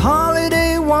 These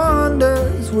holiday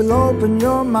wonders will open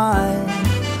your mind.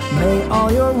 May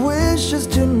all your wishes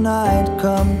tonight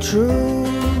come true.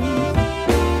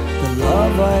 The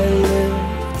love I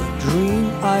lived, the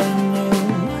dream I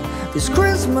knew, This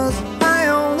Christmas I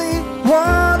only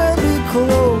wanna be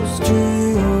close to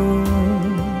you.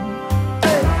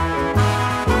 Hey.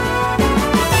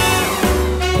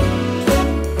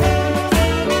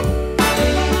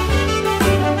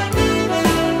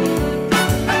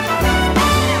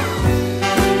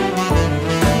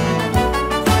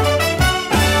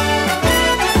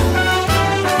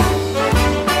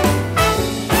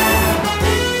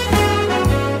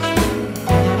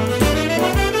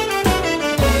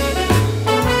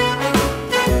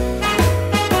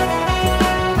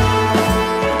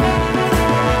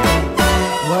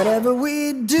 Whatever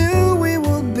we do, we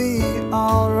will be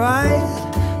alright.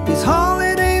 These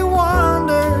holiday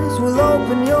wonders will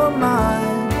open your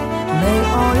mind. May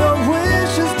all your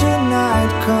wishes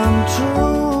tonight come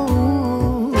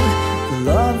true. The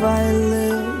love I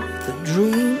lived, the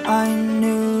dream I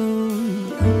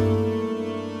knew.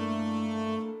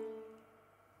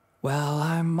 Well,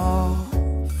 I'm all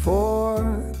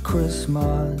for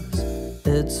Christmas.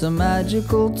 It's a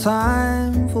magical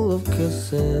time full of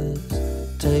kisses.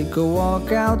 Take a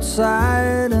walk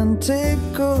outside and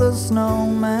tickle the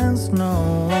snowman's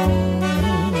nose.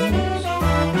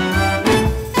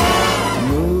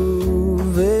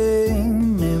 Moving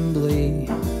nimbly,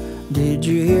 did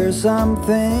you hear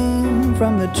something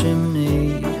from the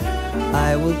chimney?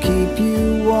 I will keep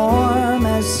you warm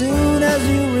as soon as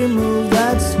you remove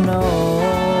that snow.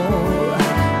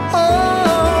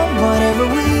 Oh, whatever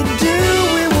we do,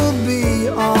 we will be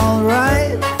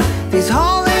alright. These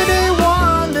holiday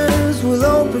wonders will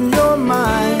open your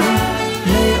mind.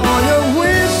 May all your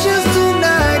wishes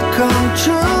tonight come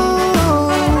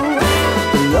true.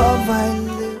 The love I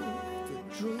lived, the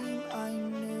dream I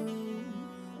knew.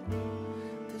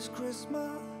 This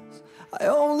Christmas I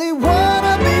only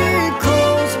wanna be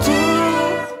close to you.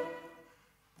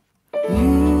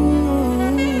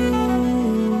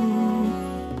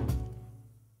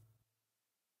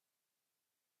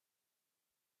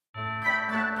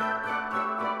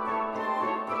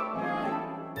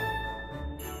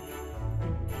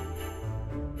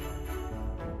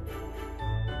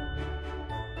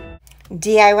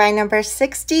 DIY number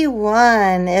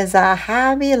 61 is a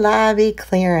Hobby Lobby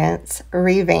clearance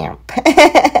revamp.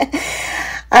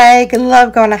 I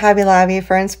love going to Hobby Lobby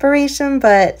for inspiration,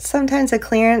 but sometimes the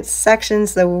clearance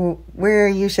section's where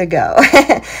you should go.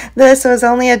 This was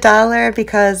only $1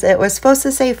 because it was supposed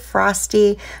to say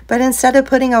Frosty, but instead of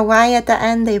putting a Y at the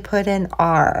end, they put an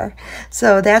R.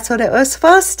 So that's what it was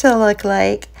supposed to look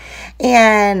like.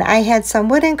 And I had some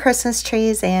wooden Christmas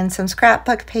trees and some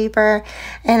scrapbook paper,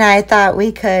 and I thought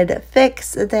we could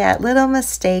fix that little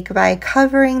mistake by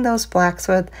covering those blocks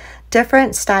with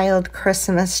different styled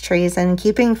Christmas trees and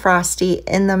keeping Frosty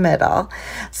in the middle.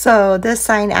 So this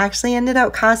sign actually ended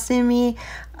up costing me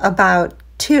about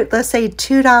let's say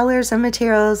 $2 in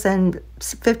materials and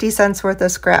 50 cents worth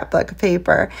of scrapbook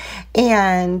paper.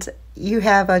 And you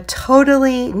have a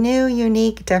totally new,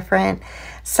 unique, different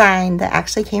sign that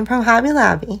actually came from Hobby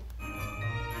Lobby.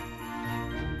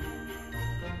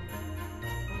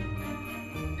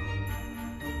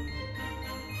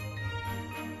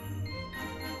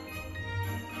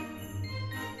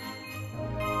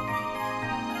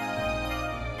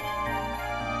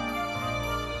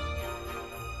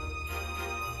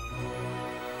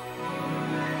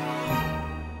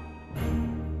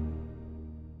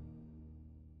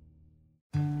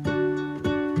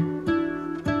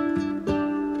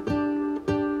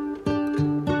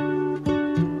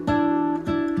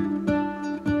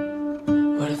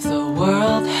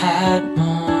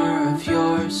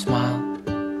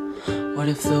 What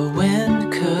if the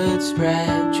wind could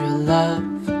spread your love?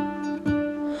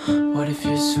 What if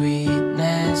your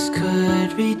sweetness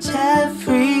could reach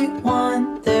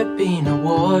everyone? There'd be no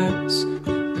wars.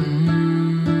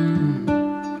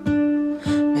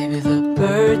 Maybe the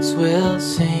birds will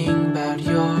sing about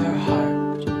your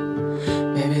heart.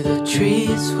 Maybe the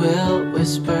trees will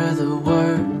whisper the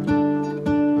word.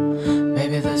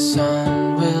 Maybe the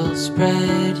sun will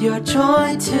spread your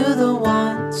joy to the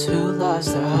ones who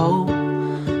lost their hope.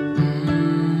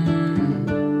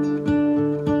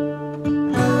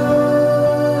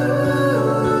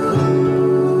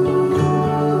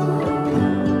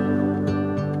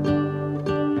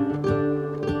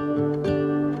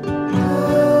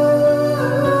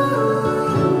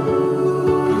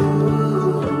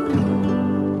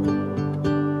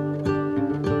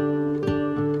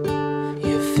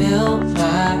 Fill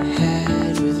my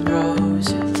head with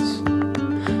roses.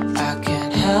 I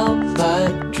can't help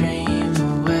but dream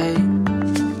away,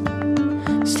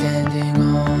 standing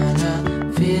on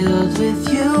a field with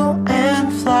you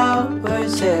and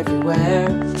flowers everywhere.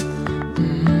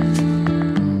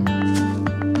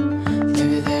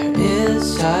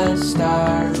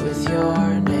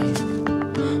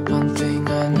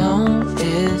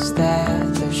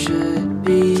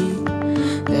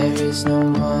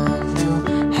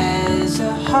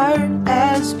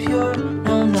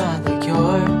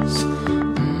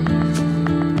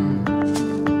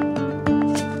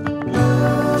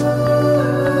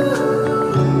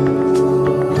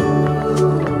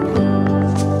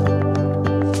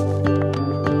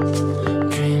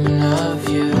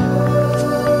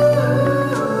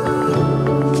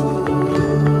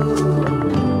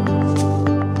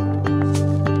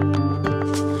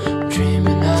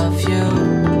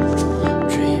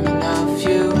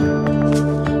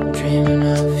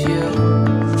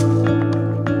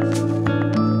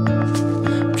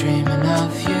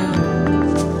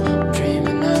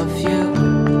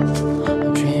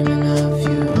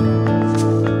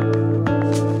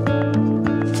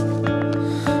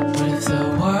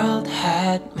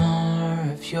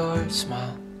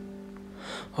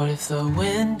 What if the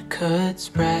wind could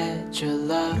spread your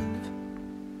love?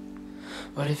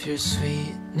 What if your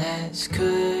sweetness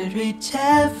could reach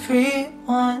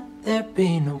everyone? There'd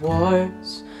be no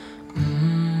wars.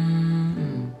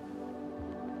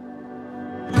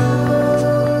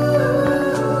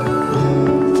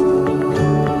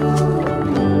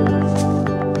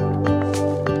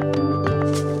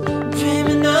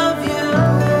 Dreaming of you.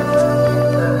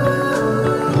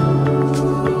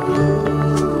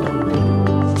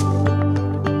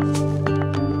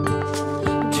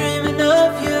 Dreaming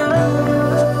of you.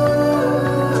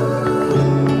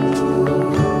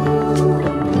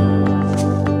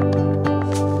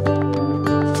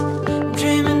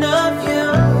 Dreaming of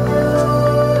you.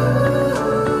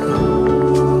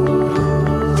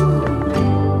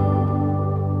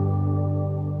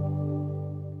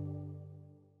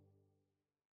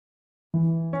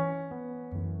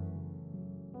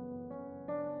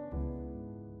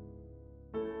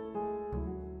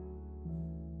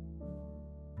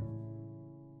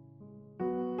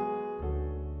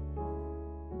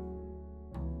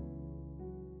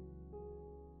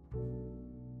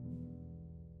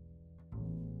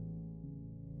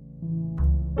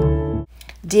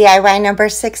 DIY number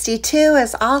 62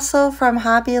 is also from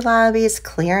Hobby Lobby's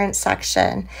clearance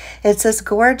section. It's this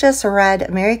gorgeous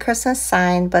red Merry Christmas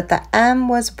sign, but the M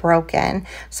was broken.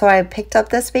 So I picked up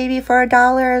this baby for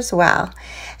 $1 as well.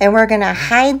 And we're going to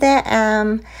hide that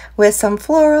M with some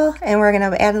floral, and we're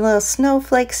going to add a little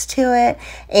snowflakes to it.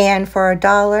 And for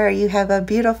 $1, you have a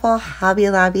beautiful Hobby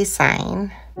Lobby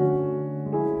sign.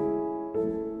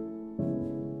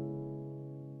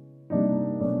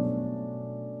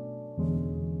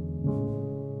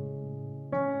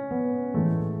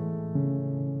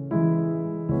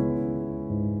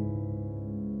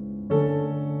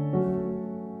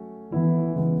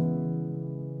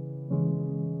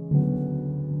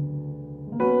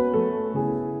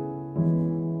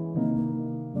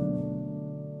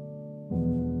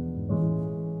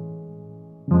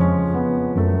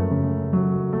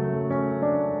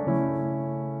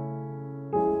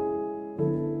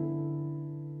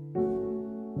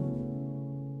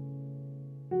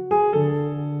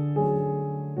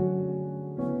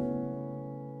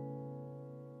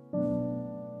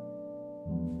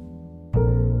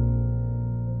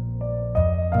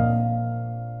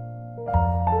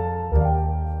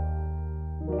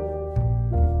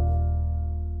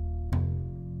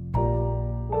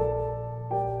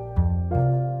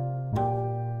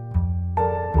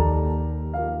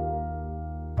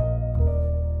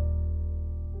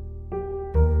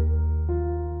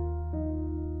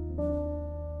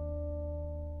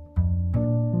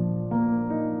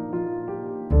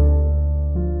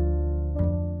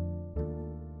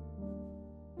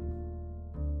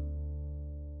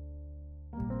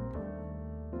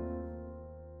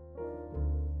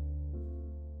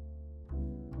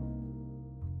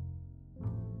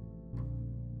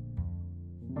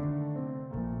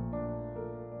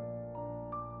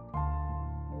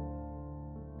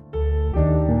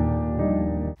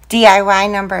 DIY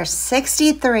number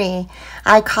 63.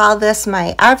 I call this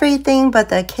my everything but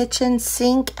the kitchen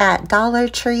sink at Dollar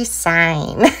Tree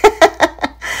sign.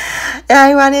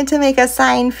 I wanted to make a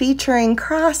sign featuring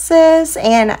crosses,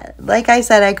 and like I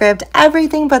said, I grabbed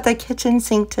everything but the kitchen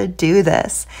sink to do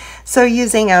this. So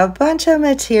using a bunch of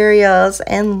materials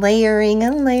and layering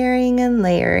and layering and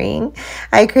layering,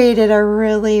 I created a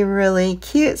really, really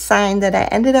cute sign that I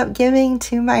ended up giving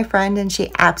to my friend, and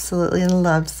she absolutely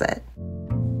loves it.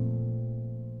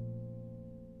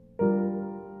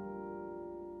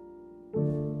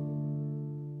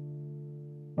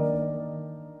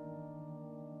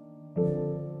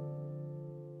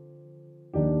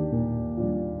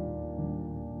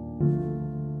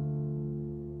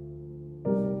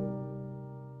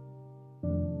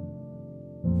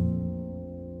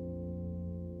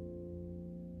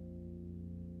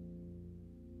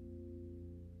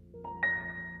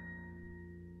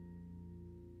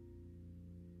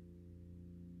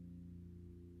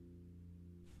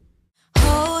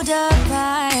 Hold up,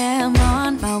 I am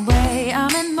on my way,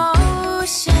 I'm in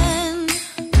motion.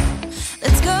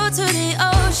 Let's go to the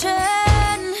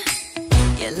ocean,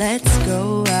 yeah, let's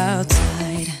go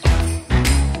outside.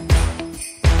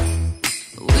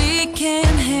 We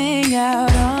can hang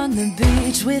out on the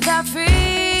beach without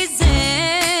freezing,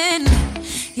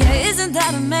 yeah, isn't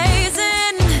that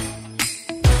amazing?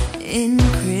 In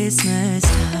Christmas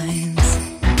times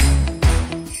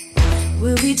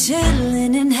we'll be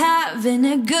chilling and having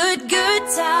a good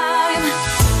time.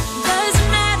 Doesn't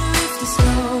matter if the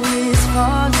snow is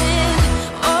falling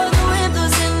or the wind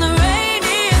blows and the rain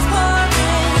is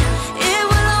pouring. It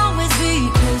will always be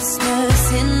Christmas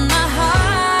in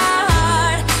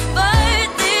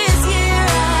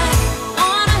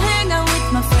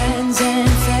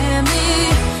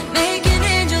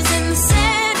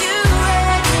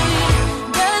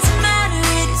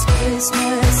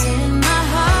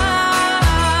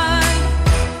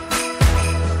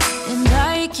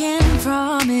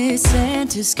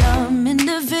Santa's coming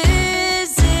to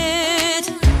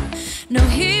visit. No,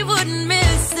 he wouldn't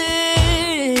miss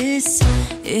this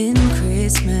in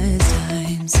Christmas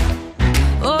times.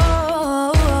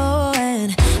 Oh,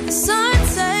 and the sun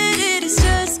said it is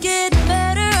just getting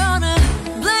better on a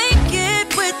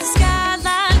blanket with the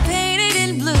skyline painted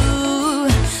in blue.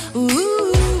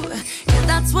 Ooh, yeah,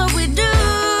 that's what we do.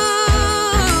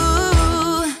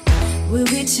 We'll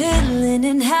be chilling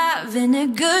and having a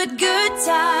good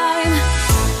time.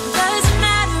 Doesn't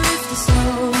matter if the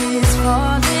snow is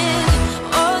falling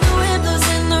or the wind blows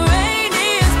and the rain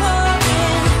is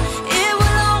pouring. It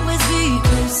will always be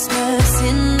Christmas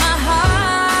in my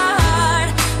heart.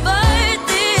 But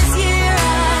this year I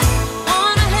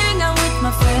wanna hang out with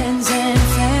my friends and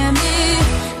family,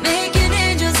 making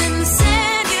angels in the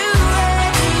sand. You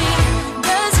ready?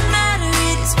 Doesn't matter,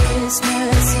 it is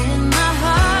Christmas in my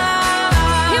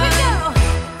heart. Here we go.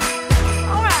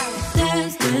 All right.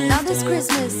 Now this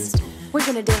Christmas, we're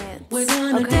gonna dance. We're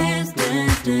gonna dance,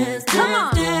 dance, dance, come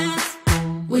on. Dance.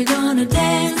 We're gonna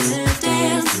dance,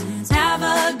 dance, have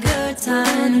a good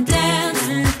time.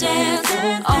 Dance, dance,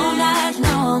 all night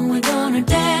long. We're gonna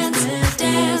dance,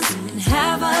 dance, and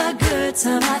have a good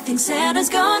time. I think Santa's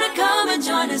gonna come and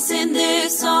join us in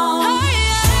this song.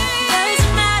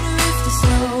 Doesn't matter if the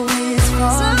snow is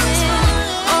falling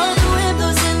or the wind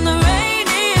blows and the rain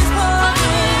is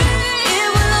pouring. It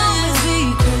will always be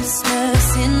Christmas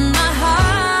in my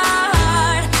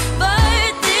heart.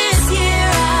 But this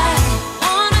year I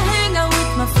wanna hang out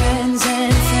with my friends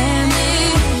and family,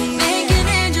 making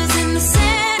angels in the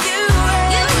sand. You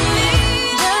ready?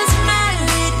 Doesn't matter,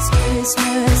 it is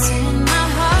Christmas in my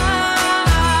heart.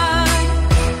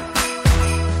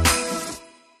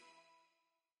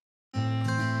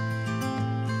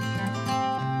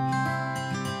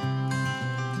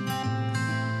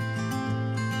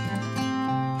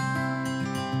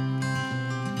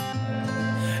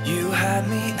 You had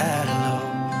me at hello,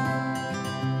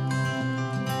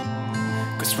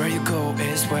 'cause where you go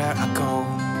is where I go.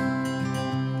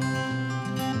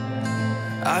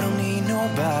 I don't need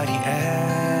nobody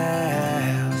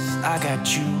else. I got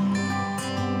you,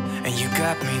 and you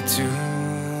got me too.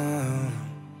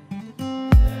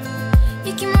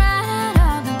 You can ride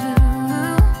all the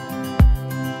blue.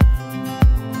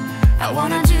 I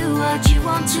wanna do what you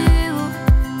want to.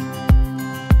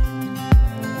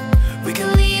 We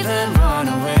can leave and run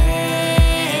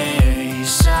away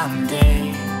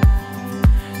someday,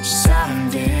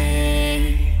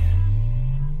 someday.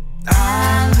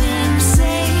 I've been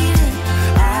saving you,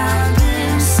 and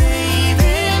you save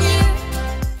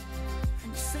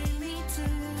me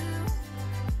too.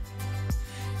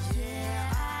 Yeah,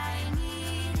 I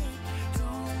need it.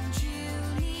 Don't you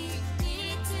need me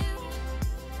too?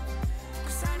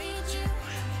 'Cause I need you.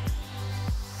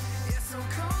 Yeah, so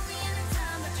call me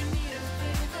anytime that you need a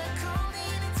favor. Call me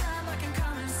anytime I can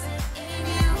come and sit in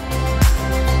you.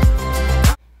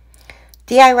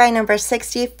 DIY number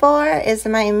 64 is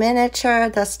my miniature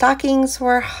 "The Stockings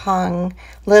Were Hung"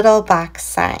 little box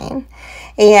sign.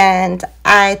 And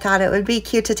I thought it would be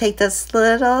cute to take this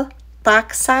little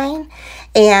box sign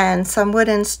and some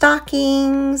wooden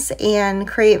stockings and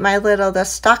create my little "The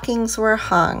Stockings Were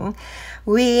Hung."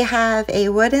 We have a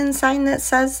wooden sign that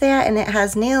says that, and it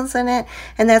has nails in it,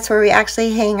 and that's where we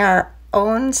actually hang our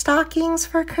own stockings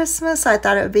for Christmas. So I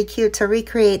thought it would be cute to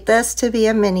recreate this to be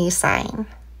a mini sign.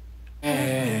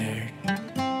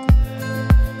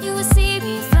 You will see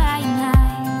me flying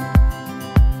high.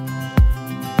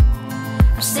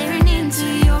 I'm staring into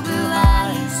your blue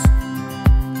eyes.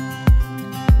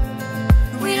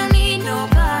 We don't need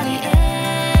nobody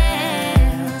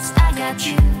else. I got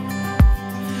you,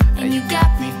 and you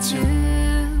got me too.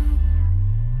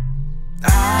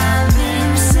 I've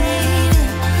been saving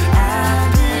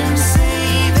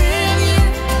you,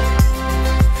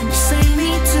 and you save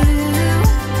me too.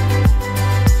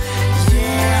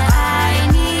 Yeah, I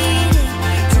need it.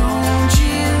 Don't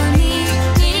you need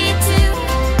me too?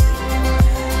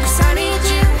 'Cause I need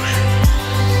you.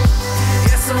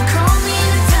 Yeah, so call me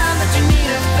anytime that you need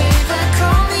a favor.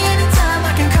 Call me anytime I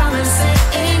can come and sit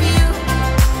in you.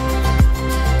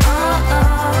 Oh,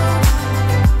 oh.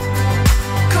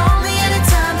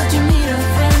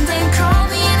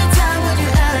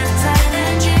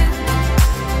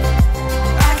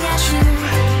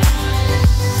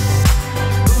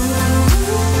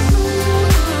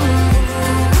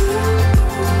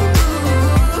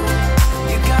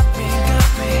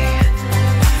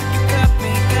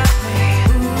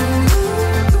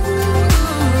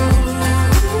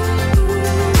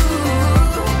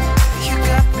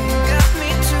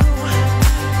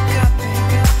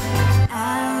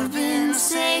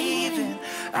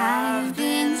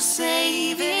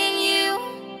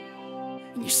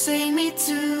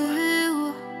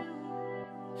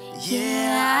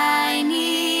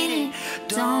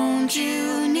 Don't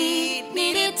you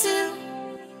need it too?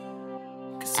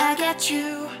 'Cause I got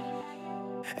you,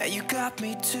 And you got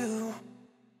me too.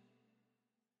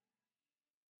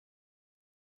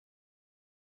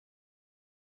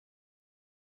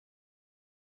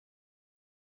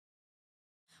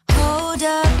 hold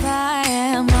up, I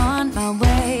am on my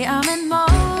way, I'm in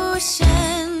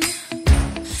motion.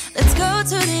 Let's go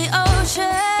to the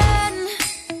ocean,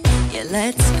 yeah,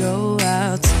 let's go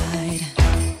outside.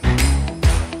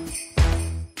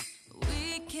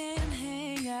 We can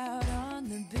hang out on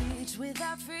the beach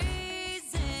without freezing,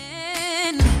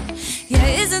 yeah,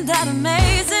 isn't that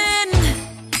amazing?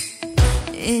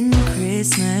 In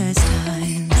Christmas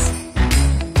times,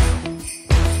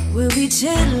 we'll be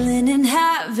chilling and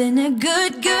having a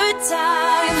good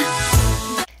time.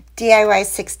 DIY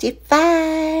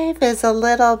 65 is a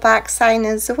little box sign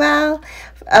as well,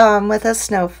 with a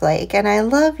snowflake, and I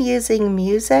love using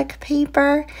music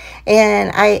paper,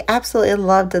 and I absolutely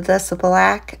loved this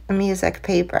black music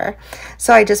paper.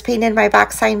 So I just painted my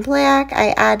box sign black.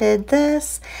 I added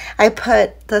this. I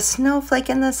put the snowflake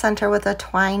in the center with a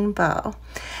twine bow.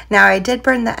 Now I did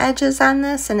burn the edges on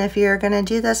this, and if you're going to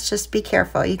do this, just be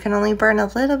careful. You can only burn a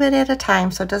little bit at a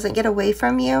time so it doesn't get away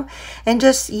from you, and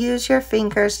just use your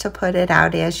fingers to put it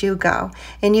out as you go,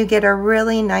 and you get a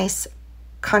really nice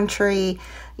country,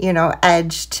 you know,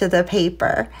 edge to the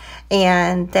paper.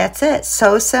 And that's it.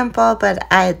 So simple, but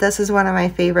this is one of my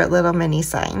favorite little mini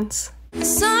signs.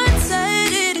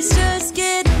 Sunset, it is just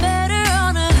getting better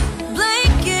on a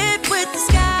blanket with the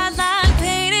skyline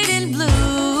painted in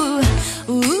blue.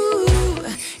 Ooh,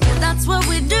 yeah, that's what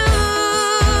we do.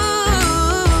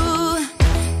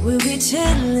 We'll be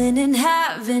chilling and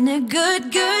having a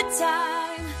good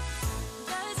time.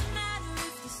 Doesn't matter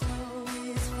if the snow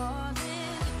is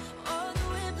falling or the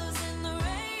wind blows and the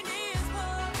rain is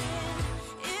pouring.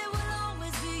 It will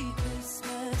always be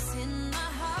Christmas in my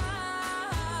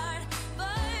heart.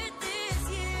 But this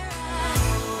year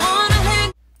I wanna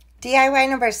hang. DIY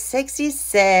number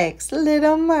 66,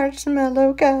 little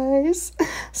marshmallow guys.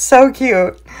 So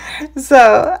cute.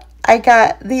 So I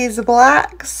got these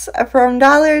blocks from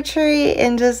Dollar Tree,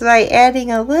 and just by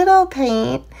adding a little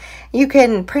paint, you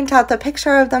can print out the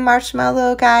picture of the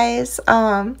marshmallow guys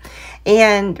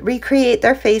and recreate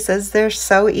their faces. They're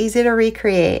so easy to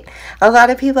recreate. A lot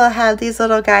of people have these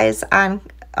little guys on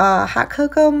hot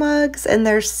cocoa mugs, and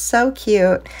they're so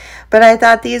cute. But I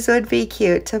thought these would be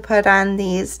cute to put on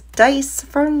these dice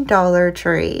from Dollar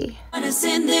Tree. Wanna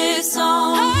sing this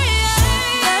song.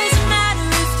 Doesn't matter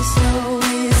if the snow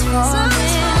is falling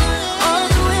or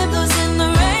the wind blows and the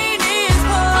rain is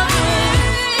pouring.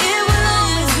 It will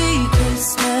always be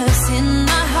Christmas in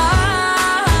my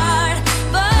heart.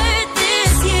 But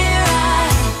this year I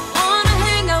wanna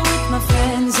hang out with my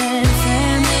friends and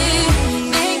family,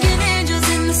 making angels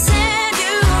in the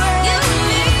sanctuary.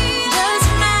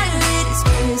 Doesn't matter, it is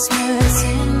Christmas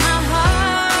in my heart.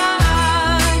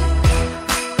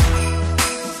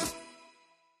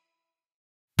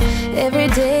 Every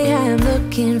day I'm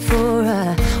looking for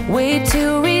a way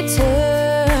to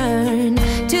return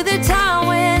to the time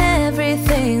when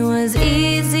everything was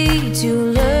easy to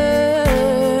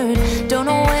learn. Don't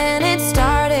know when it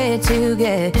started to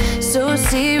get so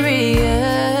serious,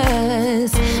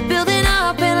 building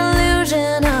up an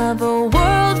illusion of a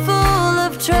world full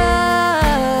of trust.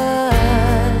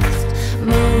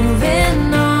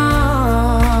 Moving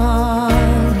on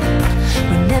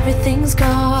when everything's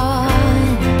gone.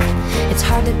 It's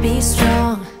hard to be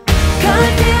strong.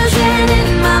 Confusion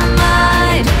in my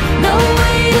mind, no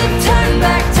way to turn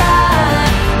back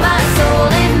time. My soul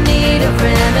in need of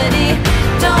remedy,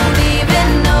 don't even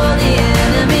know the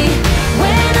enemy.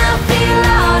 When I feel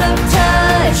out of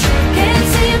touch, can't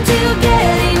seem to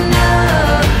get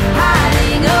enough.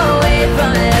 Hiding away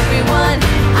from everyone,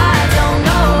 I don't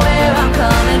know where I'm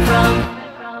coming from.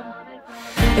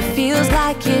 It feels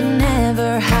like it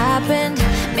never happened,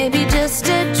 maybe just a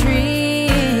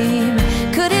dream.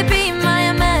 Could it be my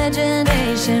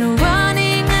imagination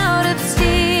running out of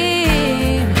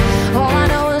steam? All I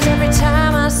know is every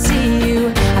time I see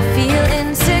you, I feel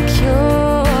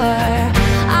insecure.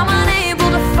 I'm unable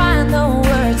to find the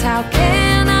words, how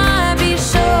can I be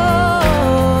sure?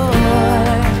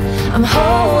 I'm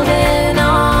holding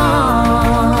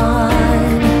on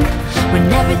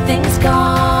when everything's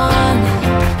gone.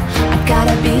 I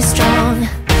gotta be strong.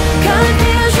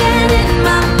 Confusion in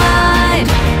my mind,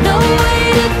 no way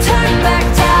to turn back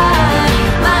time.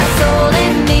 My soul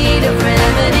in need of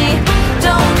remedy,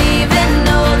 don't even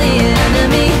know the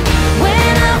enemy.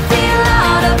 When I feel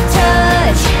out of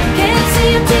touch, can't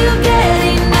seem to get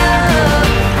enough.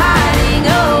 Hiding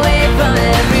away from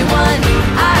everyone,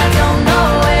 I don't know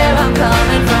where I'm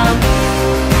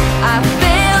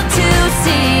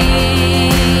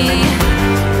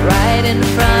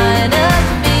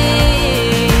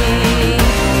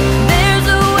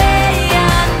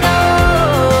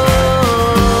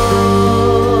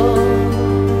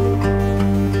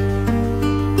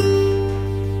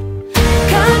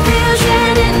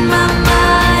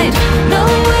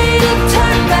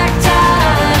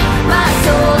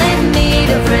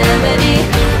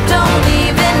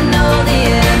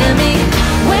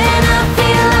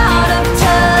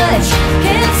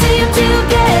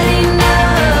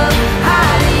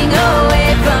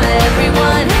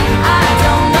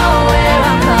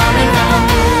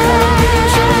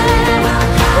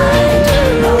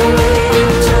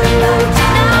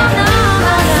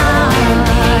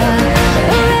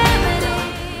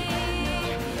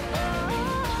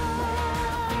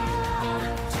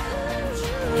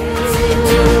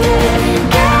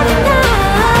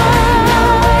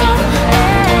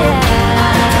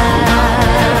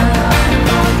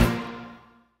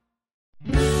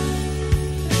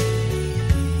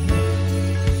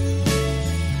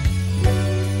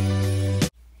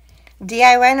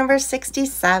DIY number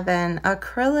 67,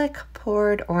 acrylic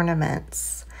poured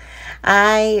ornaments.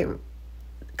 A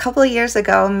couple of years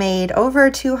ago made over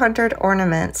 200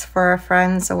 ornaments for a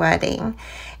friend's wedding,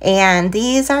 and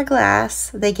these are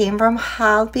glass. They came from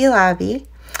Hobby Lobby.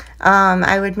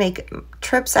 I would make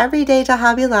trips every day to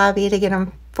Hobby Lobby to get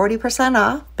them 40%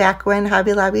 off, back when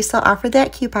Hobby Lobby still offered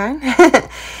that coupon.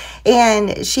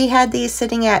 And she had these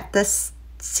sitting at the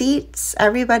seats,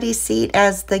 everybody's seat,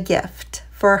 as the gift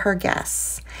for her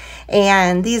guests.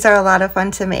 And these are a lot of fun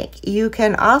to make. You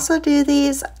can also do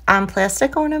these on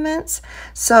plastic ornaments.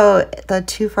 So the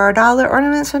 2 for $1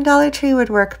 ornaments from Dollar Tree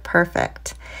would work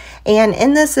perfect. And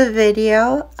in this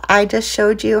video, I just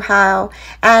showed you how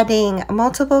adding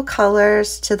multiple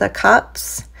colors to the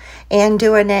cups and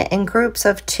doing it in groups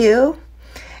of 2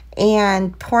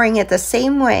 and pouring it the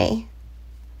same way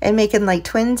and making like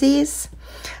twinsies.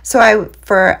 So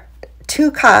for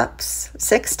 2 cups,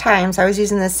 6 times, I was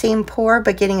using the same pour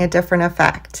but getting a different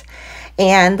effect.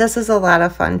 And this is a lot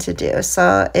of fun to do.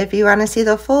 So if you want to see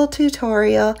the full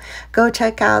tutorial, go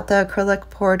check out the acrylic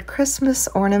poured Christmas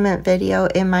ornament video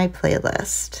in my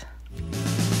playlist.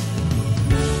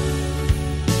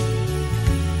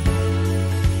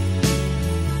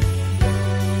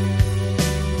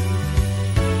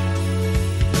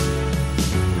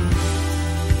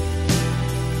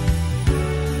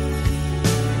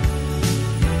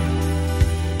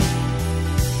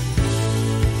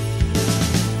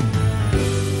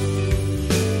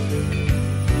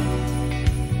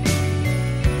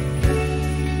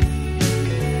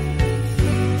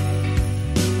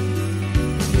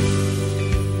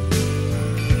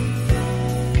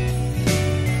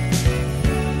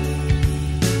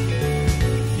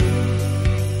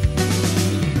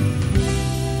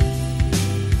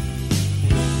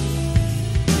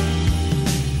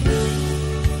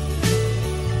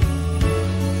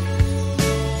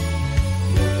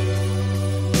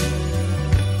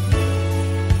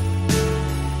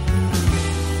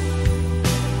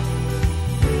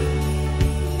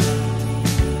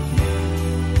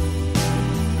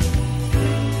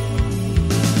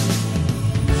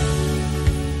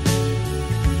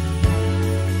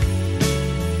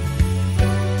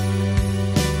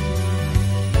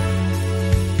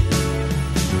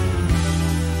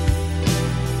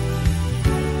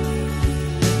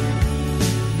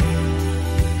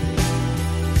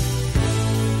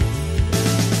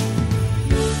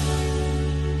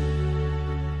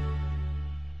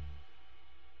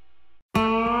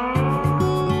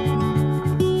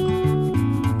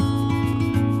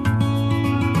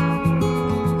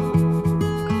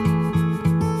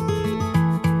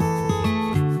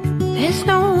 There's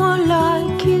no one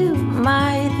like you,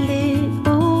 my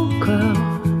little girl.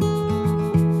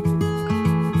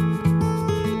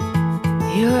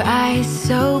 Your eyes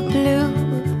so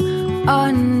blue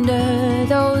under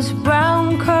those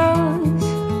brown curls.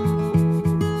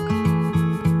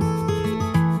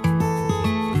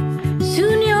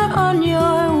 Soon you're on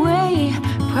your way,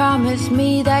 promise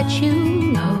me that you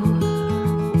know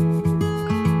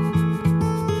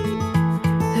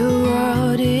the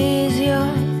world is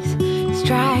yours.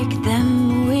 Strike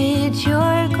them with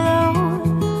your glow.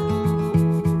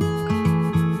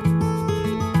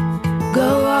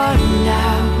 Go on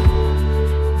now,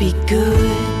 be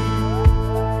good,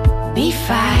 be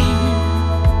fine.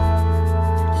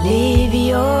 Live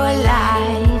your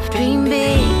life, dream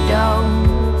big,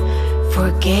 don't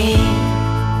forget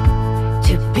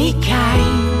to be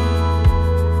kind.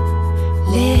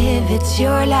 Live, it's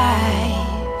your life.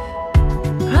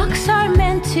 Rocks are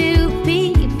meant to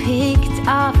be picked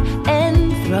up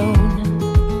and thrown.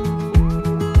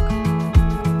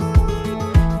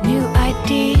 New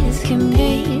ideas can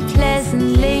be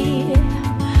pleasantly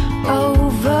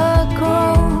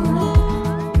overgrown.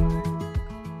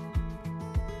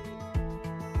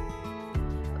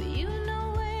 But you know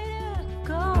where to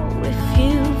go if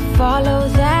you follow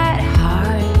that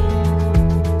heart.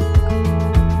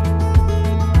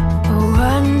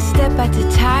 One step at a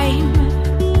time,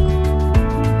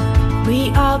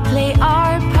 we all play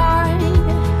our part.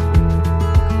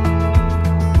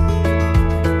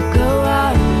 Go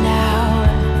out now,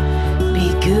 be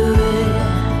good,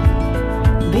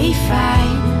 be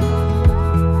fine.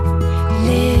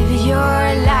 Live your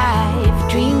life,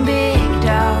 dream big,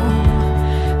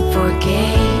 don't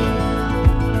forget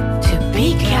to be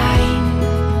kind.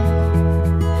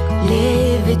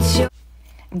 Live, it's your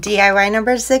DIY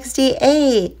number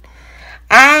 68.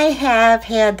 I have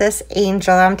had this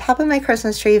angel on top of my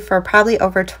Christmas tree for probably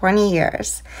over 20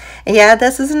 years. Yeah,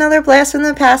 this is another blast from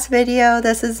the past video.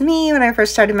 This is me when I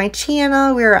first started my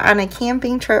channel. We were on a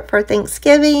camping trip for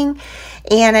Thanksgiving,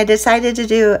 and I decided to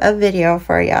do a video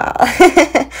for y'all.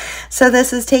 So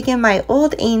this is taking my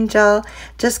old angel,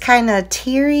 just kind of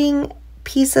tearing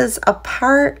pieces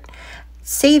apart,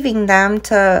 saving them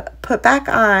to put back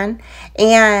on,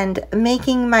 and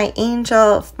making my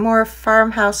angel more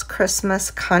farmhouse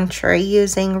Christmas country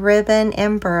using ribbon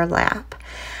and burlap.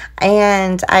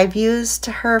 And I've used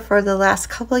her for the last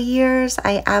couple years.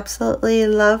 I absolutely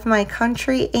love my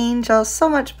country angel so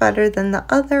much better than the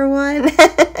other one.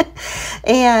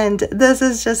 And this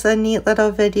is just a neat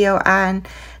little video on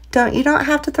you don't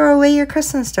have to throw away your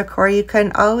Christmas decor. You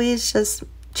can always just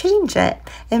change it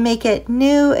and make it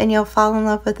new, and you'll fall in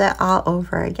love with it all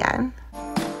over again.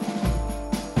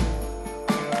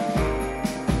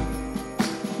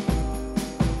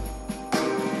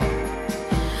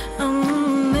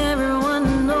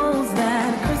 Everyone knows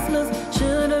that Christmas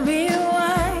should be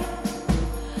white.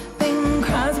 Bing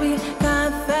Crosby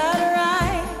got that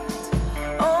right.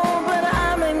 Oh, but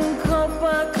I'm in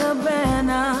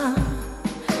Copacabana,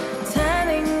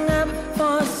 tanning up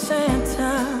for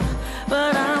Santa.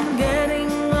 But I'm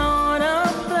getting on a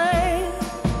plane,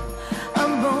 a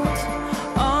boat,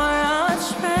 or a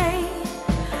train.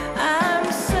 I'm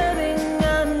setting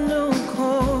a new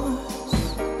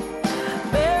course,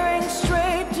 bearing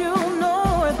straight due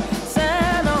north.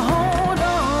 Santa, hold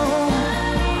on.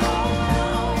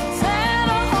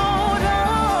 Santa, hold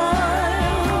on.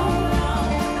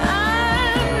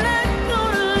 I'm not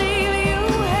gonna leave you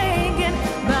hanging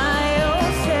by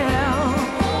yourself.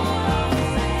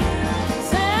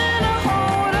 Santa,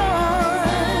 hold on.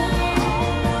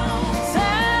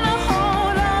 Santa,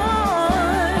 hold on.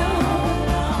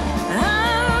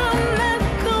 I'm not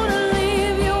gonna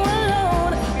leave you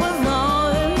alone with all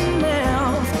the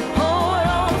nails. Hold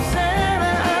on,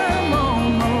 Santa, I'm on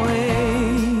my way.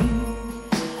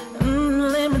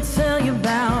 Let me tell you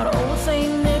about old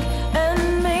Saint Nick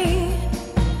and me,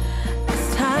 as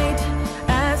tight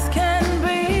as can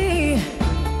be.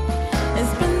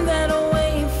 It's been that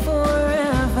way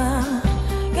forever.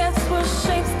 Guess we're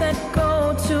shapes that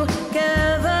go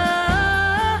together.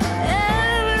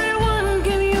 Everyone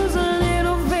can use a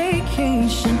little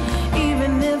vacation,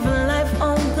 even if life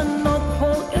on the North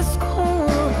Pole is cool.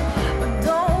 But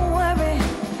don't worry,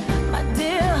 my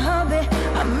dear hubby,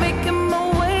 I'm making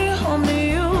my way home to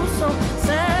you. So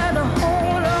Santa,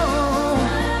 hold on.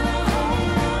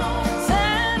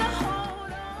 Santa,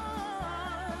 hold on.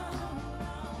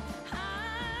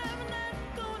 I'm not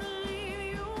gonna leave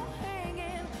you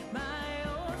hanging by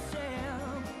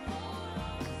yourself.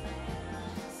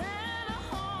 Santa,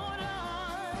 hold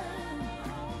on.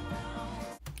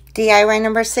 DIY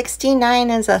number 69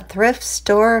 is a thrift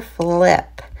store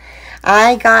flip.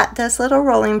 I got this little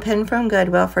rolling pin from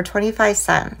Goodwill for 25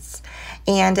 cents.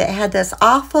 And it had this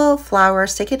awful flower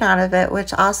sticking out of it,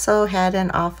 which also had an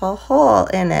awful hole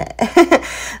in it.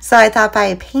 So I thought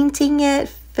by painting it,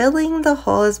 filling the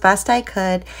hole as best I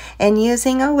could, and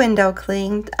using a window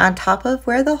cling on top of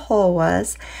where the hole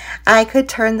was, I could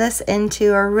turn this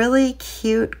into a really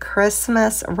cute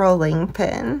Christmas rolling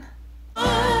pin.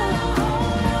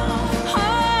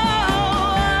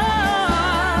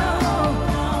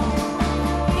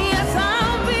 Yes,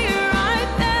 I'll be right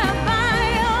there by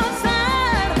your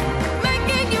side,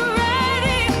 making you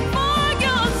ready for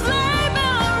your sleigh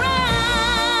bell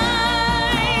ride.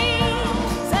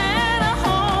 Santa,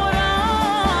 hold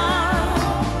on.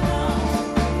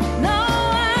 No,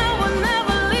 I will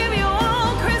never leave you on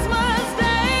Christmas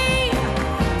Day.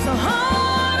 So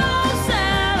hold on,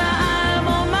 Santa, I'm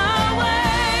on my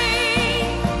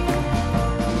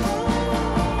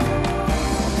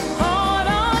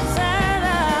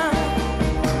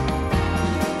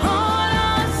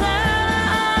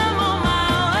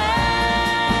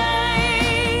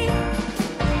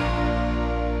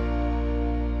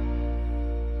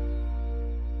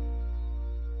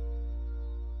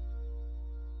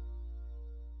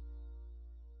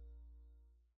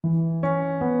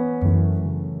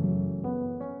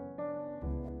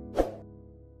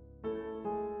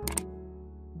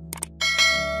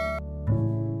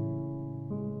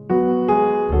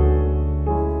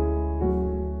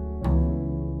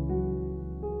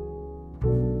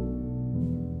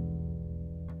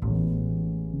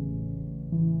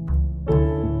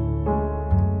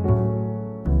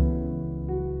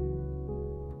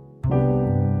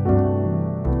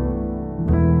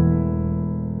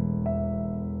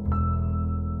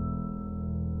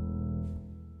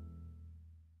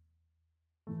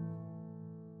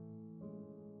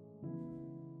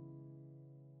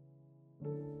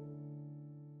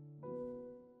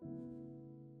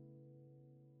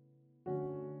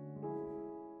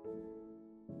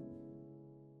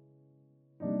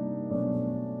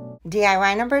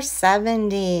DIY number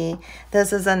 70.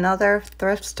 This is another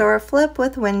thrift store flip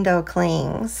with window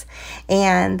clings.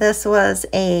 And this was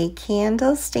a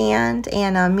candle stand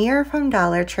and a mirror from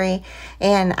Dollar Tree.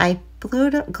 And I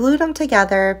glued them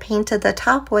together, painted the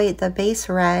top white, the base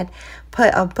red,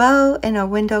 put a bow and a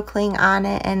window cling on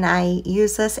it, and I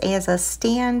use this as a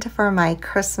stand for my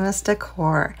Christmas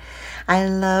decor. I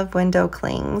love window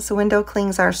clings. Window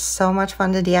clings are so much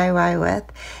fun to DIY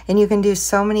with, and you can do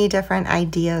so many different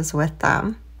ideas with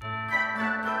them.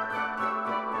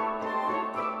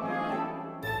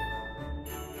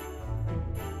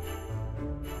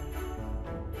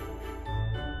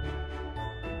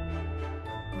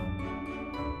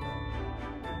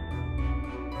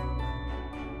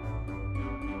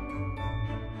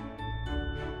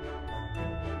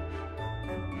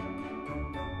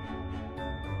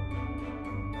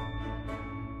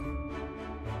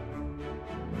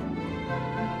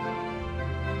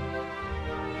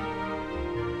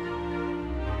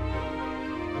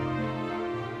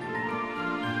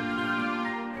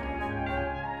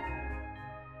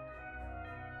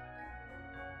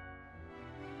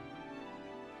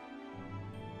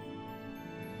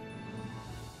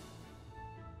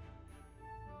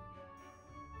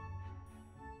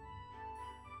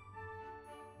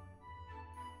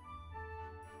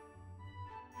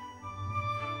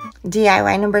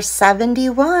 DIY number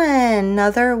 71,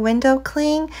 another window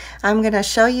cling. I'm going to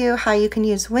show you how you can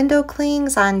use window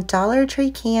clings on Dollar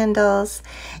Tree candles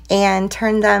and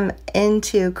turn them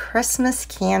into Christmas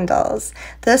candles.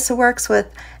 This works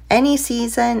with any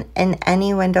season and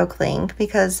any window cling,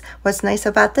 because what's nice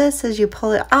about this is you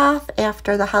pull it off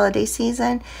after the holiday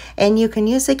season and you can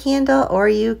use a candle, or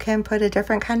you can put a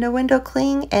different kind of window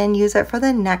cling and use it for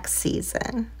the next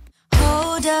season.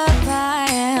 Hold up, I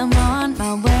am on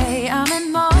my way, I'm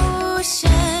in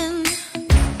motion.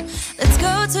 Let's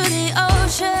go to the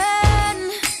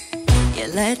ocean. Yeah,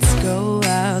 let's go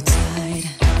outside.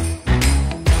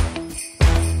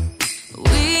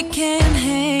 We can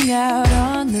hang out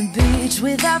on the beach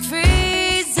without freezing.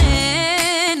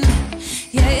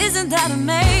 Yeah, isn't that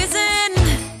amazing?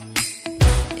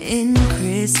 In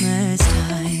Christmas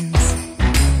times,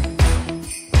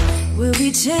 we'll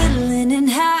be chilling and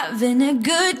having a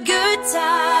good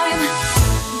time.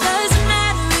 Doesn't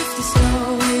matter if the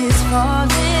snow is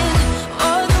falling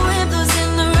or the wind blows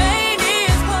and the rain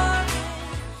is pouring.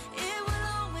 It will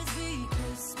always be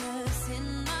Christmas in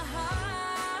my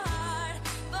heart.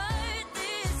 But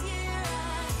this year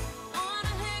I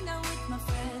wanna hang out with my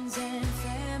friends and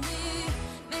family,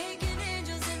 making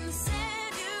angels in the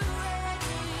sand. You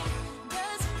ready?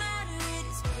 Doesn't matter, it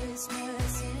is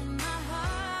Christmas in my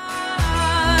heart.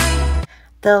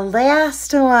 The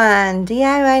last one,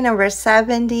 DIY number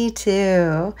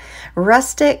 72,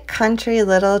 rustic country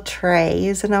little tray,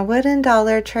 using a wooden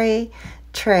Dollar Tree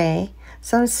tray,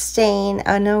 some stain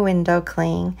on a window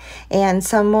cling, and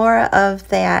some more of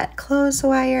that clothes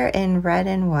wire in red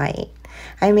and white.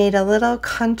 I made a little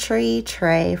country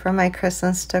tray for my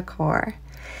Christmas decor.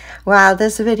 Wow,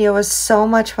 this video was so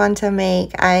much fun to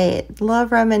make. I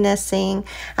love reminiscing.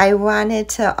 I wanted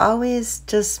to always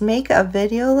just make a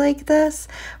video like this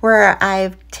where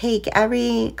I take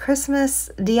every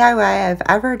Christmas DIY I've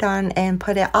ever done and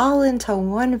put it all into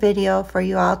one video for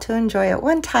you all to enjoy at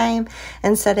one time,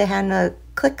 instead of having to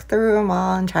click through them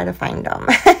all and try to find them.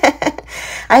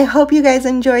 I hope you guys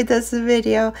enjoyed this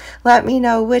video. Let me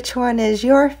know which one is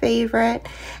your favorite,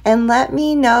 and let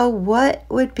me know what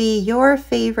would be your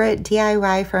favorite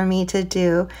DIY for me to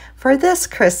do for this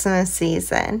Christmas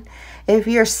season. If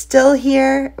you're still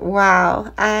here,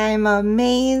 wow, I'm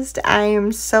amazed. I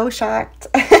am so shocked.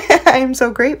 I am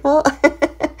so grateful.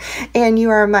 And you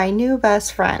are my new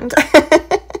best friend.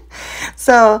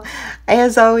 So,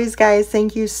 as always, guys,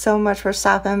 thank you so much for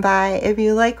stopping by. If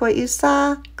you like what you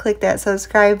saw, click that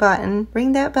subscribe button,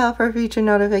 ring that bell for future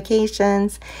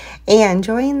notifications, and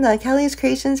join the Kelly's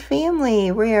Creations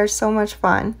family. We are so much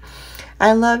fun.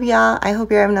 I love y'all. I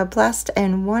hope you're having a blessed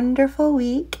and wonderful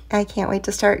week. I can't wait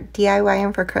to start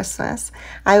DIYing for Christmas.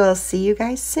 I will see you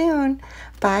guys soon.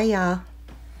 Bye, y'all.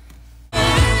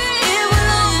 It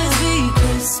will always be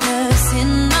Christmas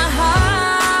in my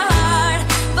heart.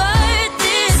 But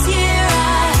this year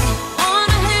I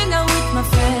wanna hang out with my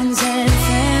friends and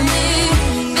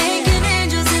family, making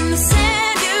angels in the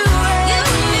sand. You and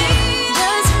me,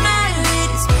 doesn't matter, it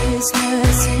is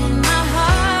Christmas in my heart.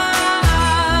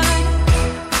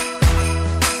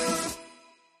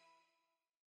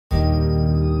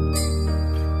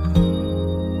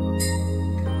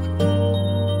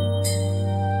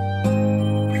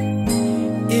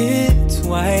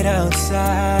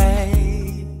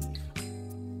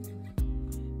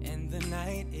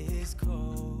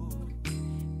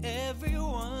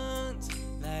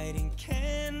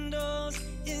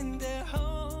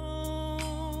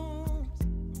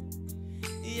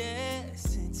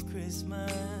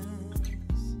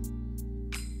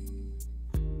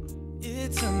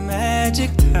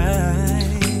 magic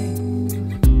time.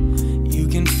 You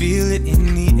can feel it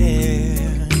in the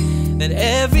air, that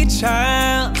every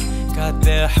child got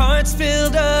their hearts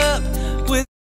filled up with